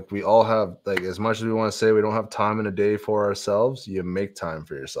 and like we all have, like, as much as we want to say we don't have time in a day for ourselves, you make time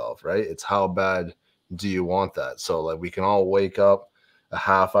for yourself, right? It's how bad do you want that? So like we can all wake up a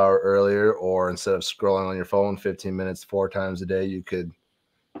half hour earlier, or instead of scrolling on your phone 15 minutes 4 times a day, you could,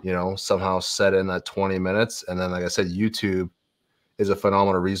 you know, somehow set in that 20 minutes. And then, like I said, YouTube is a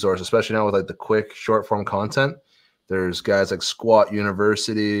phenomenal resource, especially now with like the quick short form content. There's guys like Squat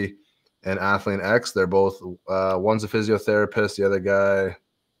University and Athlete X. They're both, one's a physiotherapist. The other guy,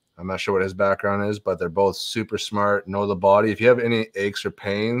 I'm not sure what his background is, but they're both super smart, know the body. If you have any aches or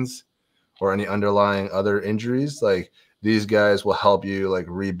pains or any underlying other injuries, like these guys will help you like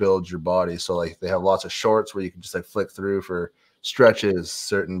rebuild your body. So like they have lots of shorts where you can just like flick through for stretches,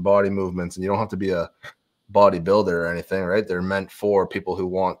 certain body movements, and you don't have to be a bodybuilder or anything, right? They're meant for people who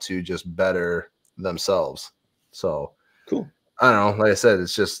want to just better themselves. So cool. I don't know. Like I said,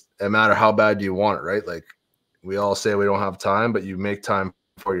 it's just no matter how bad do you want it, right? Like we all say we don't have time, but you make time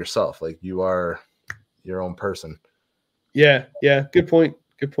for yourself. Like you are your own person. Yeah. Yeah. Good point.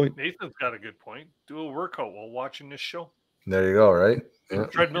 Good point. Nathan's got a good point. Do a workout while watching this show. There you go. Right. Yeah.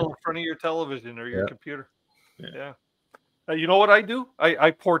 Treadmill in front of your television or your computer. Yeah. You know what I do?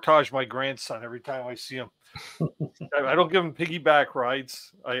 I portage my grandson every time I see him. I don't give him piggyback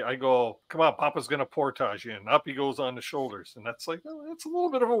rides. I go, come on, Papa's going to portage you. And up he goes on the shoulders. And that's like, oh, that's a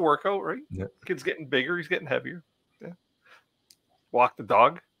little bit of a workout, right? Yeah. Kid's getting bigger. He's getting heavier. Yeah. Walk the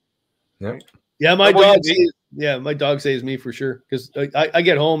dog. Yeah. Right? Yeah, my dog saves me for sure. Because I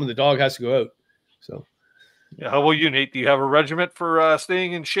get home and the dog has to go out. So. Yeah. How about you, Nate? Do you have a regiment for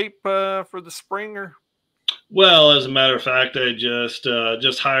staying in shape for the spring or? Well, as a matter of fact, I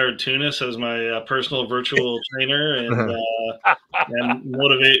just hired Tunis as my personal virtual trainer and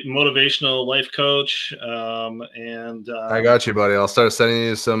motivational life coach. I got you, buddy. I'll start sending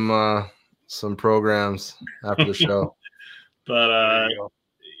you some programs after the show. But I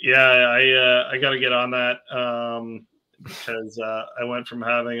got to get on that because I went from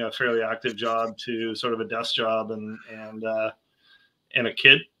having a fairly active job to sort of a desk job and a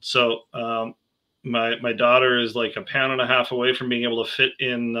kid. So. My daughter is like 1.5 pounds away from being able to fit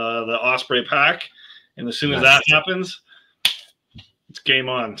in the Osprey pack, and as soon as that happens, it's game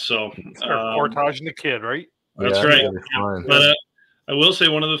on. So portaging the kid, right? That's right. But I will say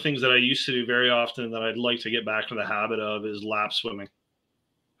one of the things that I used to do very often that I'd like to get back to the habit of is lap swimming.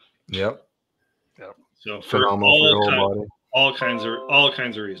 Yep. Yep. So for Phenomenal for your whole body. all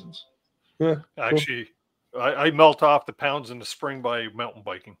kinds of reasons. Yeah, Actually, I melt off the pounds in the spring by mountain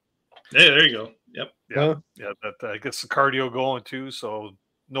biking. Hey, there you go. Yep. Yeah, yeah, that gets the cardio going too. So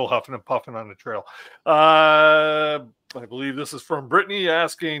no huffing and puffing on the trail. I believe this is from Brittany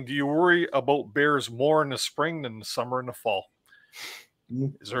asking, do you worry about bears more in the spring than the summer and the fall?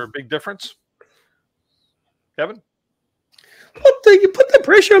 Is there a big difference? Kevin? You put the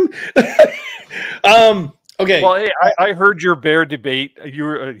pressure on. Okay. Well, hey, I heard your bear debate. You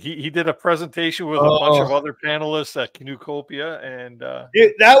were he did a presentation with a bunch of other panelists at Canoecopia, and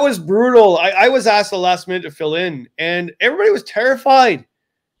that was brutal. I was asked the last minute to fill in, and everybody was terrified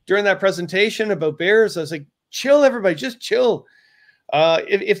during that presentation about bears. I was like, chill, everybody, just chill.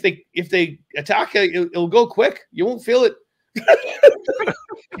 If they attack you, it'll go quick. You won't feel it.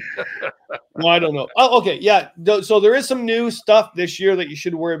 No, I don't know. Oh, okay, yeah. So there is some new stuff this year that you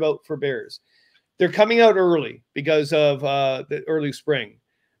should worry about for bears. They're coming out early because of the early spring.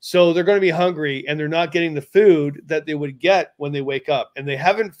 So they're going to be hungry, and they're not getting the food that they would get when they wake up. And they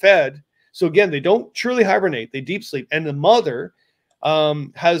haven't fed. So again, they don't truly hibernate. They deep sleep. And the mother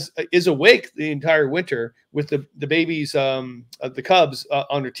is awake the entire winter with the babies, the cubs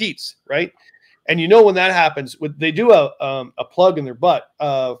on their teats, right? And you know when that happens, they do a plug in their butt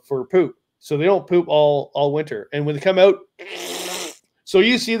for poop. So they don't poop all winter. And when they come out, so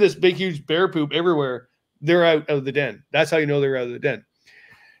you see this big, huge bear poop everywhere, they're out of the den. That's how you know they're out of the den.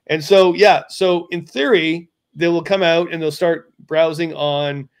 And so, yeah, so in theory, they will come out and they'll start browsing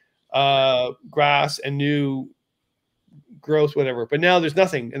on grass and new growth, whatever. But now there's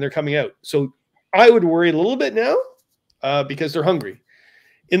nothing, and they're coming out. So I would worry a little bit now because they're hungry.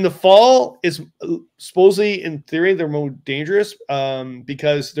 In the fall, is supposedly, in theory, they're more dangerous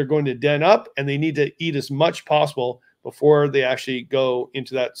because they're going to den up, and they need to eat as much possible before they actually go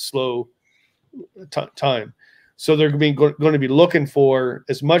into that slow time. So they're going to be looking for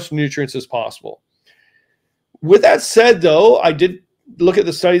as much nutrients as possible. With that said, though, I did look at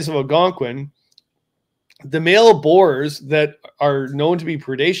the studies of Algonquin. The male boars that are known to be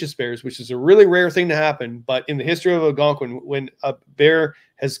predaceous bears, which is a really rare thing to happen, but in the history of Algonquin, when a bear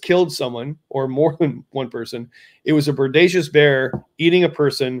has killed someone or more than one person, it was a predaceous bear eating a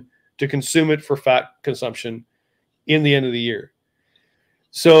person to consume it for fat consumption in the end of the year.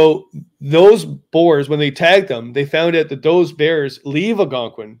 So those boars, when they tagged them, they found out that those bears leave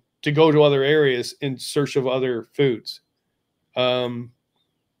Algonquin to go to other areas in search of other foods.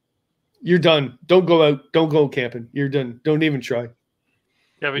 You're done. Don't go out. Don't go camping. You're done. Don't even try.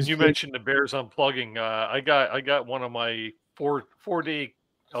 Kevin, you mentioned the bears unplugging. I got one of my four-day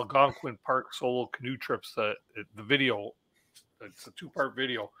Algonquin Park solo canoe trips. The video, it's a 2-part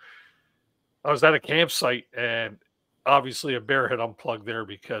video. I was at a campsite, and obviously a bear had unplugged there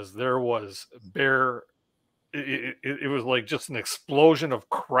because there was bear. It was like just an explosion of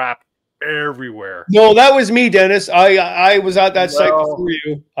crap everywhere. No, that was me, Dennis. I was at that site before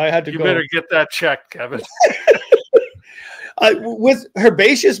you. I had to go. You better get that checked, Kevin. With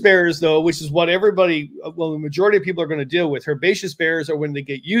herbaceous bears, though, which is what everybody, well, the majority of people are going to deal with. Herbaceous bears are when they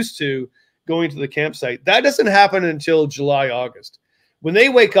get used to going to the campsite. That doesn't happen until July, August. When they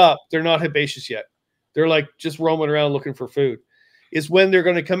wake up, they're not herbaceous yet. They're like just roaming around looking for food. It's when they're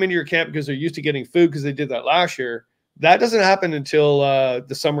going to come into your camp because they're used to getting food because they did that last year. That doesn't happen until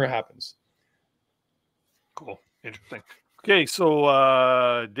the summer happens. Cool. Interesting. Okay,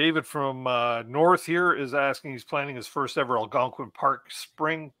 so David from North here is asking, he's planning his first ever Algonquin Park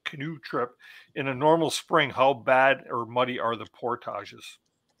spring canoe trip. In a normal spring, how bad or muddy are the portages?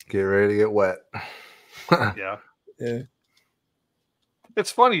 Get ready to get wet. Yeah.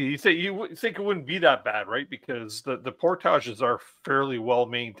 It's funny. You think it wouldn't be that bad, right? Because the portages are fairly well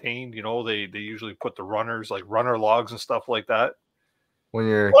maintained. You know, they usually put the runners, like runner logs and stuff like that. When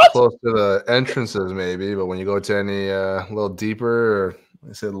you're close to the entrances, maybe, but when you go to any a little deeper, or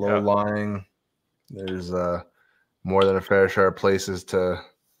I said low lying, there's more than a fair share of places to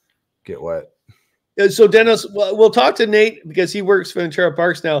get wet. So Dennis, we'll talk to Nate because he works for Ventura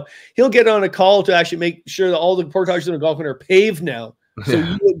Parks now. He'll get on a call to actually make sure that all the portages in Algonquin are paved now, so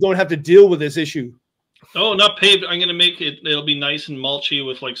you don't have to deal with this issue. Oh, not paved. I'm going to make it. It'll be nice and mulchy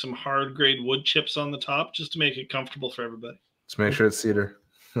with like some hard grade wood chips on the top, just to make it comfortable for everybody. Let's make sure it's cedar.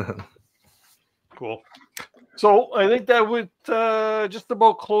 Cool. So I think that would just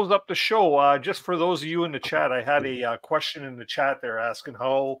about close up the show. Just for those of you in the chat, I had a question in the chat there asking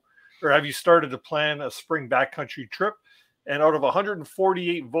have you started to plan a spring backcountry trip? And out of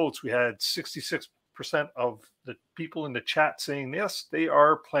 148 votes, we had 66 of the people in the chat saying yes, they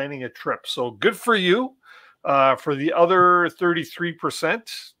are planning a trip. So good for you. For the other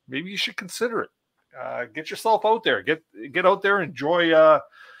 33%, maybe you should consider it. Get yourself out there. Get out there. Enjoy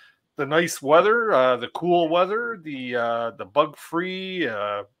the nice weather, the cool weather, the bug-free.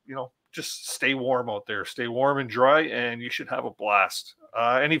 Just stay warm out there. Stay warm and dry, and you should have a blast.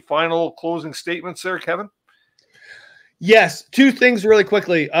 Any final closing statements there, Kevin? Yes, two things really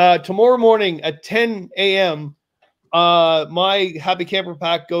quickly. Tomorrow morning at 10 a.m., my Happy Camper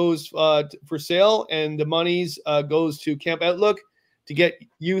Pack goes for sale, and the monies goes to Camp Outlook to get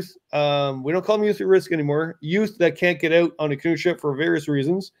youth. We don't call them youth at risk anymore. Youth that can't get out on a canoe trip for various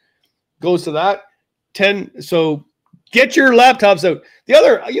reasons goes to that. So get your laptops out. The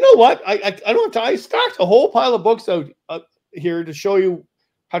other, you know what? I don't have to. I stacked a whole pile of books out here to show you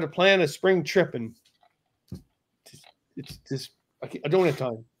how to plan a spring trip, and it's just I don't have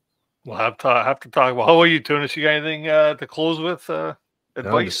time. We'll have to talk about. How are you, Tunis? You got anything to close with?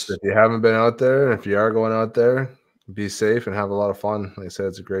 Advice? No, if you haven't been out there, if you are going out there, be safe and have a lot of fun. Like I said,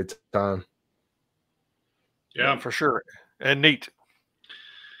 it's a great time. Yeah, for sure. And Nate.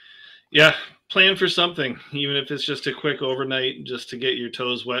 Yeah, plan for something, even if it's just a quick overnight, just to get your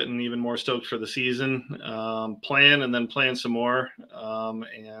toes wet and even more stoked for the season. Plan and then plan some more.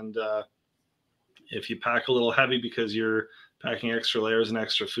 And if you pack a little heavy because you're packing extra layers and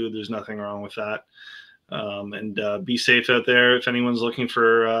extra food, there's nothing wrong with that. And be safe out there. If anyone's looking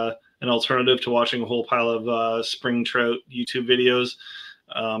for an alternative to watching a whole pile of spring trout YouTube videos,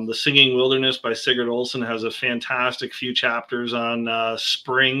 The Singing Wilderness by Sigurd Olsen has a fantastic few chapters on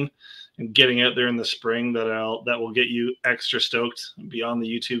spring and getting out there in the spring that will get you extra stoked beyond the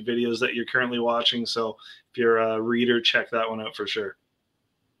YouTube videos that you're currently watching. So if you're a reader, check that one out for sure.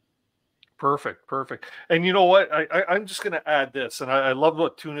 Perfect. And you know what? I'm just going to add this, and I love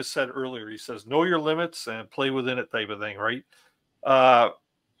what Tunis said earlier. He says, know your limits and play within it type of thing, right? And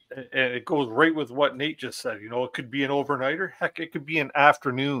it goes right with what Nate just said. You know, it could be an overnighter. Heck, it could be an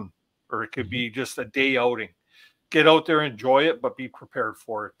afternoon, or it could be just a day outing. Get out there, enjoy it, but be prepared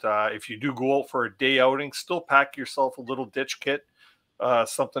for it. If you do go out for a day outing, still pack yourself a little ditch kit,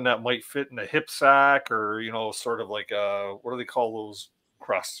 something that might fit in a hip sack, or, sort of like what do they call those?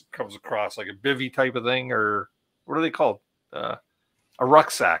 Comes across like a bivvy type of thing, or what are they called? A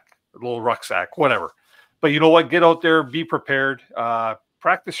rucksack, a little rucksack, whatever. But you know what? Get out there, be prepared,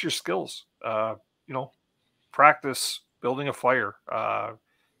 practice your skills. Practice building a fire,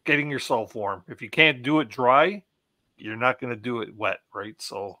 getting yourself warm. If you can't do it dry, you're not going to do it wet, right?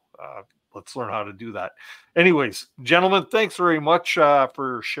 So let's learn how to do that. Anyways, gentlemen, thanks very much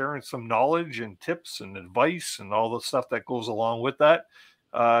for sharing some knowledge and tips and advice and all the stuff that goes along with that.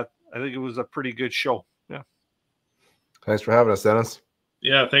 I think it was a pretty good show. Yeah. Thanks for having us, Dennis.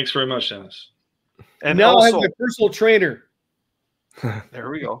 Yeah, thanks very much, Dennis. And now I have my personal trainer. There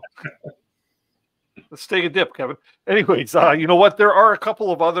we go. Let's take a dip, Kevin. Anyways, you know what? There are a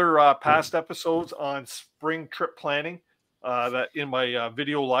couple of other past episodes on spring trip planning that in my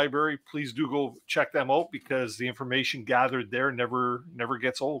video library. Please do go check them out, because the information gathered there never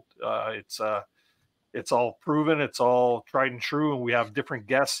gets old. It's all proven. It's all tried and true. And we have different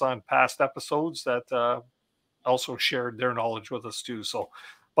guests on past episodes that also shared their knowledge with us too. So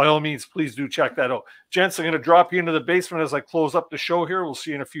by all means, please do check that out. Gents, I'm going to drop you into the basement as I close up the show here. We'll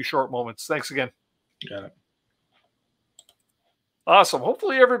see you in a few short moments. Thanks again. Got it. Awesome.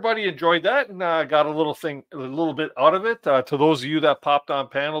 Hopefully everybody enjoyed that and got a little bit out of it. To those of you that popped on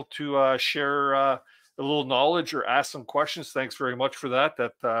panel to share a little knowledge or ask some questions, thanks very much for that.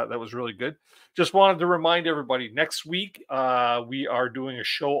 That was really good. Just wanted to remind everybody, next week we are doing a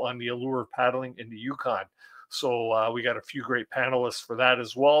show on the allure of paddling in the Yukon. So we got a few great panelists for that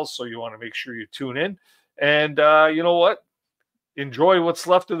as well. So you want to make sure you tune in. And you know what? Enjoy what's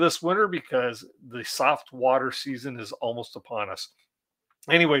left of this winter, because the soft water season is almost upon us.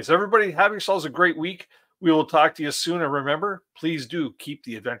 Anyways, everybody have yourselves a great week. We will talk to you soon. And remember, please do keep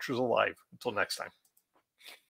the adventures alive. Until next time.